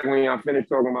back when y'all finish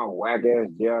talking about whack ass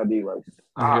JRD. Like,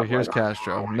 here's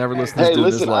Castro. Never listened to Hey, this dude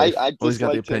listen, his life. I Always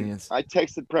got the disliked him. opinions. I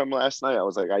texted Prem last night. I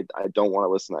was like, I don't want to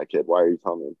listen to that kid. Why are you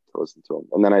telling me to listen to him?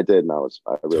 And then I did, and I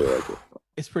really like it.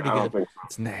 It's pretty good.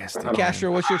 It's nasty.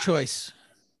 Castro, what's your choice?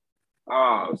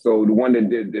 So the one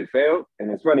that failed,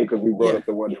 and it's funny because we brought up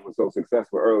the one that was so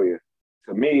successful earlier.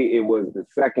 To me, it was the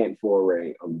second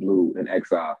foray of Blue and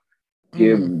Exile.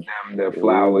 Give them the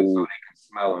flowers so they can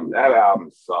smell them. That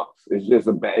album sucks. It's just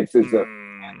a bad. It's just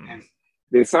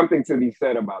there's something to be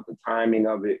said about the timing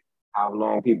of it, how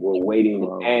long people were waiting,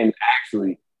 and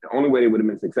actually, the only way they would have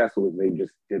been successful is they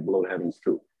just did Below the Heavens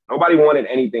too. Nobody wanted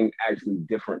anything actually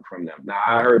different from them. Now,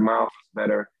 I heard Miles was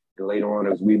better, and later on,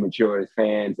 as we mature as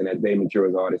fans and as they mature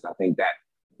as artists, I think that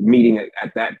meeting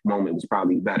at that moment was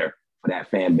probably better for that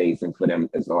fan base and for them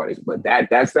as artists. But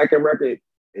that second record,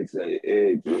 it's like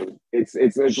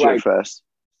fest.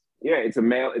 Yeah, it's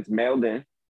mailed in.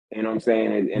 You know what I'm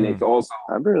saying? And it's also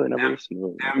I've really never listened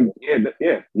to it.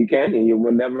 Yeah, you can, and you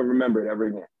will never remember it ever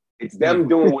again. It's them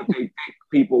doing what they think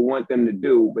people want them to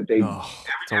do, but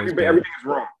everything is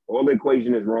wrong. All the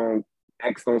equation is wrong.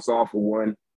 X don't solve for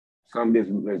one.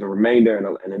 There's a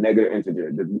remainder and a negative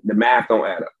integer. The math don't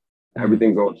add up.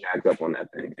 Everything's all jacked up on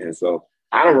that thing. And so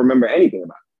I don't remember anything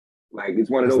about it. Like, it's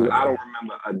one of those, I don't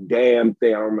remember a damn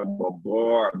thing. I don't remember a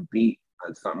bar, a beat,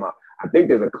 or something. I think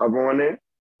there's a cover on there,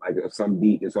 like some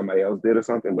beat that somebody else did or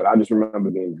something, but I just remember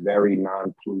being very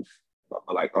nonplussed,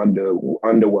 like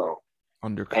underwhelmed.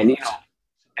 Undercooked. And,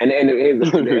 and it is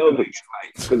like,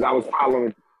 because I was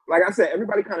following, like I said,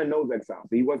 everybody kind of knows Exile,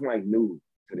 so he wasn't like new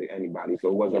to anybody, so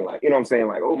it wasn't like, you know what I'm saying,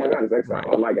 like, oh my God, it's Exile.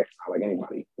 I like Exile, like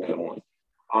anybody.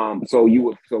 So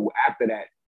after that,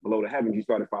 Below the Heavens, you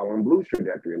started following Blue's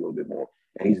trajectory a little bit more,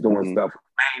 and he's doing stuff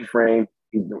Mainframe.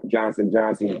 He's doing Johnson. He's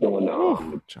doing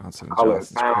the Johnson.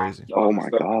 Johnson's crazy. Oh my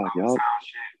God, y'all.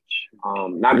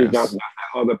 Not just Johnson,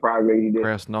 that other project he did.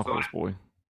 Brass Knuckles, boy.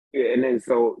 Yeah, and then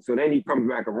so then he comes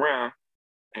back around,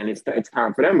 and it's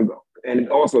time for them to go. And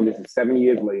also, this is 7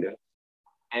 years later,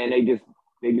 and they just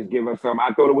give us some.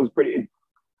 I thought it was pretty.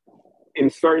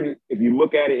 If you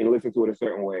look at it and listen to it a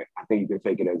certain way, I think you can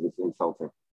take it as it's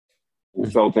insulting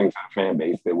to the fan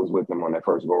base that was with them on that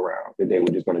first go round, that they were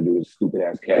just going to do this stupid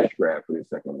ass cash grab for this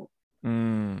second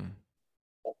one.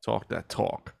 Talk that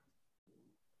talk.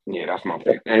 Yeah, that's my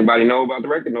pick. Anybody know about the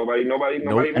record? Nobody. Nope. I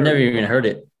never even heard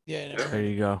it. Yeah, there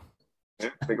you go. Yeah,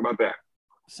 think about that.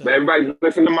 So, but everybody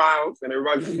listen to Miles and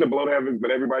everybody listen to Below the Heavens,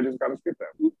 but everybody just kind of skip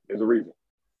that. There's a reason.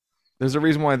 There's a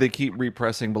reason why they keep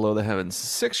repressing Below the Heavens.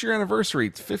 6-year anniversary,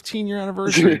 15-year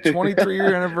anniversary,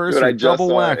 23-year anniversary,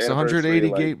 double wax,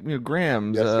 180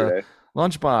 grams,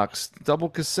 lunchbox, double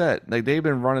cassette. Like, they've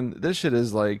been running. This shit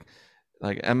is like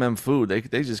MM Food.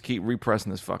 They just keep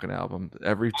repressing this fucking album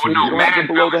every 2 years. You don't have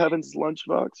the Below the Heavens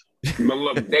lunchbox?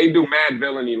 They do Mad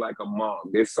Villainy like a mug.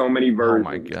 There's so many versions.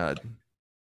 Oh my God.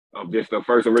 Of just the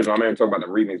first original. I'm not even talking about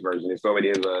the remix version. There's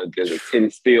a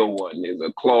tin steel one. There's a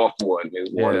cloth one. There's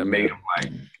one made of like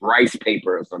rice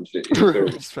paper or some shit.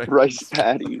 Rice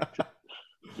patty.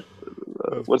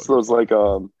 What's those like?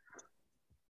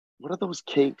 What are those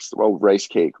cakes? Oh, rice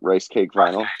cake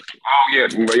vinyl. Oh yeah,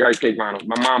 rice cake vinyl.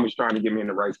 My mom was trying to get me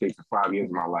into rice cakes for 5 years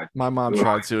of my life. My mom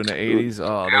tried to in the 80s.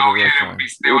 Oh, they were really fun.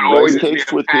 Rice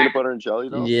cakes with peanut butter and jelly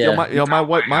though? Yeah. My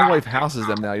wife houses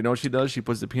them now. You know what she does? She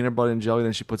puts the peanut butter and jelly,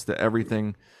 then she puts the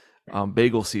everything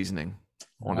bagel seasoning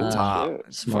on the top.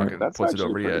 Smart. Fucking puts it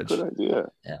over the edge. Good idea.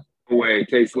 Yeah. Way it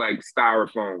tastes like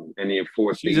styrofoam and then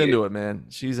she's into it, man.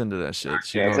 She's into that shit.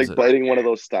 It's like biting one of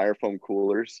those styrofoam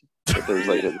coolers. There's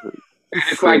like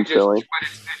it's like just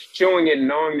it's chewing it,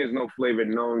 knowing there's no flavor,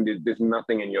 knowing there's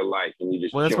nothing in your life, and you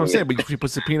just. Well, that's what I'm saying. But she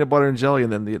puts the peanut butter and jelly,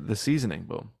 and then the seasoning.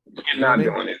 Boom. You're not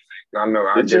doing it. I know.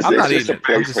 I'm not eating it.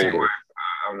 I'm just saying.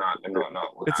 I'm not. No.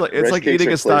 It's like eating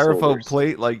a styrofoam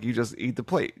plate. Like, you just eat the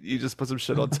plate. You just put some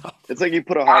shit on top. It's like you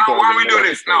put a hot dog. Why do we do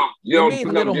this? No, you made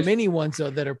little mini ones though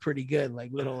that are pretty good,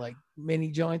 like little like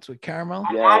mini joints with caramel.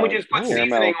 Yeah, why don't we just put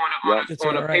seasoning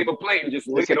on a paper plate and just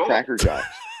lick it over? Cracker Jacks.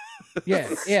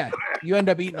 Yeah. You end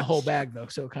up eating a whole bag though,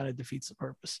 so it kind of defeats the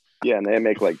purpose. Yeah, and they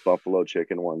make like buffalo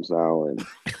chicken ones now, and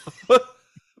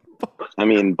I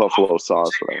mean buffalo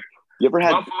sauce. Right? You ever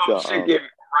had buffalo chicken?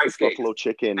 Rice cakes. Buffalo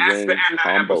chicken That's wing the end of the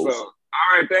combos. Episode. All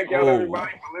right, thank y'all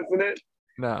everybody for listening.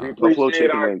 No, buffalo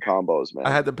chicken wing combos, man.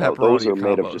 I had the pepperoni. Those are combos.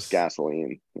 made of just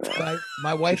gasoline. Yeah.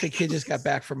 My wife and kid just got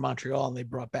back from Montreal, and they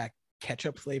brought back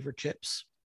ketchup flavored chips.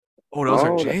 Oh, those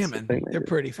are jamming. They're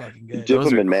pretty fucking good. Dip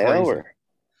them in mayo, or?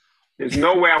 There's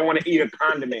no way I want to eat a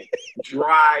condiment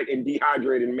dried and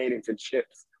dehydrated and made into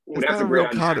chips Ooh, It's that's not a a great real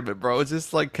idea. condiment, bro. It's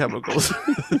just like chemicals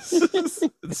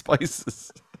and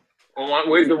spices.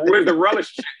 Where's the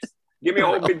relish chips? Give me a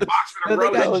whole big box No, of they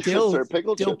the got relish. chips dill, or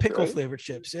pickle dill chips, pickle right? flavored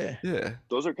chips. Yeah. Yeah.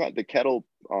 Those are kind of the kettle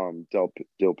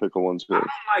dill pickle ones. I don't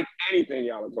like anything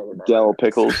y'all are talking about. Dill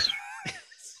pickles.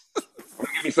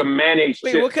 Give me some mayonnaise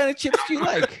Wait, chips. what kind of chips do you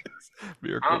like?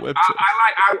 Miracle Whip.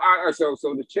 So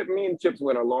the chip, me and chips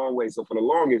went a long way. So for the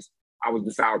longest, I was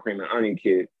the sour cream and onion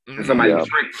kid. And somebody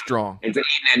tricked me Strong. into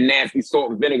eating that nasty salt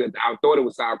and vinegar. I thought it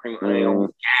was sour cream and onion. I was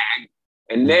gagged.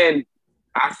 And then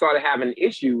I started having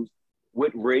issues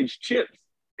with Ridge chips.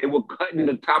 They were cutting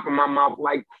the top of my mouth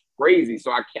like crazy.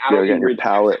 So I don't eat Ridge chips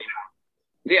anymore.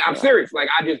 Yeah, I'm serious. Like,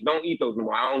 I just don't eat those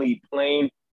anymore. I only eat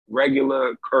plain,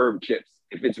 regular curved chips.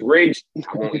 If it's Ridge,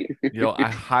 I won't eat it. Yo, I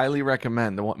highly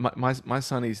recommend the one. My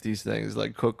son eats these things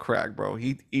like cooked crack, bro.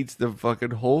 He eats the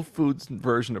fucking Whole Foods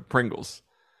version of Pringles,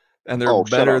 and they're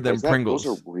better than Pringles.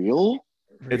 Those are real?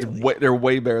 It's they're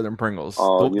way better than Pringles.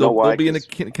 Oh, they'll be in a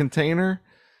container,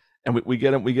 and we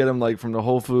get them like from the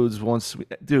Whole Foods once.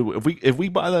 Dude, if we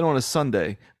buy that on a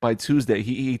Sunday, by Tuesday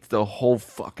he eats the whole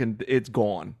fucking. It's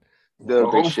gone. They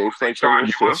shaped like Pringles.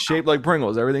 It's shaped like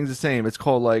Pringles. Everything's the same. It's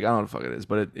called like I don't know what the fuck it is,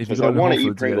 but if you go I to want Whole to eat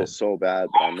Foods, Pringles so bad,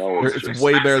 but I know it's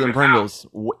way better than Pringles.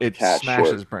 It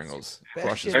smashes Pringles. Best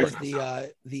Crushes chip is Pringles.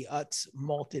 the Utz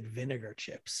malted vinegar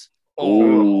chips.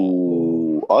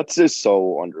 Oh, Utz is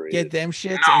so underrated. Get them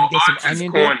shits and get some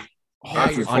onion dip.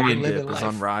 Oh, onion dip is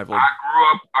unrivaled.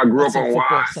 I grew up on football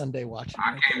Wise. Sunday watching.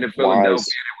 I came to Philadelphia. There was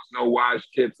no Wise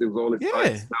chips. It was all this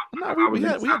other stuff. No, we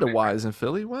had the Wise in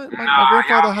Philly. What? My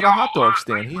grandfather had a hot dog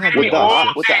stand. He had with the owl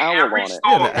on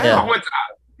it.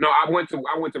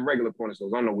 I went to regular corner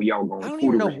stores. I don't know where y'all going. I don't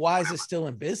even know Wise is still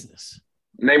in business.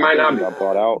 They might not got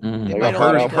bought out.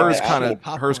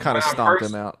 Hers kind of stomped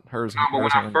them out. Hers. When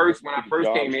I first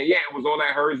came in, it was all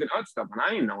that Hers and Utz stuff, and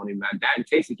I didn't know any about that and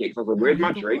Tasty Cakes. I was like, "Where's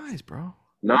my Drake, bro?"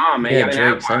 Nah, man. Yeah,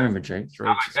 Drake's. I remember Drake's.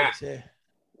 Not like that.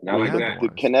 Not like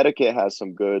that. Connecticut has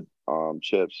some good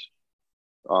chips.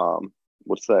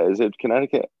 What's that? Is it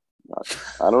Connecticut?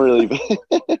 I don't really.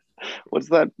 What's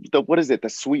that? What is it? The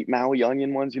sweet Maui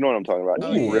onion ones? You know what I'm talking about?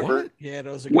 River. Yeah,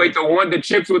 those are. Wait, the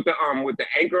chips with the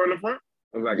anchor on the front.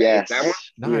 I was like, yes, that one.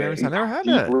 No, I never had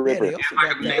that.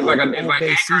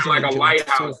 It's like a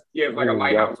lighthouse. Yeah, it's like a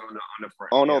lighthouse on the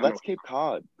front. Oh no, that's Cape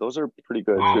Cod. Those are pretty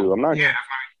good too. I'm not. Yeah,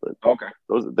 okay.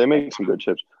 They make some good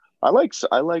chips. I like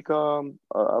a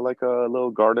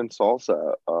little garden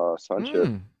salsa sun chip.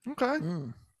 Okay.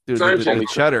 Dude,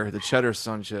 the cheddar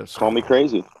sun chips. Call me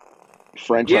crazy.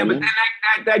 French onion. But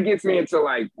then that gets me into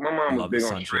like my mom was big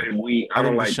on shredded wheat. I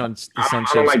don't like the sun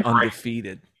chips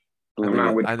undefeated.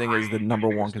 I think is the number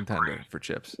one contender for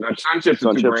chips. No, sun chips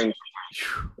are too grainy.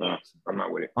 I'm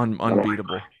not with it.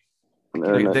 Unbeatable.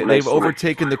 They've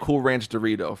overtaken the Cool Ranch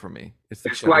Dorito for me.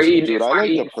 It's like eating. I like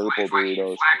the purple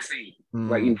Doritos. Flaxseed.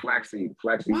 Like eating flaxseed.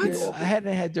 I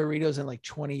hadn't had Doritos in like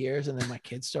 20 years, and then my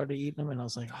kids started eating them, and I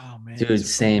was like, "Oh man, dude,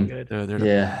 same.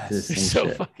 They're so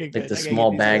fucking good. Like the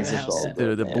small bags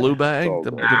dude, the blue bag,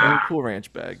 the blue Cool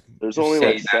Ranch bag. There's only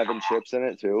like 7 chips in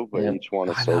it too, but each one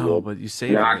is so good. But you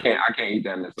say I can't eat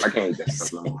that. I can't eat that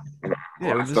stuff no more.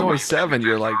 Yeah, there's only 7.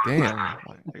 You're like, damn, I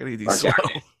gotta eat these slow.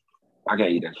 I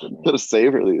can't eat that shit. Gotta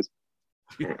savor these.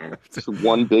 Just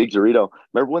one big Dorito.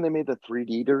 Remember when they made the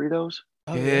 3D Doritos?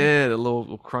 Yeah, the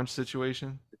little crunch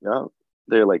situation. Yeah,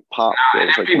 they're like pop.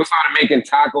 And then people started making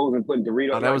tacos and putting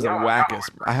Doritos. Oh, that was the wackest.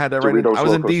 I had that right. I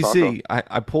was in DC.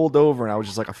 I pulled over and I was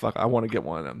just like, "Fuck, I want to get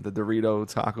one of them." The Dorito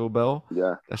Taco Bell.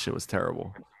 Yeah, that shit was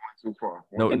terrible. Too far.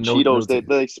 And Cheetos,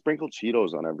 they sprinkle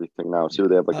Cheetos on everything now too.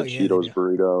 They have like a Cheetos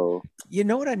burrito. You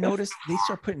know what I noticed? They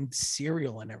start putting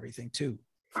cereal and everything too.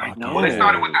 I know. Well, they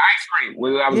started with the ice cream.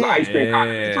 The ice cream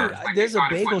Dude, there's a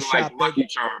bagel shop that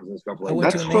I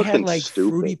went to, and they had like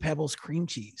Fruity Pebbles cream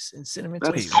cheese and cinnamon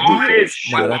toast. All it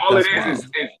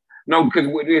is no, because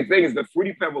the thing is the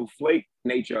Fruity Pebble flake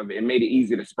nature of it. It made it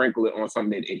easy to sprinkle it on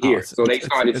something that adheres. So they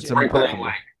started sprinkling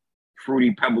like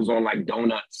Fruity Pebbles on like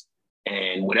donuts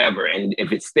and whatever. And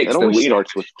if it sticks, it always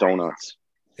starts with donuts.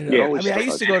 Yeah, I mean, I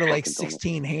used to go to like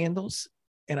 16 handles.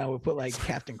 And I would put like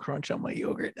Captain Crunch on my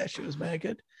yogurt. That shit was mad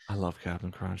good. I love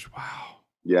Captain Crunch. Wow.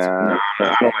 Yeah. No,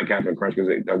 I don't like Captain Crunch because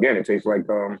it tastes like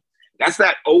that's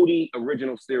that oldie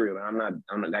original cereal. I'm not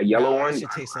that yellow one. It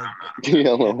tastes like the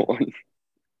yellow one.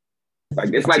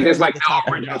 Like it's like the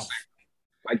original,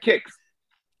 like Kicks.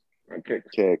 Like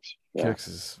Kicks. Yeah. Kicks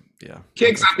is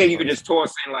Kicks. I think you could just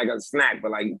toss in like a snack,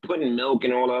 but like putting milk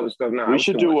and all the other stuff. No, we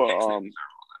should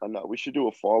do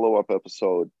a follow-up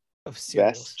episode. Of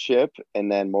best chip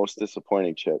and then most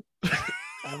disappointing chip.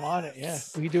 I'm on it. Yeah,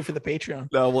 we can do it for the Patreon.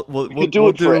 No, we'll do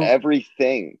it for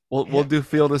everything. We'll do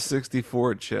Field of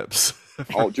 64 chips.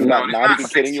 Oh, dude, not even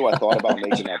kidding you. I thought about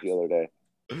making that the other day.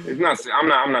 It's not.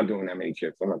 I'm not doing that many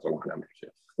chips. I'm not talking about that many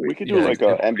chips. We could do like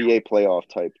a NBA playoff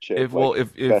type chip. If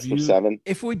best you, of 7.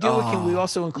 If we do it, can we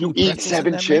also include? You eat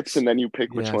 7 chips and then you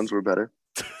pick which ones were better.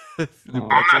 I'm not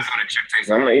doing a chip taste. it's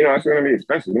going to be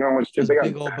expensive. You know how much chips they got?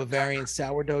 Big old Bavarian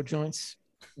sourdough joints.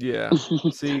 Yeah.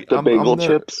 See, the bagel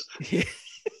chips.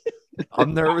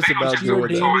 I'm nervous about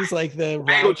doing it. Like the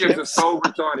bagel chips are so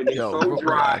retarded. They're so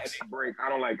dry and they break. I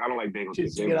don't like bagel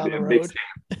chips. They're big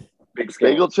scam. Big scam.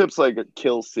 Bagel chips like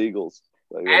kill seagulls.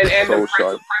 Like, and so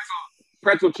the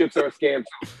pretzel chips are a scam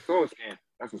too. So a scam.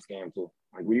 That's a scam too.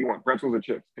 Like, what do you want? Pretzels or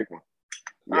chips? Pick one.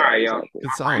 Yeah, all right,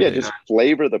 y'all. Yeah, just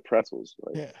flavor the pretzels.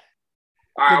 Like. Yeah.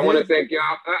 All right, I want to thank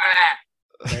y'all.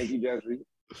 Thank you, Jesse.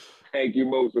 Thank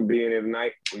you both for being here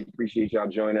tonight. We appreciate y'all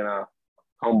joining our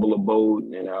humble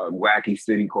abode in our wacky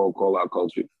city called Call Out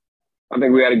Culture. I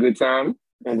think we had a good time.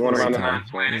 And going around the Nine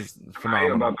Planet. About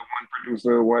the one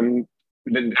producer,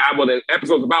 the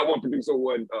episode's about one producer,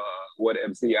 one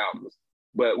MC albums.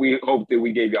 But we hope that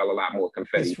we gave y'all a lot more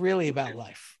confetti. It's really about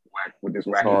life. With this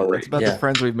wacky it's about the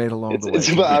friends we've made along the way. It's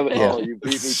about, you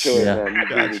beat me to it, man. You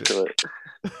beat me to it.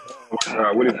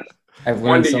 What is it? I've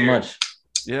learned so much.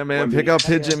 Yeah, man. Pick up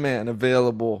Pigeon Man,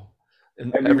 available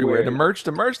everywhere. The merch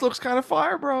looks kind of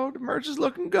fire, bro. The merch is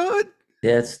looking good.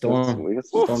 Yeah, it's Storm.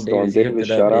 Storm Davis,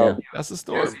 shout out. That's the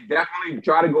story. Yes, definitely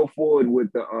try to go forward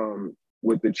with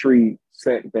the tree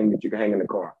set thing that you can hang in the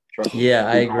car. Yeah,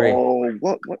 I agree. Oh,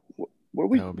 what were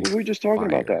we just talking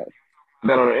about that?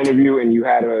 That on an interview, and you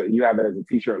have it as a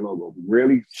t-shirt logo.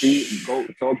 Really go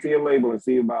talk to your label and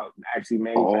see about actually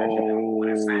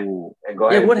manufacturing. And go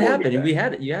ahead. What happened? You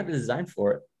had the design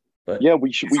for it, but yeah,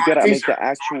 we gotta make the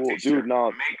actual dude.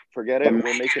 No, forget it. We're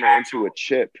making it into a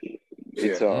chip.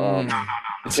 It's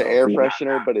it's an air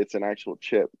freshener, but it's an actual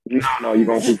chip. No, you're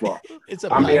going too far. It's a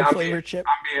pine flavor chip.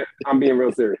 I'm being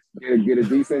real serious. Get a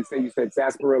decent scent. You said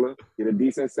sarsaparilla. Get a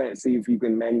decent scent. See if you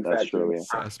can manufacture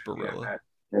sarsaparilla.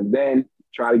 And then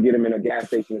try to get them in a gas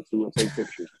station or two and take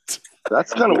pictures.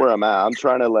 That's kind of where I'm at. I'm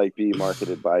trying to be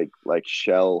marketed by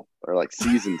Shell or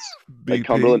Seasons, like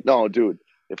Cumberland. No, dude,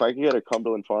 if I can get a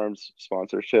Cumberland Farms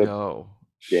sponsorship,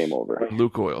 game over.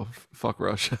 Lukoil, fuck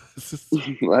Russia.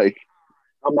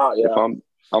 I'm out. Yeah, I'm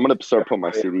gonna start putting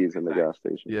my CDs in the gas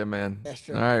station. Yeah, man.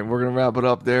 All right, we're gonna wrap it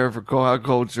up there for Call Out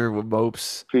Culture with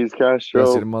Mopes. Peace, Castro.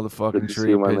 Rest of the motherfucking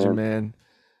tree, Pigeon Man.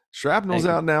 Shrapnel's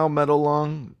out now, Metal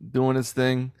Lung doing its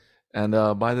thing. And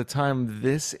by the time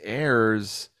this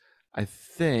airs, I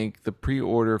think the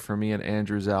pre-order for me and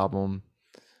Andrew's album,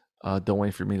 Don't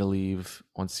Wait For Me to Leave,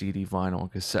 on CD, vinyl, and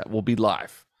cassette will be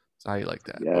live. So how you like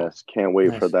that? Yes, can't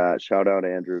wait for that. Shout out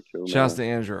Andrew too. Shouts to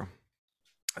Andrew.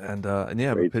 And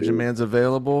yeah, Pigeon Man's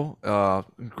available.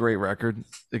 Great record.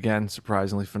 Again,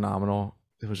 surprisingly phenomenal.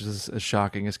 It was just as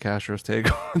shocking as Castro's take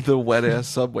on the wet-ass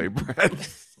Subway bread.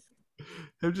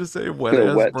 Him just saying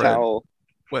wet-ass bread. Towel.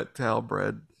 Wet towel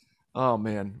bread. Oh,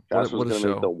 man. What a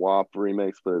show. Make the WAP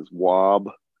remix, but it's WAB.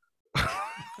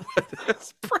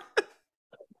 Wet-ass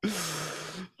bread.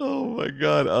 Oh, my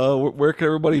God. Where can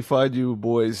everybody find you,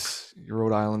 boys, you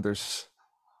Rhode Islanders?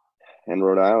 In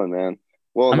Rhode Island, man.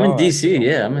 Well, I'm in DC.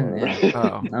 Yeah, I'm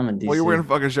in DC. Well, you're wearing a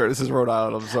fucking shirt. This is Rhode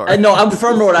Island. I'm sorry. No, I'm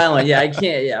from Rhode Island. Yeah, I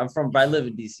can't. Yeah, I live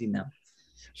in DC now.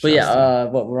 But yeah,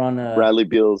 we're on Bradley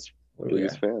Beal's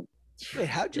biggest fan. Wait,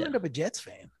 how'd you end up a Jets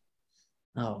fan?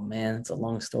 Oh man, it's a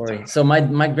long story. So my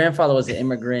grandfather was an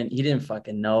immigrant. He didn't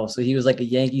fucking know. So he was like a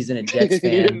Yankees and a Jets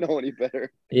fan. He didn't know any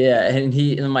better. Yeah,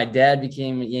 and my dad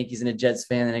became a Yankees and a Jets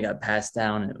fan, and it got passed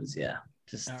down, and it was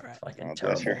just fucking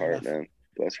terrible. Bless your heart, man.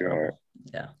 Bless your heart.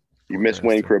 Yeah. You miss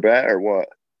Wayne Corbett or what?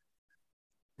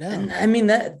 Yeah. I mean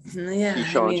that. Yeah.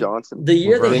 Keyshawn Johnson. The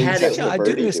year they had it. I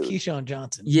do miss Keyshawn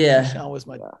Johnson. Yeah. Keyshawn was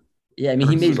my. Yeah, I mean,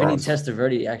 he made Vinny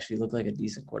Testaverde actually look like a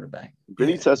decent quarterback.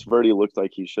 Vinny Testaverde looked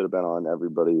like he should have been on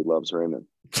Everybody Loves Raymond.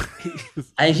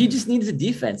 And he just needs a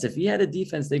defense. If he had a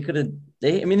defense, they could have.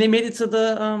 They made it to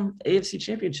the AFC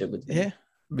Championship with him. Yeah.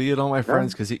 Be it all my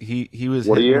friends because he was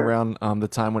hitting around the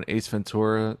time when Ace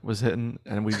Ventura was hitting,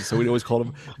 and we'd always call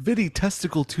him Vinny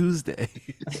Testicle Tuesday.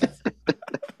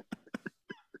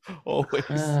 Always.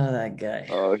 Oh, that guy.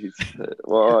 Oh,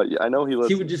 I know he.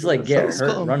 He would just get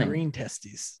hurt running. Green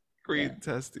testes. Green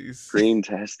testes. Green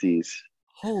testes.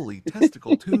 Holy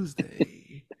Testicle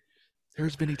Tuesday.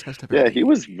 There's Vinny Testaverde. Yeah, he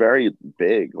was very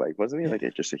big. Wasn't he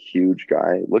just a huge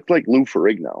guy? Looked like Lou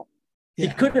Ferrigno. He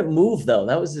couldn't move though.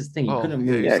 That was his thing. He couldn't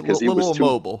move. Yeah, because he was too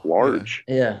mobile. Large.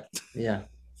 Yeah.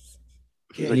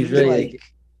 He's really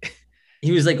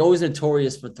he was like always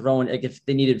notorious for throwing. Like if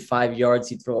they needed 5 yards,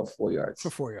 he'd throw it 4 yards. For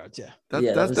 4 yards, yeah.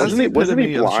 That's the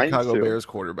epitome of Chicago Bears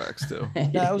quarterbacks too.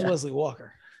 That was Wesley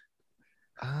Walker.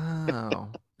 Oh.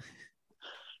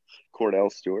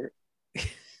 Cordell Stewart.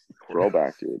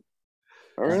 Throwback, dude.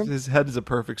 All right. His head is a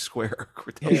perfect square.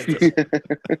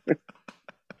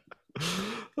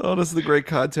 Oh, this is the great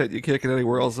content you can't get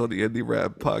anywhere else on the Indie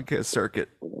Rap podcast circuit.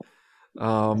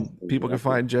 People can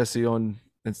find Jesse on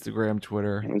Instagram,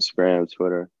 Twitter,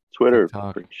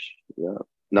 TikTok. Yeah.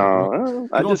 No,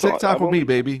 I just TikTok with me,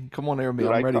 baby. Come on there, man.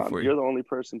 I'm ready for you. You're the only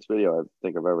person's video I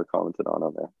think I've ever commented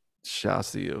on there.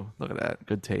 Shouts to you. Look at that.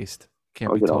 Good taste.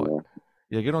 Can't be taught.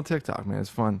 Yeah, get on TikTok, man. It's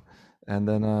fun. And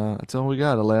then that's all we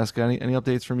got. Alaska, any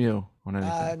updates from you on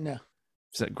anything? No.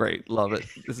 Great. Love it.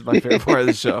 This is my favorite part of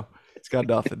the show. It's got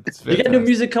nothing. It's you got new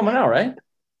music coming out, right?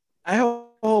 I have a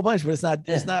whole bunch, but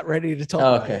it's not ready to talk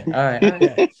about. Okay. All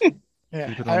right.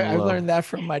 Yeah. I learned that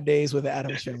from my days with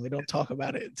Adam's Family. Don't talk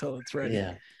about it until it's ready.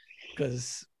 Yeah.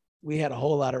 Because we had a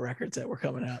whole lot of records that were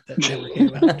coming out that never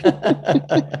came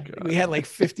out. We had like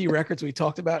 50 records we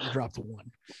talked about and dropped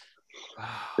one.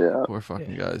 Yeah. Poor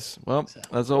fucking guys. Well,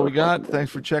 that's all we got.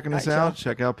 Thanks for checking us out.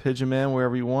 Check out Pigeon Man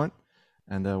wherever you want.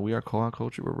 And we are Call Out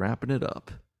Culture. We're wrapping it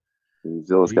up.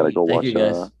 Zilla's got to go watch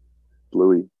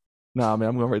Bluey. Nah, man,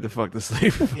 I'm going right the fuck to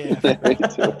sleep. Yeah.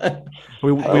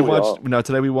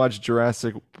 Today we watched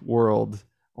Jurassic World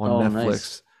on Netflix.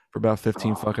 Nice. For about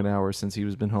 15 fucking hours since he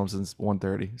was been home since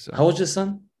 1:30. So how old's your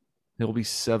son? He'll be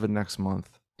 7 next month.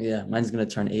 Yeah, mine's gonna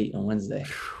turn 8 on Wednesday.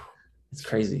 It's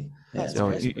crazy. Yeah.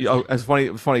 It's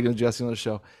funny. Jesse on the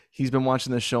show. He's been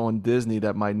watching this show on Disney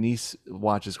that my niece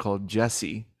watches called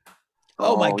Jessie.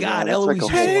 Oh my God, Eloise!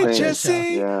 Like hey, Jesse!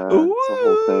 Yeah, it's a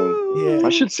whole thing. Yeah, I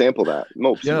should sample that.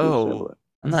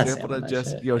 I'm not sample that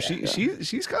Jesse. Yo,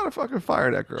 she's kind of fucking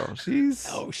fire. That girl.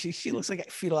 She looks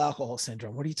like fetal alcohol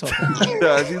syndrome. What are you talking about?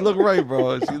 Yeah, she look right,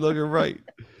 bro. She's looking right.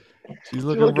 She's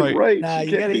looking right. Nah,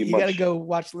 you gotta go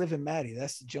watch Liv and Maddie.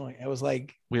 That's the joint. It was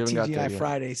like TGI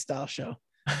Friday style show.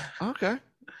 Okay.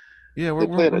 Yeah,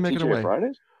 we're making a way.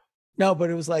 Fridays? No, but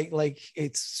it was like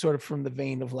it's sort of from the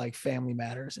vein of like Family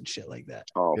Matters and shit like that.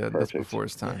 Oh, yeah, perfect. That's before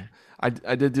his time. Yeah.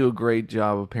 I did do a great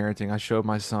job of parenting. I showed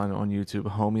my son on YouTube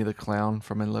Homie the Clown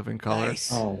from In Living Color.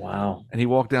 Nice. Oh wow! And he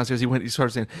walked downstairs. He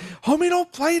started saying, "Homie,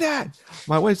 don't play that."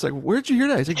 My wife's like, "Where'd you hear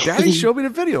that?" He's like, "Daddy showed me the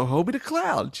video. Homie the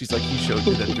Clown." She's like, "He showed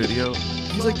you that video?"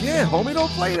 He's like, "Yeah, homie, don't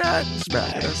play that."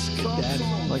 Smack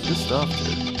it. Like good stuff,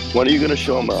 dude. When are you gonna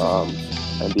show him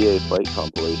NBA fight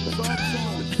compilation?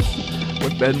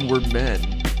 When men were men.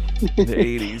 In the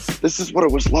 80s. This is what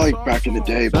it was like back in the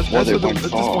day before they went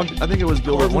I think it was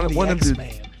Bill.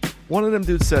 One of them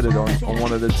dudes said it on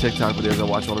one of the TikTok videos I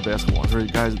watch all the basketball ones. Where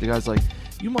the guy's like,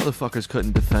 "You motherfuckers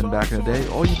couldn't defend back in the day.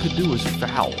 All you could do was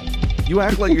foul. You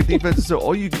act like your defense, so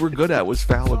all you were good at was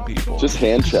fouling people. Just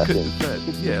hand checking."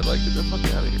 Yeah, like get the fuck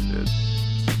out of here, dude.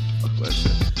 Fuck that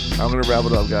shit. I'm gonna wrap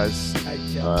it up, guys.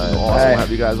 All right. Awesome. Have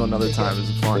you guys on another time. This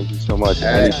is fun. Thank you so much.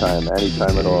 Anytime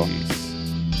at all.